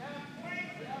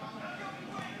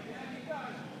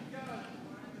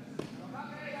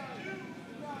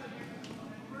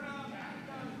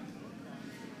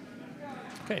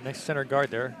 Okay, nice center guard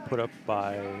there, put up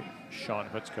by Shawn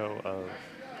Hutsko of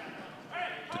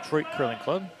Detroit Curling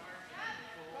Club.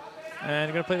 And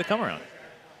you're going to play the come around.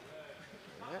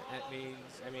 Yeah, that means,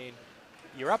 I mean,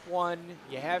 you're up 1,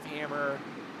 you have hammer.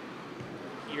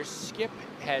 Your skip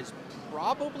has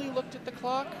probably looked at the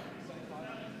clock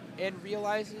and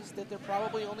realizes that they're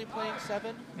probably only playing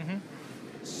 7. Mm-hmm.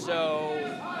 So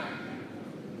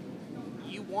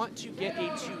you want to get a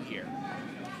 2 here.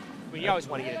 I mean, you always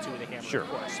want to get a 2 with a hammer, sure, of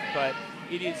course, but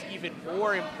it is even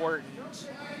more important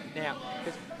now.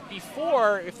 Because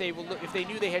before, if they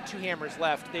knew they had 2 hammers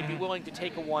left, they'd be willing to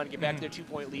take a 1, get back to their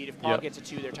 2-point lead. If Paul gets a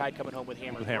 2, they're tied coming home with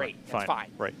hammer. Great, that's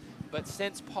fine. Right. But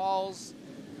since Paul's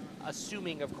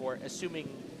assuming, of course, assuming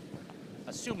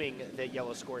that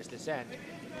yellow scores this end,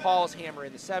 Paul's hammer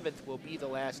in the 7th will be the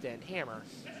last end hammer.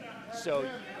 So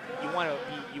you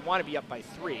want to be up by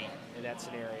 3 in that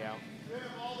scenario.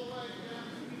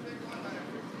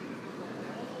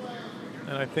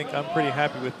 And I think I'm pretty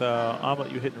happy with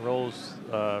Omelet You Hit and Roll's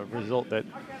result that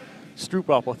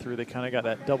Stroopwafel threw. They kind of got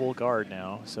that double guard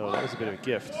now, so that was a bit of a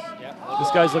gift. Yep.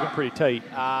 This guy's looking pretty tight.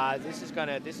 This is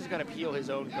gonna peel his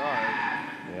own guard.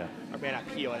 Yeah. Or may not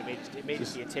peel it. It may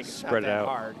just be a tick. It's spread not it that out.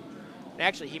 hard. And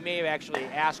actually, he may have actually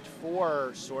asked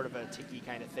for sort of a ticky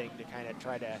kind of thing to kind of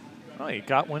try to. Oh, he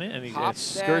got one in, and he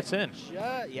skirts in.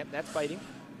 Yep, that's biting.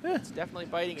 Yeah. It's definitely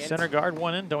biting. Center guard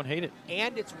 1 in, don't hate it.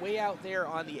 And it's way out there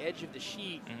on the edge of the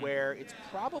sheet where it's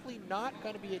probably not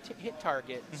going to be a hit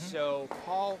target. So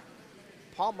Paul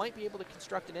might be able to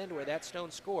construct an end where that stone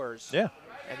scores. Yeah.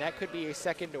 And that could be a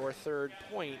 2nd or 3rd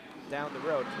point down the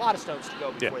road. A lot of stones to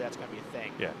go before that's going to be a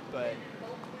thing. Yeah. But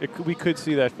we could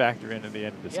see that factor in at the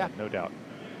end of the set, no doubt.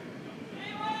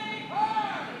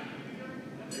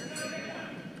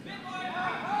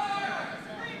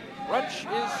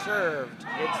 Brunch is served.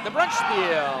 It's the Brunch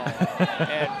Spiel.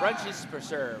 And Brunch is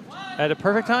served. At a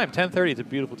perfect time, 10:30. It's a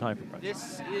beautiful time for brunch.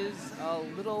 This is a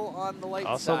little on the light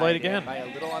side. Also light again. And by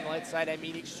a little on the light side, I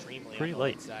mean extremely pretty on the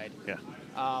light light side.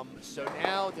 Yeah. So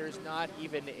now there's not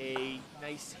even a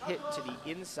nice hit to the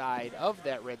inside of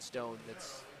that red stone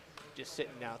that's just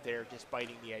sitting out there, just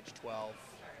biting the edge 12.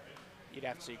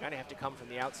 So you're going to have to come from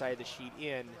the outside of the sheet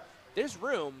in. There's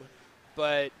room,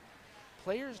 but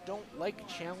players don't like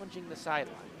challenging the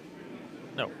sideline.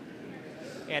 No.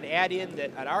 And add in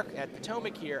that at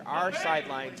Potomac here, our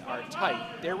sidelines are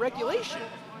tight. They're regulation.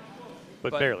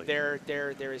 But barely.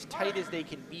 They're as tight as they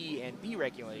can be and be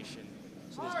regulation.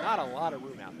 So there's not a lot of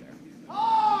room out there.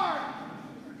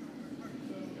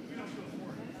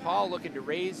 Paul looking to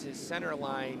raise his center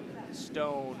line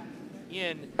stone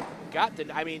in.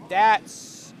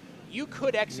 You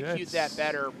could execute that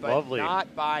better, but lovely.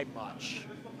 Not by much.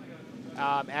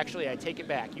 Actually, I take it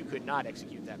back. You could not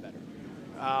execute that better.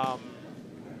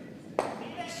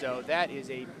 So that is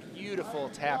a beautiful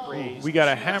tap raise. We got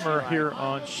a hammer here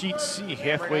on sheet C,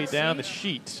 halfway down the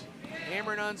sheet.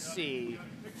 Hammering on C.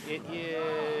 It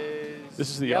is. This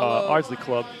is the yellow, Ardsley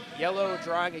Club. Yellow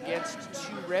drawing against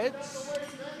 2 reds.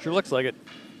 Sure looks like it.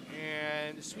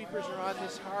 And the sweepers are on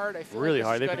this hard. I feel Really like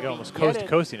hard. They've been almost coast to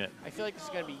coasting it. I feel like this is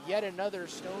going to be yet another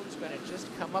stone's going to just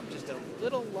come up just a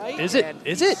little light. Is it?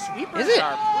 Is it? Sweepers Is it?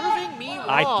 are proving me wrong.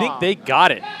 I think they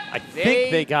got it. I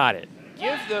think they got it.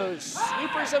 Give those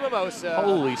sweepers a mimosa.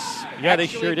 Holy, yeah, they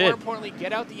sure did. More importantly,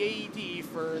 get out the AED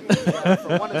for, the,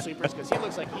 for one of the sweepers because he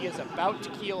looks like he is about to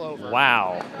keel over.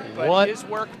 Wow. But what? his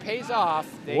work pays off.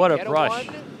 They What a get brush.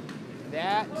 one.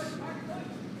 That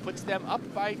puts them up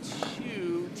by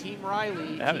 2. Team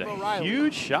Riley. That was a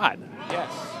huge shot.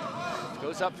 Yes.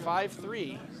 Goes up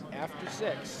 5-3 after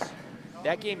 6.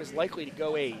 That game is likely to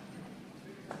go 8.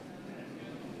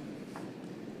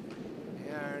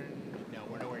 And no,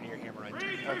 we're nowhere near hammer on 2.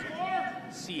 Okay.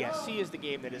 C is the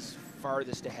game that is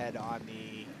farthest ahead on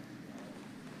the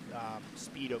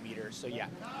speedometer. So yeah,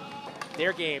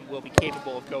 their game will be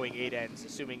capable of going 8 ends,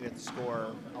 assuming that the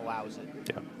score allows it.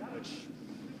 Yeah. Which,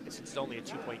 since it's only a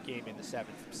 2-point game in the 7th,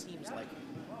 seems like.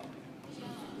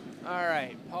 All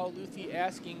right, Paul Luethy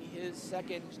asking his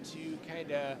second to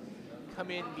kind of come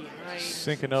in behind.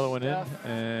 Sink another one in,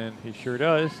 and he sure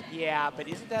does. Yeah, but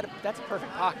isn't that that's a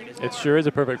perfect pocket, isn't it? It sure is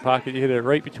a perfect pocket. You hit it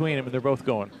right between them, and they're both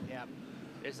going. Yeah.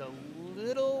 There's a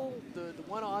little, the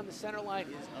one on the center line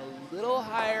is a little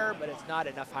higher, but it's not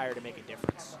enough higher to make a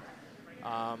difference.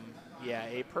 Yeah,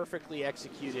 a perfectly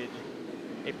executed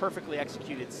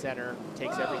center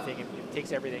takes everything and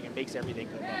makes everything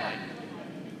go behind.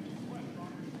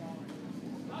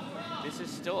 This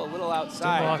is still a little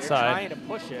outside. They're trying to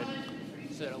push it,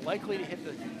 so they're likely to hit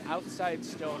the outside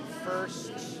stone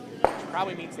first, which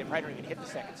probably means they probably don't even hit the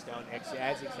second stone,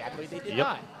 as exactly they did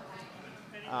not.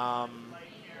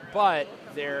 But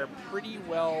they're pretty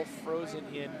well frozen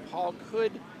in. Paul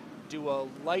could do a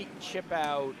light chip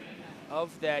out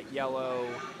of that yellow,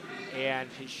 and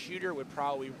his shooter would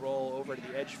probably roll over to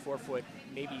the edge 4-foot,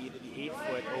 maybe into the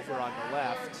 8-foot over on the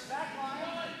left.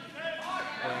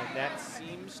 And that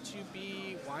seems to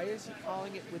be, why is he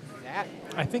calling it with that?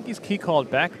 I think he called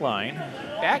back line.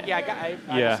 Back,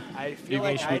 yeah. I feel you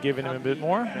like should be giving him a bit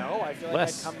more? No, I feel like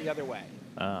I'd come the other way.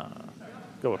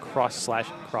 Go across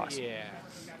 / cross. Yeah.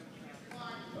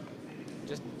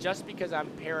 Just because I'm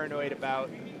paranoid about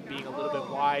being a little bit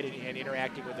wide and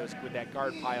interacting with that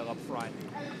guard pile up front.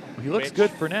 He looks good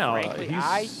for now. Frankly,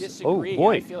 I disagree. Oh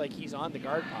boy. I feel like he's on the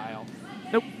guard pile.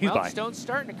 Nope, he's by. Stone's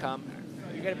starting to come.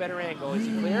 You got a better angle. Is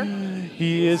he clear?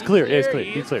 He is clear. He's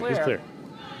clear.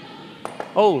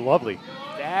 Oh, lovely.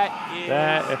 That is.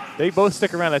 That if they both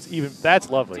stick around, that's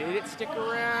lovely. Did it stick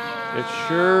around? It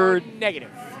sure. Negative.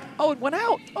 Oh, it went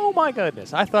out. Oh my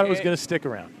goodness. I thought it was going to stick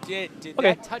around. Did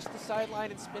that touch the sideline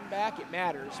and spin back? It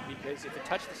matters because if it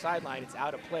touched the sideline, it's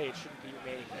out of play. It shouldn't be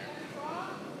remaining there.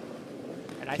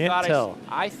 And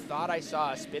I thought I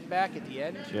saw a spin back at the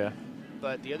end. Yeah.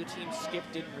 But the other team's skip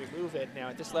didn't remove it. Now,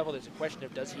 at this level, there's a question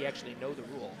of does he actually know the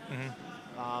rule?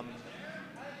 Mm-hmm.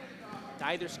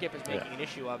 Neither skip is making an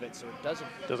issue of it, so it doesn't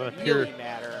really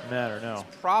matter. No.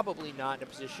 It's probably not in a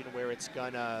position where it's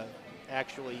going to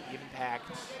actually impact.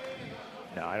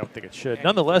 No, I don't think it should.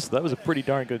 Nonetheless, that was a pretty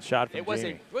darn good shot from Jamie.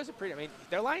 It was a pretty, I mean,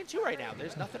 they're lying 2 right now.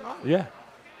 There's nothing wrong with it. Yeah.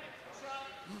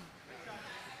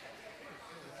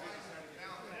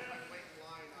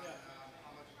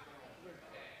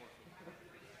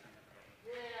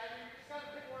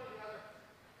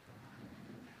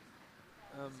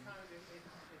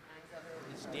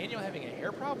 Is Daniel having a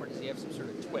hair problem, or does he have some sort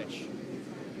of twitch?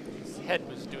 His head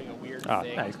was doing a weird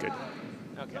thing. Oh, he's good.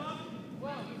 Okay.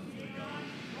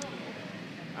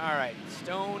 All right,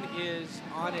 stone is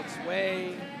on its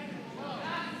way.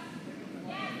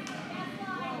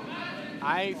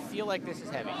 I feel like this is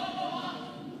heavy.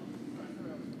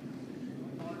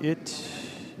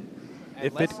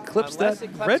 If it clips that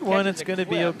red one, it's going to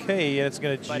be okay, and it's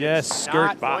going to just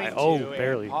skirt by. Oh,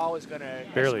 barely. Paul is going to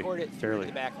escort it through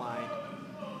the back line.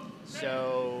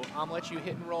 So I'm going to let you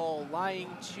hit and roll. Lying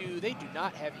 2. They do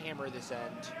not have hammer this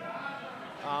end.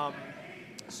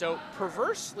 So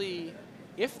perversely,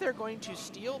 if they're going to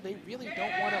steal, they really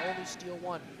don't want to only steal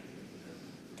 1.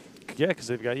 Yeah, because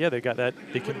they've got that.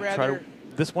 They can try to.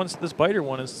 This biter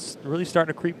one is really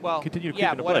starting to creep. Continue to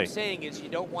creep into what play. I'm saying is you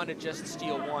don't want to just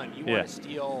steal 1. You want to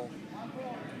steal.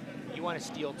 You want to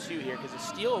steal 2 here because a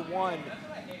steal 1,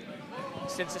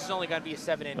 since this is only going to be a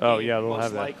 7-end game, they'll most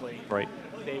have that. likely, right?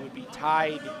 They would be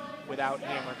tied without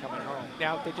hammer coming home.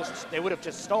 Now they would have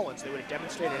just stolen, so they would have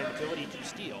demonstrated an ability to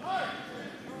steal.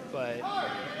 But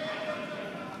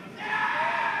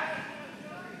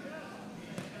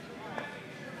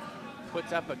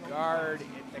puts up a guard.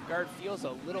 The guard feels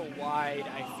a little wide.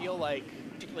 I feel like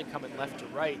particularly coming left to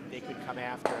right, they could come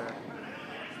after.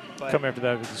 But Coming after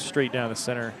that was straight down the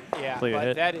center. yeah, Play but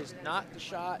ahead. that is not the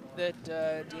shot that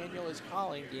Daniel is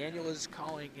calling. Daniel is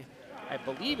calling, I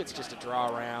believe it's just a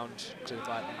draw around to the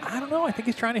button. I don't know. I think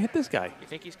he's trying to hit this guy. You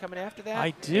think he's coming after that?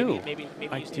 I do. Maybe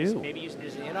I using do. His, maybe using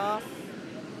his in off.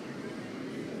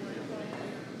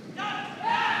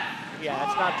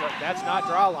 Yeah, that's not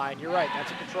draw line. You're right.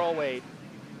 That's a control weight.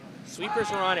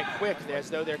 Sweepers are on it quick, as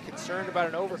though they're concerned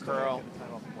about an overcurl.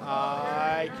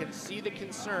 I can see the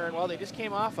concern. Well, they just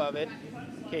came off of it.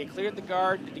 Okay, cleared the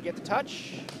guard. Did he get the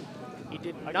touch? He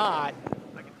did not.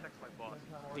 I can text my boss.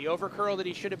 The overcurl that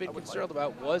he should have been concerned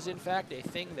about was, in fact, a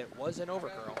thing that was an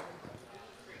overcurl.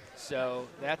 So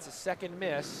that's a second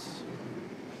miss.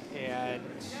 And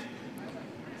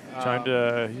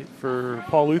Trying for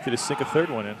Paul Luethy to sink a third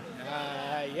one in.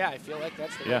 yeah, I feel like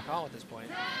that's the right call at this point.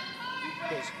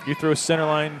 You throw center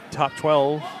line, top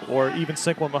 12, or even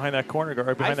sink one behind that corner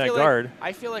guard, behind that guard.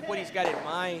 I feel like what he's got in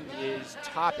mind is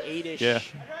top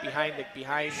 8-ish behind the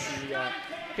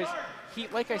because he,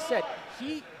 like I said,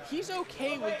 he's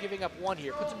okay with giving up one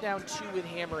here. Puts him down 2 with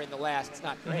hammer in the last. It's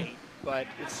not great, but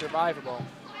it's survivable.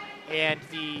 And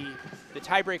the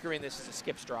tiebreaker in this is a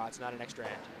skip straw. It's not an extra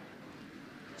end.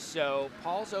 So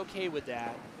Paul's okay with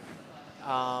that.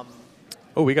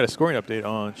 Oh, we got a scoring update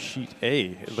on sheet A.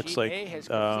 It looks like A has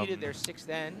completed their 6th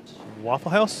end. Waffle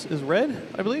House is red,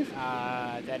 I believe.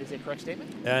 That is a correct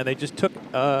statement. And they just took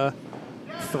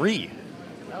 3.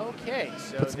 Okay,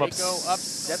 so Puts them they up go up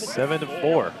 7 to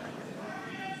 4.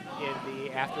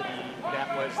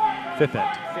 That was the 5th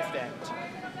end. 5th end.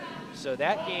 So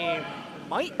that game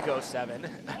might go 7.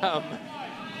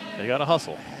 They got to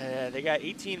hustle. They got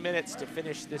 18 minutes to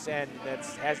finish this end.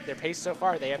 Has their pace so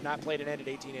far. They have not played an end at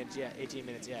 18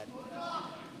 minutes yet.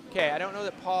 Okay, I don't know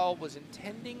that Paul was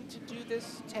intending to do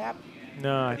this tap.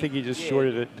 No, I think he just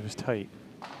shorted it. It was tight.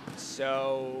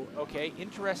 So, okay,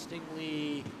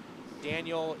 interestingly,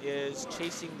 Daniel is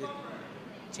chasing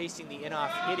the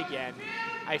in-off hit again.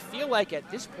 I feel like at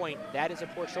this point that is a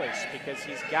poor choice because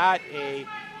he's got a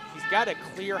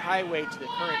clear highway to the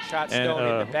current shot stone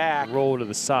in the back. Roll to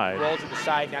the side. Roll to the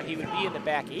side. Now he would be in the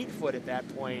back 8 foot at that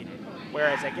point,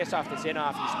 whereas I guess off this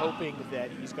in-off he's hoping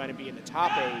that he's going to be in the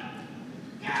top 8,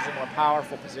 which is a more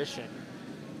powerful position.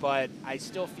 But I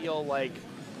still feel like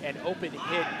an open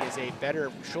hit is a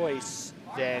better choice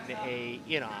than a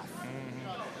in-off.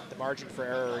 The margin for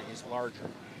error is larger.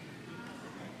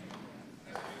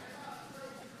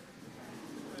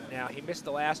 Now, he missed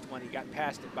the last one. He got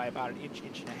past it by about an inch,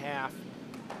 inch and a half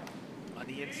on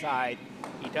the inside.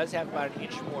 He does have about an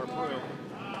inch more room,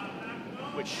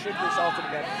 which should result in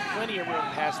having plenty of room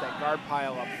past that guard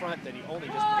pile up front that he only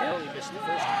just barely missed the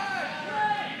first time.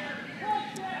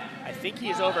 I think he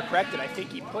is overcorrected. I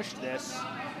think he pushed this.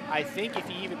 I think if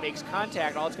he even makes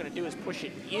contact, all it's going to do is push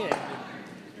it in.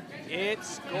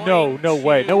 It's going No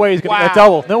way. No way he's going to get a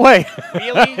double. No way.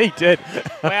 Really? He did.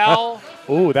 Well.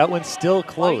 Ooh, that one's still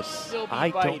close. Still be I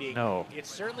biting. don't know. It's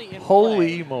certainly in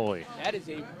Holy play. moly. That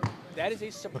is a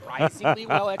surprisingly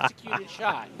well executed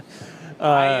shot.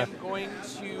 I am going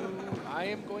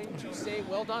to say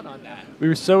well done on that. We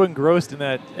were so engrossed in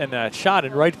that shot,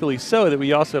 and rightfully so, that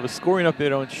we also have a scoring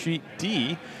update on sheet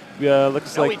D.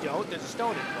 Looks no, like we don't. There's a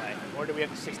stone in play. Or do we have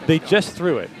the 6th end? they stone? just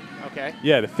threw it. Okay.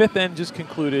 Yeah, the 5th end just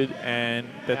concluded, and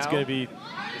that's going to be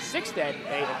the 6th end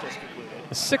may have just concluded.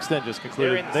 the 6th end just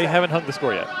concluded. The they haven't hung the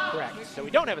score yet. Correct. So we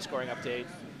don't have a scoring update.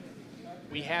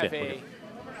 We have a.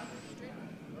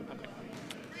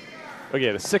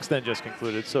 Okay, the 6th end just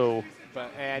concluded. So.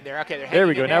 And they're okay. They're there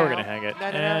we go. Now now we're gonna hang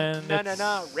it.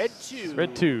 No. Red 2.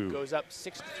 Red 2 goes up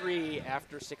 6-3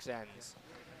 after 6 ends.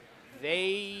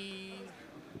 They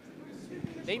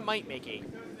might make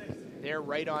 8. They're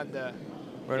right on the.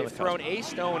 They've thrown a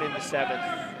stone in the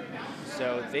 7th,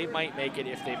 so they might make it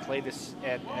if they play this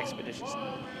at expeditiously.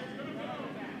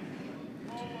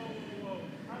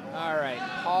 All right,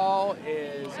 Paul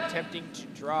is attempting to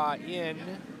draw in.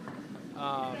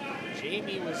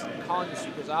 Jamie was calling the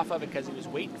sweepers off of it because he was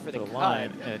waiting for the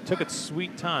line, and it took its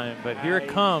sweet time, but here it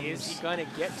comes. Is he going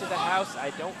to get to the house?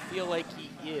 I don't feel like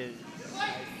he is.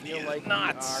 I feel like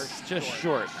not. Just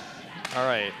short. All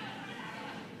right.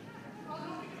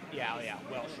 Yeah,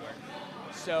 well short.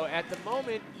 So at the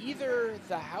moment, either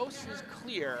the house is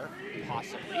clear,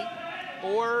 possibly,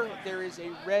 or there is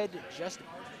a red just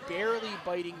barely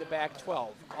biting the back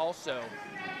 12, also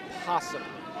possibly.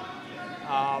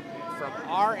 From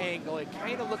our angle, it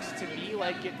kind of looks to me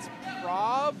like it's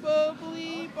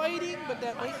probably biting, but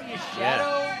that might be a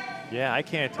shadow. Yeah, I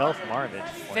can't tell from our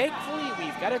vantage point. Thankfully,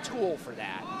 we've got a tool for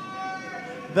that.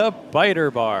 The biter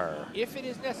bar. If it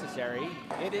is necessary,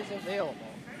 it is available.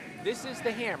 this is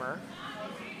the hammer.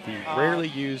 The rarely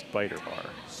used biter bar.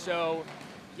 So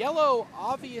yellow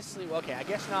obviously, well, okay, I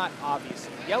guess not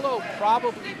obviously. Yellow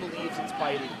probably believes it's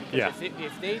biting because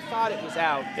if they thought it was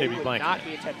out, they would not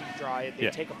be attempting to draw it.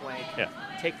 They'd take a blank,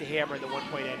 take the hammer and the 1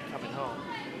 point end coming home.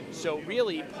 So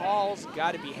really, Paul's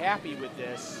got to be happy with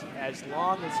this as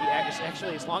long as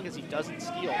as long as he doesn't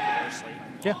steal, conversely.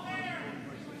 Yeah.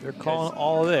 They're calling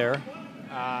all there.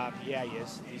 Yeah, he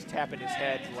is. He's tapping his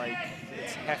head like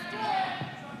it's hefty.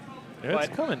 Yeah,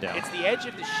 it's coming down. It's the edge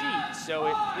of the sheet, so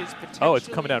it is potentially. Oh, it's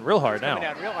coming down real hard now.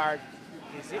 Coming down real hard.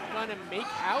 Is it going to make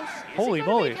house? Holy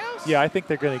moly. Yeah, I think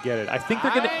they're going to get it. I think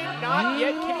they're going to. I'm not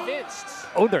yet convinced.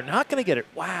 Oh, they're not going to get it.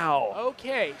 Wow.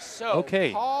 Okay, so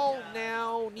Paul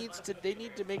now they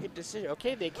need to make a decision.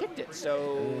 Okay, they kicked it,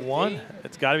 so.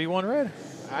 It's got to be one red.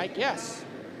 I guess.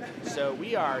 So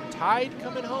we are tied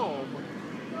coming home.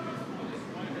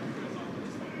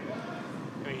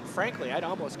 I mean, frankly, I'd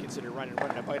almost consider running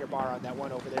a biter bar on that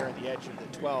one over there on the edge of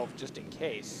the 12 just in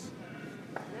case.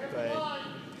 But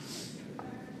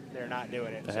they're not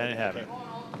doing it. They didn't have it.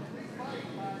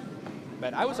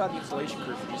 But I was on the installation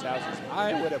crew for these houses.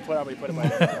 I would have probably put a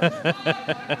biter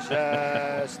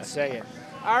bar. Just saying.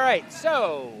 All right,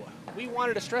 so we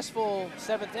wanted a stressful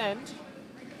 7th end,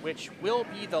 which will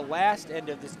be the last end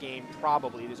of this game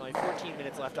probably. There's only 14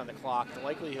 minutes left on the clock. The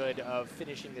likelihood of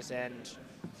finishing this end,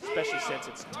 especially since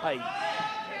it's tight,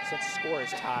 since the score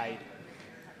is tied,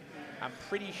 I'm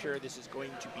pretty sure this is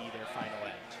going to be their final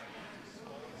end.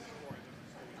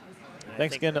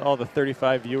 Thanks again to all the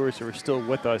 35 viewers who are still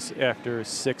with us after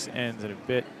 6 ends in a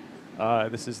bit.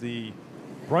 This is the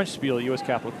Brunch Spiel U.S.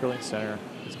 Capitol Curling Center.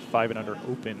 It's a 5 and under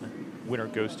open. Winner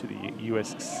goes to the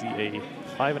USCA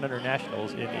 5 and under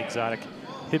Nationals in exotic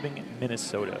Hibbing,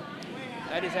 Minnesota.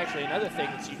 That is actually another thing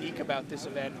that's unique about this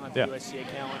event on the USCA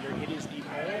calendar. It is the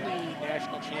only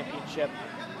national championship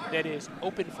that is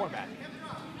open format.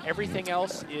 Everything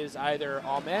else is either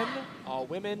all men, all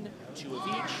women, 2 of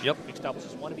each. Yep. Mixed doubles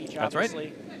is 1 of each, That's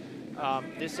obviously.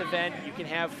 Right. This event, you can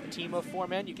have a team of 4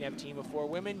 men, you can have a team of 4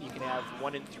 women, you can have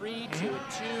 1 and 3, 2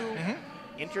 and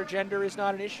 2. Intergender is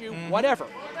not an issue. Whatever.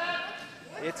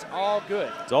 It's all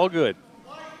good. It's all good.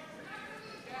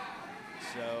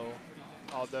 So,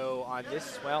 although on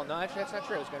this, well, no, actually that's not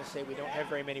true. I was going to say we don't have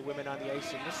very many women on the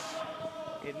ice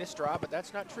in this draw, but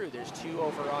that's not true. There's 2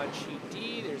 over on sheet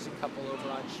D. There's a couple over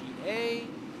on sheet A.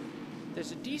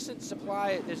 There's a decent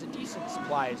supply. There's a decent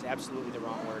supply is absolutely the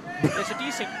wrong word. There's a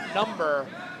decent number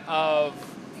of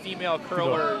female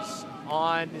curlers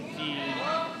on the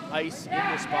ice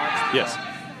in this box. Yes.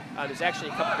 There's actually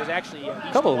a couple. There's actually at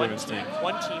least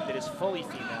one team that is fully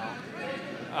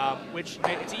female, which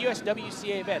it's a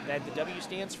USWCA event. That the W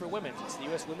stands for women's. It's the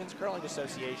U.S. Women's Curling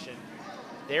Association.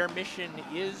 Their mission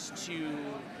is to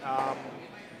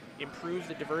improve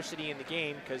the diversity in the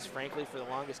game because, frankly, for the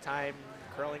longest time,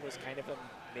 curling was kind of a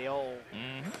male.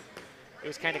 It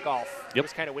was kind of golf. It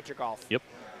was kind of winter golf.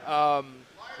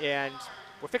 And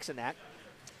we're fixing that.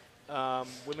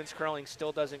 Women's curling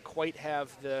still doesn't quite have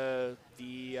the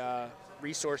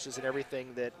resources and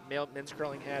everything that men's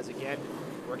curling has. Again,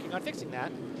 working on fixing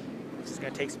that. It's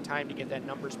going to take some time to get that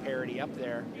numbers parity up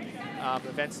there.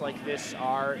 Events like this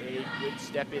are a good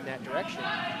step in that direction.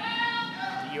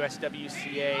 The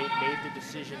USWCA made the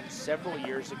decision several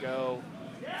years ago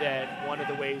that one of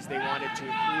the ways they wanted to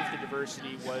improve the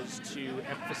diversity was to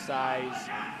emphasize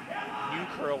new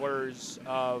curlers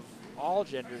of all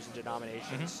genders and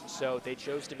denominations. So they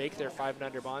chose to make their 5 and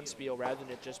under bond spiel rather than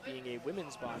it just being a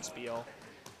women's bond spiel.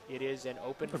 It is an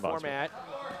open format.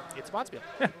 It's a bond spiel.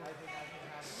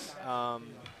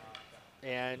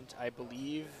 And I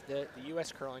believe that the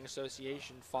U.S. Curling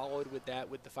Association followed with that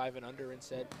with the 5 and under and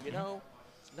said, you know,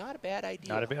 it's not a bad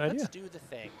idea. Not a bad idea. Let's do the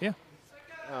thing. Yeah.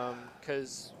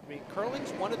 Because I mean,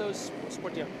 curling's one of those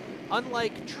sports. You know,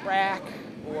 unlike track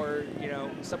or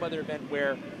some other event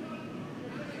where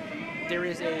there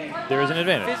is an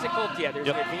advantage. Physical, there's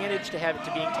an advantage to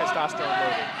being testosterone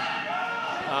loaded.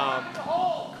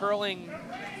 Curling,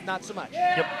 not so much.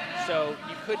 So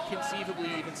you could conceivably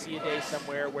even see a day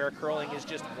somewhere where curling is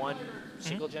just one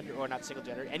single gender, or not single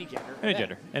gender, any gender.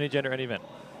 Any gender, any event.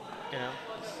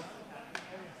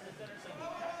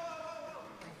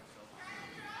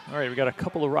 All right, we got a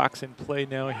couple of rocks in play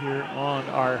now here on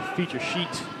our feature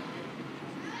sheet.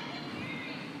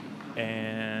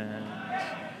 And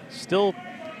still,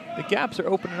 the gaps are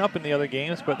opening up in the other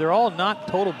games, but they're all not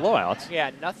total blowouts.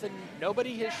 Yeah,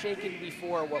 nobody has shaken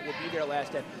before what will be their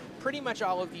last end. Pretty much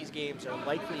all of these games are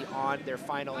likely on their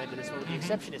final end of this one, with the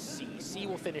exception is C. C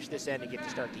will finish this end and get to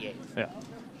start the 8th.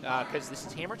 Yeah. Because this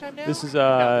is hammer time now? This is,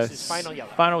 no, this is final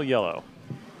yellow. Final yellow.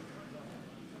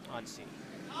 On C.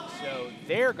 So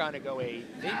they're going to go A.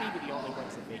 They may be the only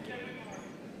ones that make it.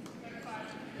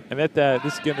 And that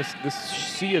this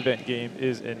C event game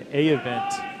is an A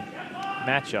event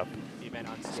matchup. The event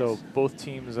on C. So both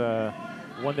teams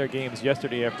won their games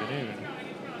yesterday afternoon.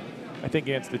 I think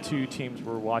against the two teams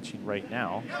we're watching right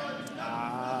now.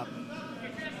 I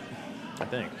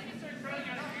think.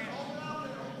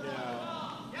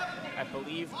 I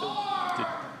believe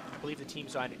the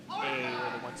teams on A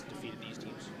were the ones that defeated these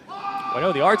teams. Well, I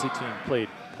know the Ardsley team played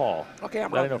Paul. Okay,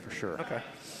 I know for sure. Okay.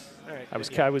 All right. I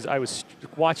was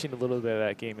watching a little bit of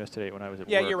that game yesterday when I was at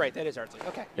work. Yeah, you're right. That is Ardsley.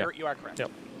 Okay, yep. You are correct.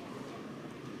 Yep.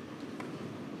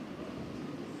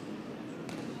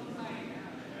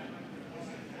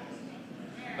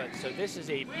 But so this is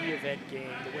a B event game.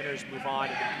 The winners move on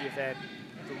to the B event.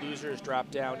 The losers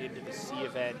drop down into the C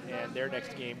event, and their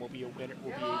next game will be a winner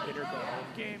go home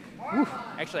game. Oof.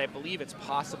 Actually, I believe it's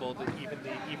possible that even the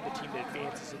team that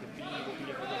advances in the B will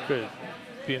be in the winner. Could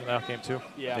be in that game too.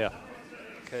 Yeah. Yeah.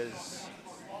 Because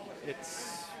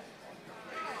it's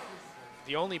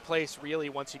the only place really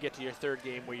once you get to your third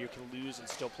game where you can lose and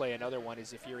still play another one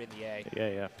is if you're in the A. Yeah,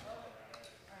 yeah.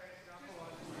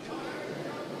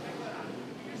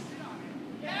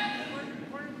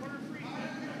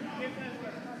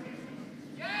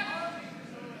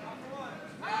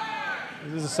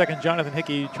 This is the second Jonathan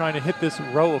Hickey trying to hit this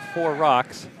row of 4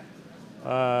 rocks.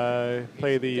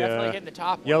 Play the definitely hitting the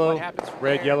top yellow, one.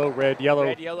 red, yellow, red, yellow.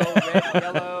 Red, yellow, red,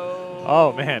 yellow.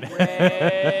 Oh, man.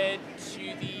 Red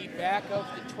to the back of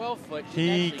the 12-foot.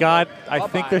 He got, I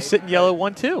think they're sitting yellow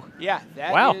 1-2. Yeah,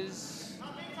 that wow. is.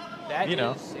 That you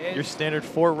know, is your standard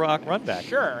 4-rock run back.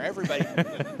 Sure, everybody.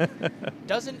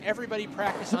 Doesn't everybody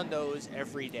practice on those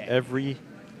every day? Every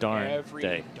darn day. Every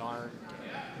darn day.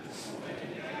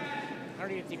 I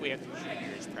don't even think we have the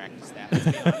juniors practice that, let's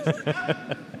be honest.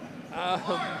 I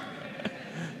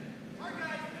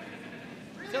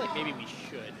feel like maybe we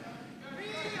should.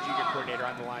 Let's get the junior coordinator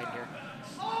on the line here.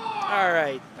 All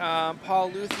right,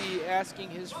 Paul Luethy asking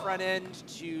his front end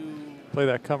to play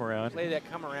that come around.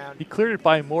 He cleared it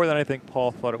by more than I think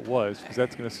Paul thought it was, because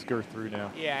that's going to skirt through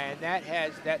now. Yeah, and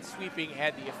that sweeping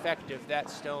had the effect of that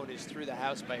stone is through the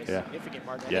house by a significant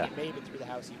margin. I think it may have been through the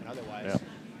house even otherwise. Yeah.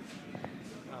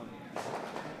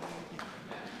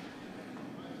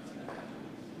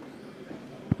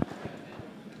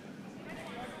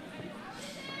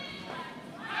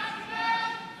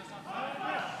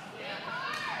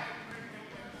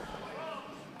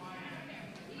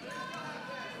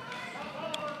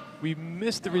 We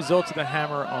missed the results of the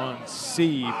hammer on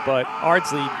C, but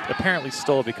Ardsley apparently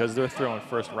stole because they're throwing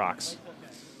first rocks.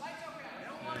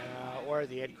 Or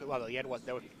the end, well, the end was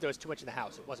there was too much in the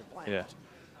house. It wasn't planned. Yeah.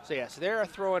 So yeah, so they're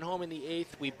throwing home in the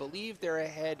 8th. We believe they're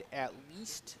ahead at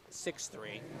least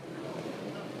 6-3,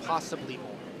 possibly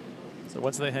more. So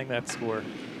once they hang that score,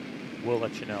 we'll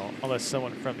let you know, unless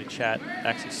someone from the chat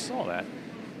actually saw that,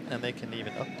 and they can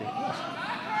even update us.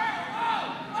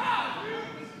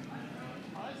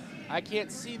 I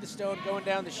can't see the stone going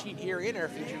down the sheet here in our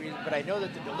future reason, but I know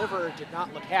that the deliverer did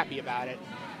not look happy about it.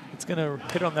 It's going to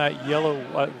hit on that yellow.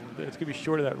 It's going to be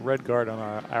short of that red guard on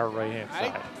our right-hand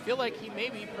side. I feel like he may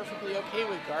be perfectly okay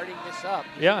with guarding this up.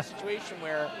 He's in a situation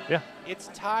where it's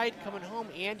tied coming home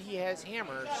and he has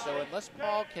hammer, so unless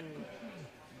Paul can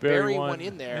bury one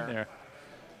in there.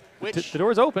 Which the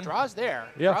door's open. Draw's there.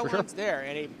 Yeah, draw for line's there,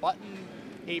 and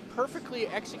a perfectly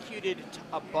executed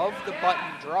above the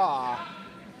button draw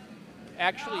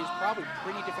actually is probably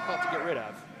pretty difficult to get rid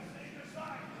of.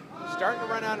 Starting to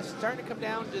run out. Starting to come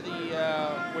down to the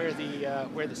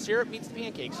where the syrup meets the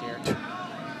pancakes here.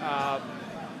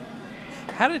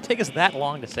 How did it take us that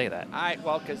long to say that?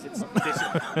 Well, because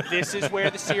this is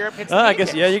where the syrup hits the I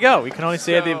pancakes. guess, yeah, you go. We can only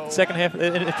say at the second half,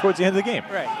 towards the end of the game.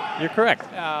 Right. You're correct.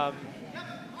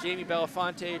 Jamie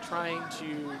Bellefontaine trying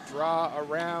to draw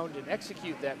around and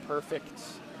execute that perfect.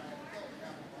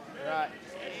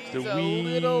 He's a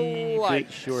little light.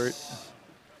 Bit short.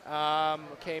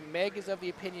 Okay, Meg is of the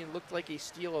opinion looked like a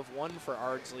steal of 1 for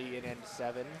Ardsley in end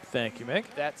 7. Thank you, Meg.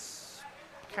 That's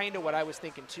kind of what I was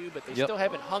thinking too, but they still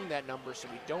haven't hung that number, so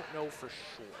we don't know for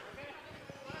sure.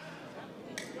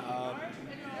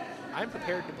 I'm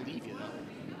prepared to believe you,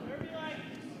 though,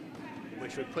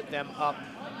 which would put them up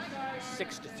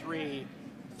 6-3,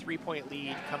 3-point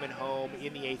lead coming home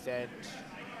in the 8th end.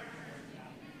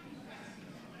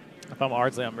 If I'm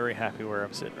Ardsley, I'm very happy where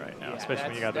I'm sitting right now, especially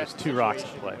when you got those 2 rocks in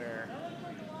play.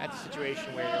 That's a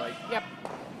situation where you're like, yep.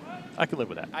 I can live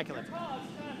with that. I can live with that.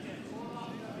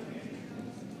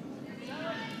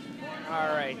 All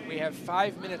right, we have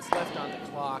 5 minutes left on the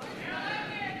clock.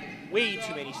 Way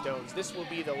too many stones. This will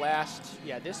be the last,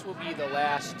 this will be the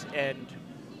last end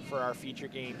for our feature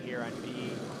game here on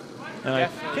B. And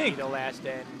Definitely the last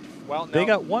end. Well, no. They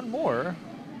got one more,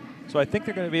 so I think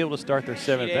they're going to be able to start their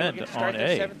 7th end on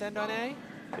A. 7th end on A?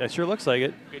 Yeah, it sure looks like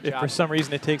it. Good if job. for some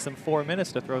reason it takes them 4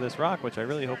 minutes to throw this rock, which I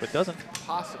really hope it doesn't.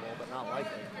 Possible, but not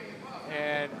likely.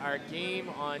 And our game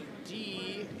on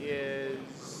D is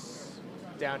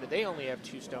down to, they only have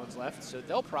 2 stones left, so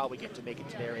they'll probably get to make it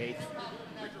to their 8th.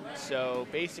 So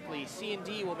basically, C and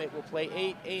D will play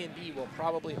 8. A and B will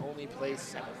probably only play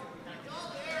 7.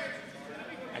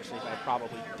 Actually, by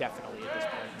probably, definitely at this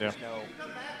point. There's no.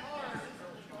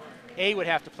 A would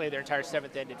have to play their entire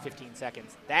 7th end in 15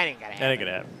 seconds. That ain't gonna happen.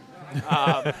 That ain't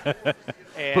gonna happen.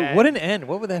 But what an end!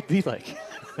 What would that be like?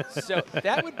 So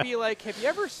that would be like, have you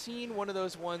ever seen one of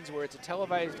those ones where it's a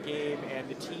televised game and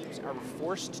the teams are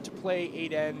forced to play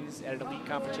 8 ends at an elite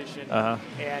competition,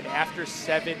 and after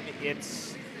 7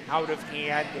 it's out of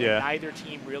hand and neither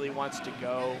team really wants to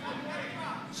go,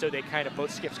 so they kind of,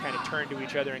 both skips kind of turn to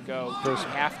each other and go, do we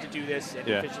have to do this? And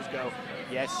the officials go,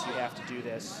 yes, you have to do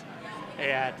this.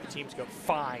 And the teams go,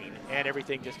 fine, and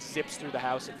everything just zips through the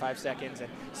house in 5 seconds, and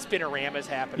spinoramas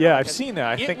happen. Yeah, I've seen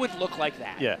that. It would look like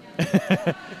that. Yeah.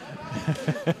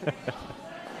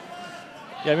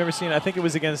 Yeah, I remember seeing, I think it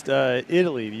was against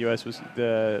Italy. The U.S. was,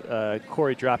 the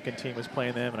Corey Dropkin team was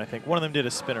playing them, and I think one of them did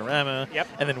a spinorama. Yep.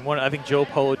 And then I think Joe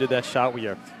Polo did that shot where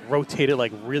you rotate it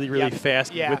like really, really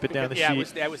fast and whip it down the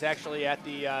sheet. That was actually at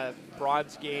the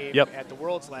bronze game at the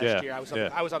Worlds last year.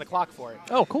 I was on the clock for it.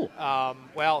 Oh, cool.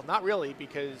 Well, not really,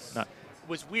 because it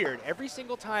was weird. Every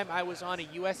single time I was on a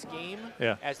U.S. game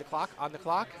as on the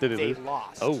clock, they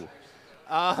lost. Oh.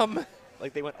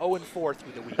 Like they went 0-4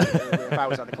 through the week if I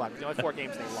was on the clock. The only 4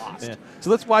 games they lost. Yeah. So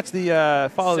let's watch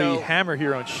the follow the hammer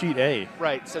here on sheet A.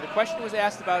 Right. So the question was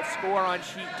asked about score on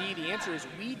sheet D. The answer is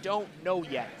we don't know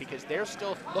yet because they're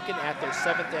still looking at their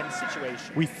 7th end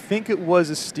situation. We think it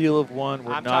was a steal of 1.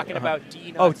 I'm talking about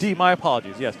D. Oh, D. My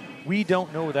apologies. Yes. We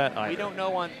don't know that either. We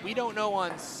don't know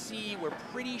on C. We're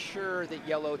pretty sure that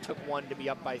yellow took 1 to be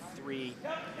up by 3.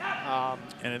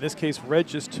 And in this case, red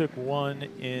just took 1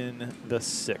 in the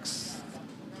 6th.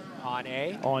 On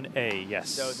A? On A, yes.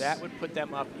 So that would put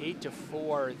them up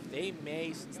 8-4. They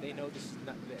may, since they know this is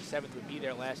not, the 7th would be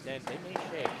their last end, they may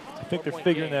shake. I think they're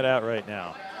figuring that out right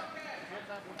now.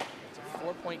 It's a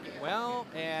 4-point game. Well,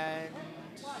 and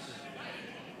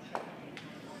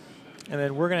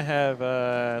then we're going to have,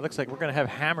 looks like we're going to have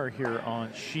hammer here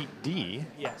on sheet D.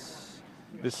 Yes.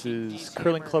 This is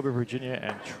Curling Club of Virginia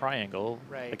and Triangle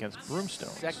against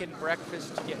Broomstones. Second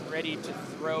breakfast getting ready to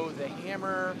throw the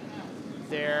hammer.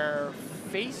 They're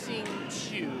facing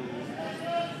 2,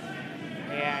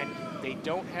 and they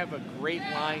don't have a great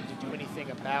line to do anything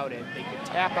about it. They could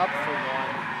tap up for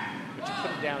 1, but you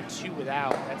put them down 2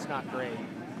 without. That's not great,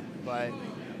 but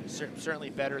certainly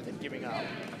better than giving up.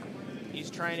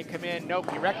 He's trying to come in. Nope,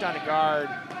 he wrecked on a guard.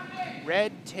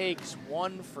 Red takes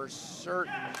 1 for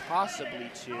certain,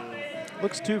 possibly 2.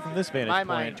 Looks 2 from this vantage point,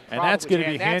 mind, and that's going to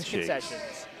be handshakes.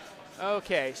 Concessions.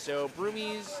 Okay, so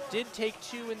Broomies did take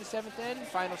 2 in the 7th end.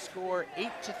 Final score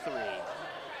 8-3.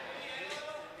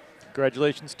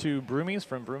 Congratulations to Broomies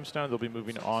from Broomstone. They'll be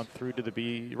moving on through to the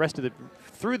B,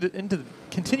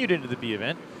 continued into the B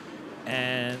event,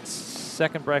 and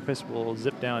second breakfast will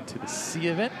zip down to the C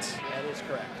event. That is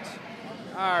correct.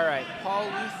 All right, Paul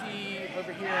Luethy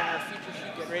over here in our feature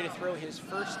sheet, getting ready to throw his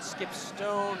first skip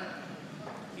stone.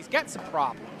 He's got some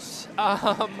problems.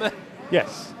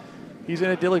 Yes. He's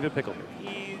in a dilly of a pickle.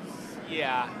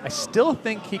 I still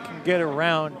think he can get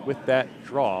around with that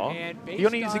draw. And he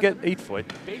only needs to get 8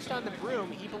 foot. Based on the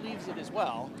broom, he believes it as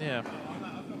well. Yeah.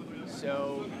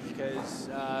 So, because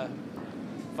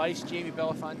Vice Jamie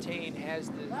Bellefontaine has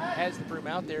the broom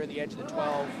out there at the edge of the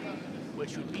 12,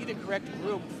 which would be the correct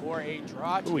broom for a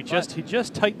draw. Ooh, he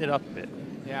just tightened it up a bit.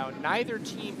 Now,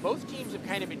 both teams have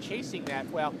kind of been chasing that.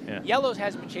 Well, Yellows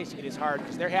hasn't been chasing it as hard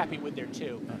because they're happy with their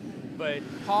 2. But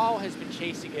Paul has been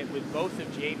chasing it with both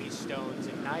of Jamie's stones,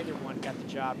 and neither one got the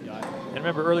job done. And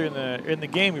remember earlier in the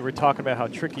game, we were talking about how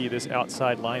tricky this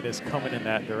outside line is coming in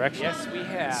that direction. Yes, we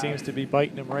have. It seems to be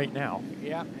biting him right now.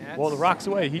 Yeah. Well, the rock's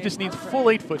away. He just needs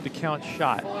full 8 foot to count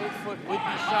shot. Full 8 foot would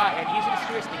be shot, and he's in a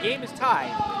situation. The game is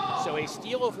tied, so a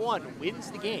steal of 1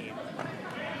 wins the game.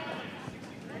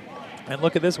 And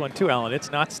look at this one too, Alan.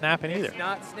 It's not snapping either. It's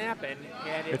not snapping,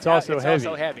 and it's also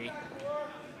heavy.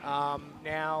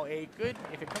 Now, if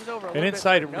it comes over a little bit,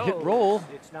 inside hit roll.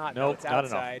 It's not. No, it's not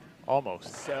outside. enough.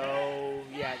 Almost. So,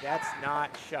 yeah, that's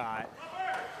not shot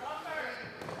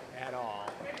at all.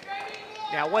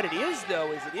 Now, what it is,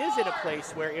 though, is it is in a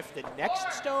place where if the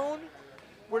next stone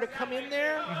were to come in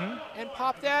there and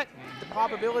pop that, the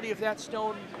probability of that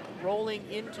stone rolling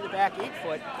into the back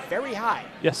 8-foot very high.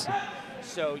 Yes.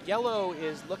 So yellow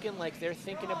is looking like they're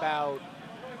thinking about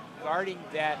guarding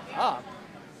that up.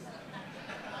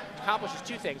 Accomplishes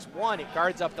two things. One, it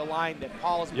guards up the line that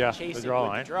Paul's been chasing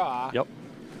with the draw. Yep.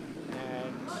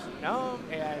 And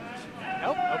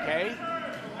nope, okay.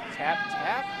 Tap,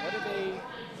 tap. What are they?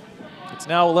 It's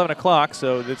now 11 o'clock,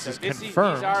 so this is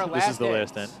confirmed. This is the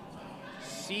last end.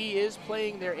 C is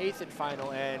playing their 8th and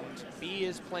final end. B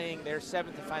is playing their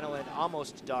 7th and final end,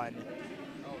 almost done.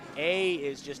 A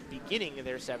is just beginning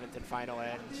their 7th and final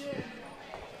end.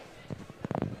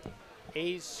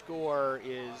 A's score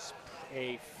is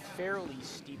a fairly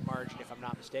steep margin, if I'm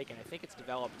not mistaken. I think it's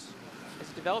developed. Has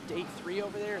it developed 8-3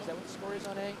 over there? Is that what the score is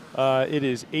on A? It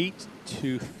is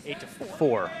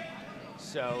 8-4.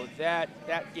 So that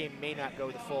game may not go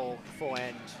the full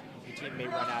end. The team may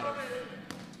run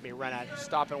out of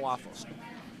stop and waffles.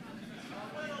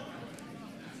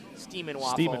 Steam and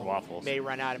waffles may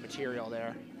run out of material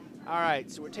there. All right,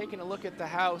 so we're taking a look at the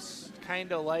house,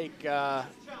 kind of like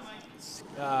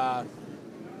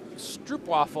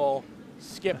Stroopwafel,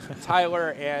 Skip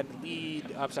Tyler and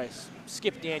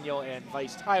Skip Daniel and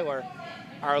Vice Tyler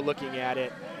are looking at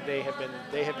it. They have been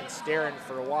staring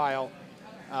for a while.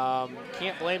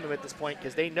 Can't blame them at this point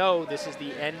because they know this is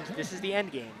the end. This is the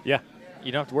end game. Yeah,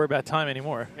 you don't have to worry about time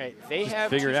anymore. Right, Just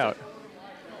figure it out.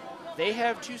 They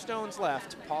have 2 stones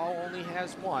left. Paul only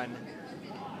has 1.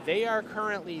 They are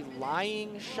currently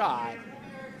lying shot,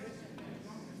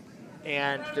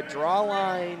 and the draw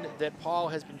line that Paul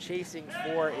has been chasing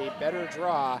for a better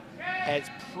draw has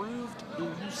proved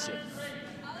elusive.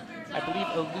 I believe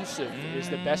elusive is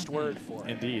the best word for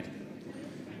it. Indeed.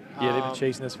 Yeah, they've been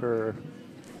chasing this for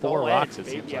 4 rocks, it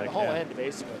seems like. The whole end,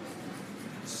 basically.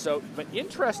 So, but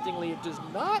interestingly, it does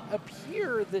not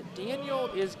appear that Daniel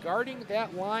is guarding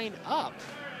that line up.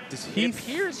 It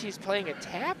appears he's playing a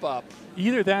tap up.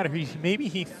 Either that, or maybe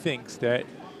he thinks that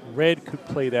red could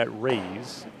play that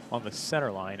raise on the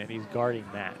center line, and he's guarding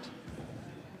that.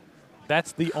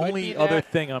 That's the only other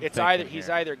thing I'm thinking. He's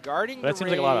either guarding the raise. That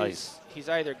seems like a lot of ice. He's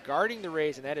either guarding the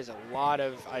raise, and that is a lot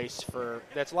of ice for.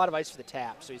 That's a lot of ice for the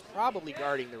tap. So he's probably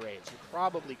guarding the raise. You're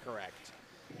probably correct.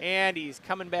 And he's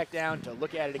coming back down to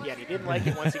look at it again. He didn't like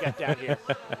it once he got down here.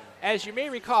 As you may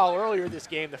recall, earlier this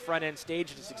game, the front end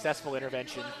staged a successful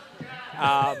intervention.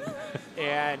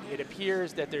 And it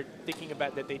appears that they're thinking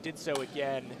about that they did so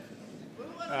again.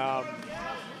 And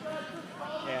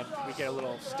we get a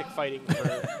little stick fighting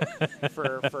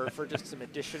for just some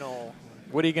additional.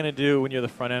 What are you going to do when you're the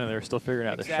front end and they're still figuring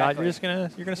out the shot? You're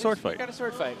gonna sword fight. You're gonna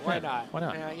sword fight. Why not? Why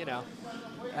not? You know.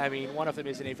 I mean, one of them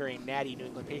is in a very natty New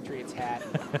England Patriots hat,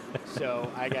 so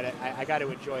I gotta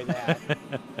enjoy that.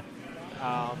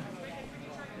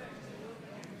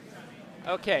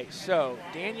 Okay, so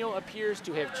Daniel appears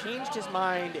to have changed his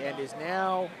mind and is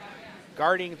now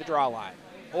guarding the draw line,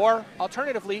 or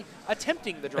alternatively,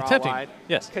 attempting the draw line.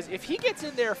 Yes. Because if he gets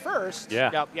in there first, he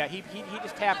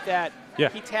just tapped that. Yeah.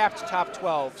 He tapped top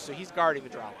 12, so he's guarding the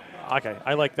draw line. Okay,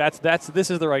 I like this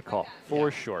is the right call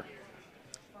for sure.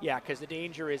 Yeah, because the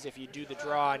danger is if you do the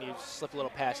draw and you slip a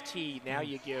little past T, now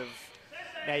you give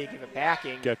a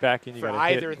backing. Get back and you for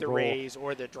either the raise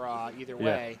or the draw, either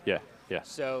way. Yeah.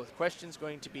 So the question's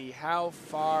going to be how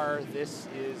far this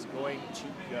is going to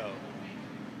go.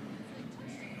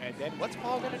 And then what's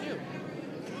Paul going to do?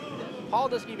 Paul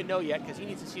doesn't even know yet because he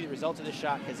needs to see the results of this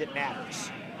shot because it matters.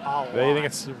 They think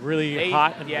it's really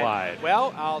hot and wide.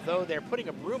 Well, although they're putting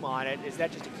a broom on it, is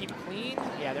that just to keep it clean?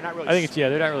 Yeah, they're not really. I think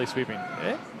they're not really sweeping.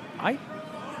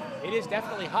 It is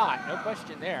definitely hot, no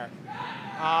question there.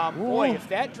 Boy, if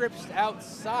that drips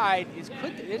outside, there's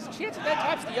a chance that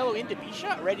taps the yellow into B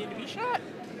shot, red into B shot.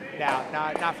 No,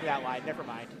 not for that line. Never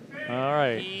mind. All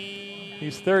right.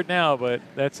 He's third now, but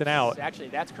that's an out. Actually,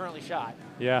 that's currently shot.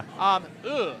 Yeah.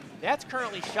 That's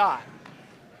currently shot.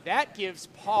 That gives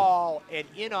Paul an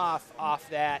in-off off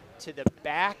that to the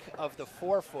back of the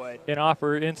 4-foot. An off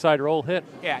or inside roll hit.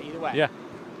 Yeah, either way. Yeah.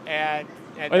 And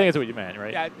I think that's what you meant,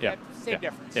 right? Yeah. Same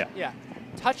difference. Yeah.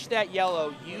 Touch that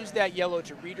yellow. Use that yellow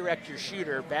to redirect your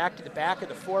shooter back to the back of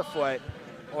the 4-foot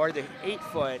or the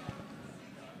 8-foot.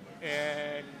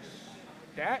 And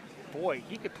that, boy,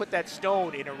 he could put that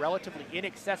stone in a relatively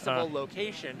inaccessible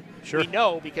location. Sure. We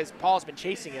know because Paul's been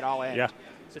chasing it all in. Yeah.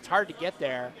 So it's hard to get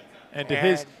there. And to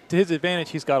his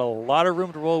advantage, he's got a lot of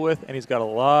room to roll with, and he's got a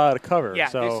lot of cover. Yeah,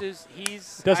 so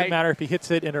it doesn't matter if he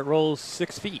hits it and it rolls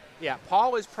 6 feet. Yeah,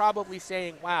 Paul is probably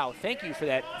saying, "Wow, thank you for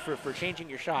that, for changing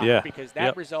your shot." Yeah. Because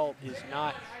that result is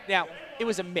not. Now, it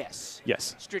was a miss.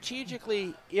 Yes.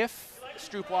 Strategically, if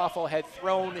Stroopwafel had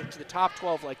thrown into the top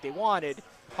 12 like they wanted,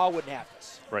 Paul wouldn't have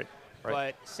this. Right.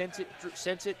 But since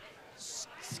it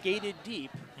skated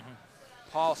deep.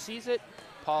 Paul sees it.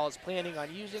 Paul is planning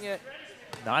on using it.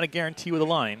 Not a guarantee with a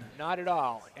line. Not at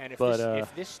all. And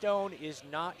if this stone is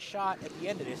not shot at the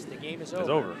end of this, the game is over. It's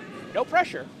over. No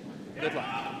pressure. Good luck.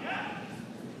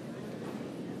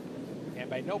 And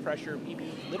by no pressure, we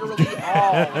mean literally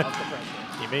all of the pressure.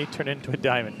 He may turn into a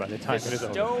diamond by the time it is over.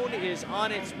 The stone is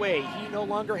on its way. He no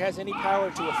longer has any power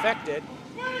to affect it.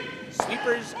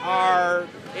 Sweepers are,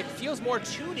 it feels more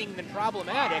tuning than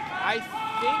problematic. I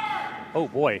think. Oh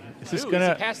boy, is this Ooh,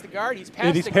 gonna? Is he past the guard? He's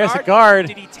past He's the past guard. the guard.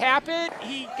 Did he tap it?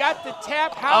 He got the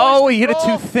tap. Oh, he hit it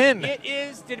roll? too thin. It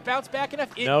is. Did it bounce back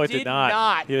enough? No, it did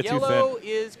not. He hit it too Yellow thin.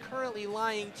 is currently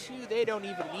lying 2. They don't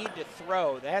even need to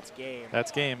throw. That's game.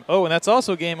 That's game. Oh, and that's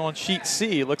also game on sheet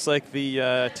C. It looks like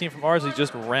the team from Ardsley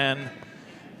just ran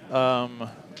that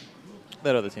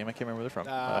other team. I can't remember where they're from.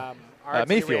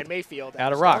 Mayfield. Mayfield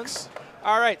out of Rocks.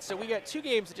 All right, so we got 2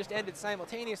 games that just ended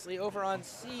simultaneously. Over on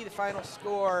C, the final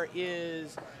score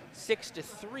is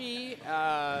 6-3.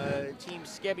 Team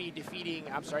Scebbi defeating,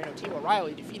 Team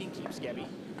O'Reilly defeating Team Scebbi.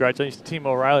 Congratulations to Team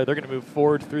O'Reilly. They're going to move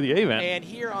forward through the A event. And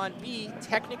here on B,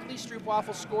 technically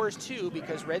Stroopwafel scores 2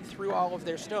 because Red threw all of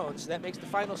their stones. So that makes the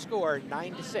final score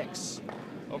 9-6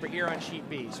 over here on sheet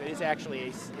B. So it is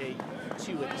actually a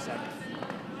 2 in the 7th.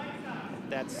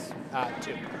 That's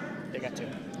 2. They got 2.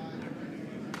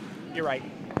 You're right.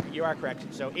 You are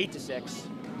correct. So 8-6.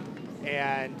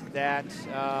 And that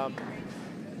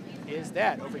is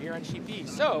that over here on sheet B.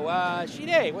 So sheet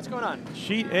A, what's going on?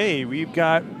 Sheet A, we've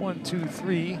got 1, 2,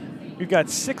 3. We've got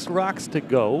 6 rocks to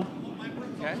go.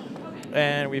 Okay.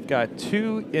 And we've got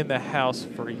 2 in the house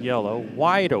for yellow,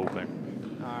 wide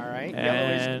open. All right.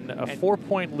 And a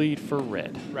 4-point lead for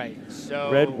red. Right. So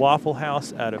Red Waffle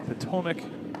House out of Potomac.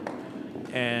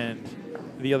 And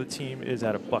the other team is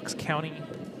out of Bucks County.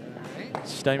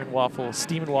 Steam Waffle. So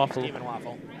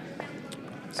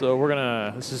we're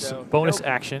gonna. This is some bonus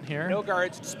action here. No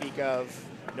guards to speak of.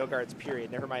 No guards.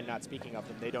 Period. Never mind. Not speaking of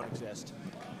them. They don't exist.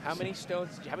 How many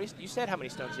stones? You said how many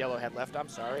stones yellow had left? I'm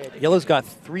sorry. Yellow's got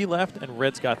 3 left, and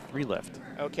red's got 3 left.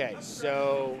 Okay,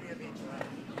 so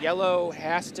yellow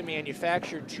has to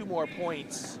manufacture 2 more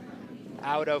points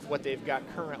out of what they've got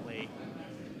currently.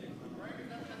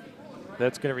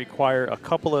 That's going to require a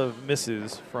couple of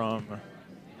misses from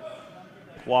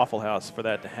Waffle House for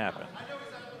that to happen.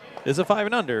 It's a 5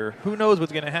 and under. Who knows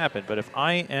what's going to happen? But if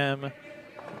I am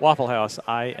Waffle House,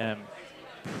 I am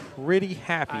pretty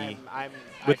happy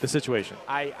with the situation.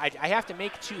 I have to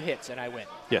make 2 hits and I win.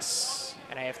 Yes.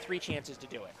 And I have 3 chances to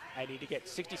do it. I need to get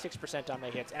 66% on my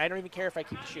hits, and I don't even care if I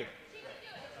keep the shooter.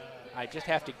 I just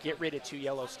have to get rid of 2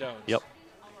 yellow stones. Yep.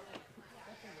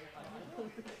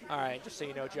 All right, just so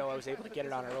you know, Joe, I was able to get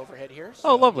it on our overhead here. So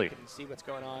oh, lovely. You can see what's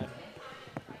going on.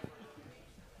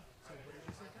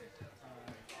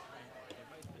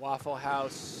 Waffle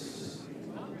House,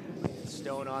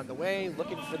 stone on the way,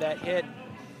 looking for that hit.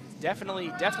 Definitely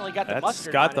got the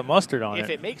mustard on it. The mustard on it. If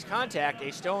it makes contact,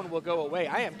 a stone will go away.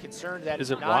 I am concerned that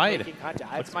it's not wide? making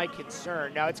contact. That's my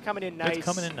concern. Now it's coming in nice. It's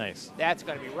coming in nice. That's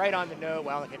going to be right on the nose.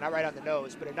 Well, okay, not right on the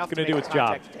nose, but enough to make do its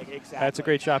job. To take. Exactly. That's a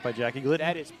great shot by Jackie Glidden.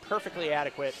 That is perfectly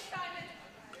adequate.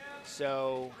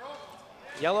 So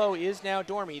yellow is now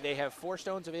dormy. They have 4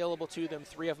 stones available to them.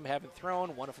 3 of them haven't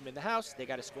thrown. 1 of them in the house. They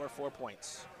got to score 4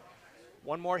 points.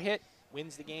 1 more hit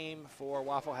wins the game for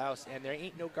Waffle House, and there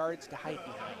ain't no guards to hide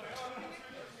behind.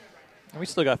 And we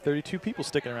still got 32 people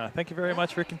sticking around. Thank you very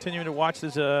much for continuing to watch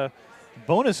this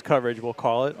bonus coverage, we'll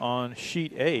call it, on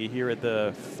Sheet A here at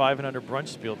the 5 and Under Brunch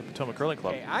Spiel, the Potomac Curling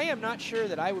Club. Okay, I am not sure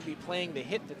that I would be playing the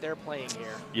hit that they're playing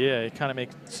here. Yeah, it kind of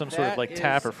makes some sort of like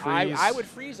tap or freeze. I would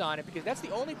freeze on it because that's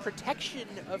the only protection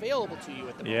available to you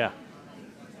at the moment. Yeah.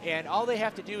 And all they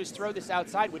have to do is throw this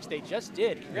outside, which they just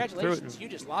did. Congratulations, you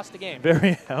just lost the game.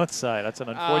 Very outside. That's an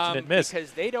unfortunate miss.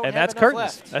 Because they don't and have that's enough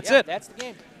curtains. left. That's yeah, it. That's the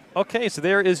game. Okay, so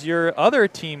there is your other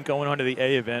team going on to the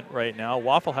A event right now,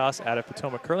 Waffle House out of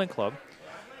Potomac Curling Club.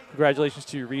 Congratulations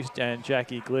to Reese and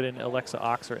Jackie Glidden, Alexa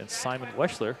Oxer, and Simon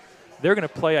Weschler. They're going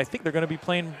to play, I think they're going to be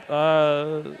playing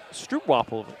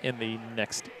Stroopwafel in the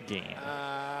next game.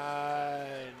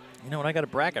 You know, and I got a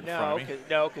bracket in front of me.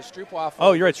 No, because Stroopwafel.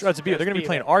 Oh, you're right. They're going to be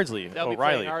playing Ardsley. They'll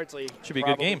O'Reilly. be playing Ardsley. Should be a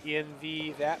good game.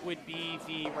 That would be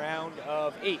the round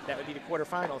of 8. That would be the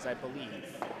quarterfinals, I believe.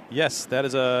 Yes, that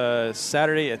is a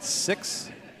Saturday at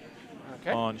 6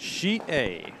 on Sheet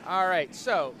A. All right,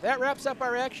 so that wraps up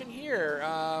our action here.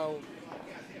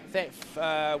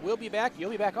 We'll be back.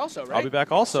 You'll be back also, right? I'll be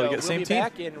back also. So you get the same team. We'll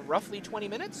be back in roughly 20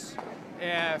 minutes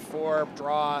for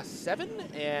Draw 7.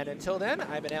 And until then,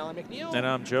 I've been Alan McNeil. And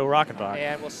I'm Joe Rockenbach.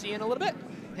 And we'll see you in a little bit.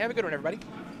 Have a good one, everybody.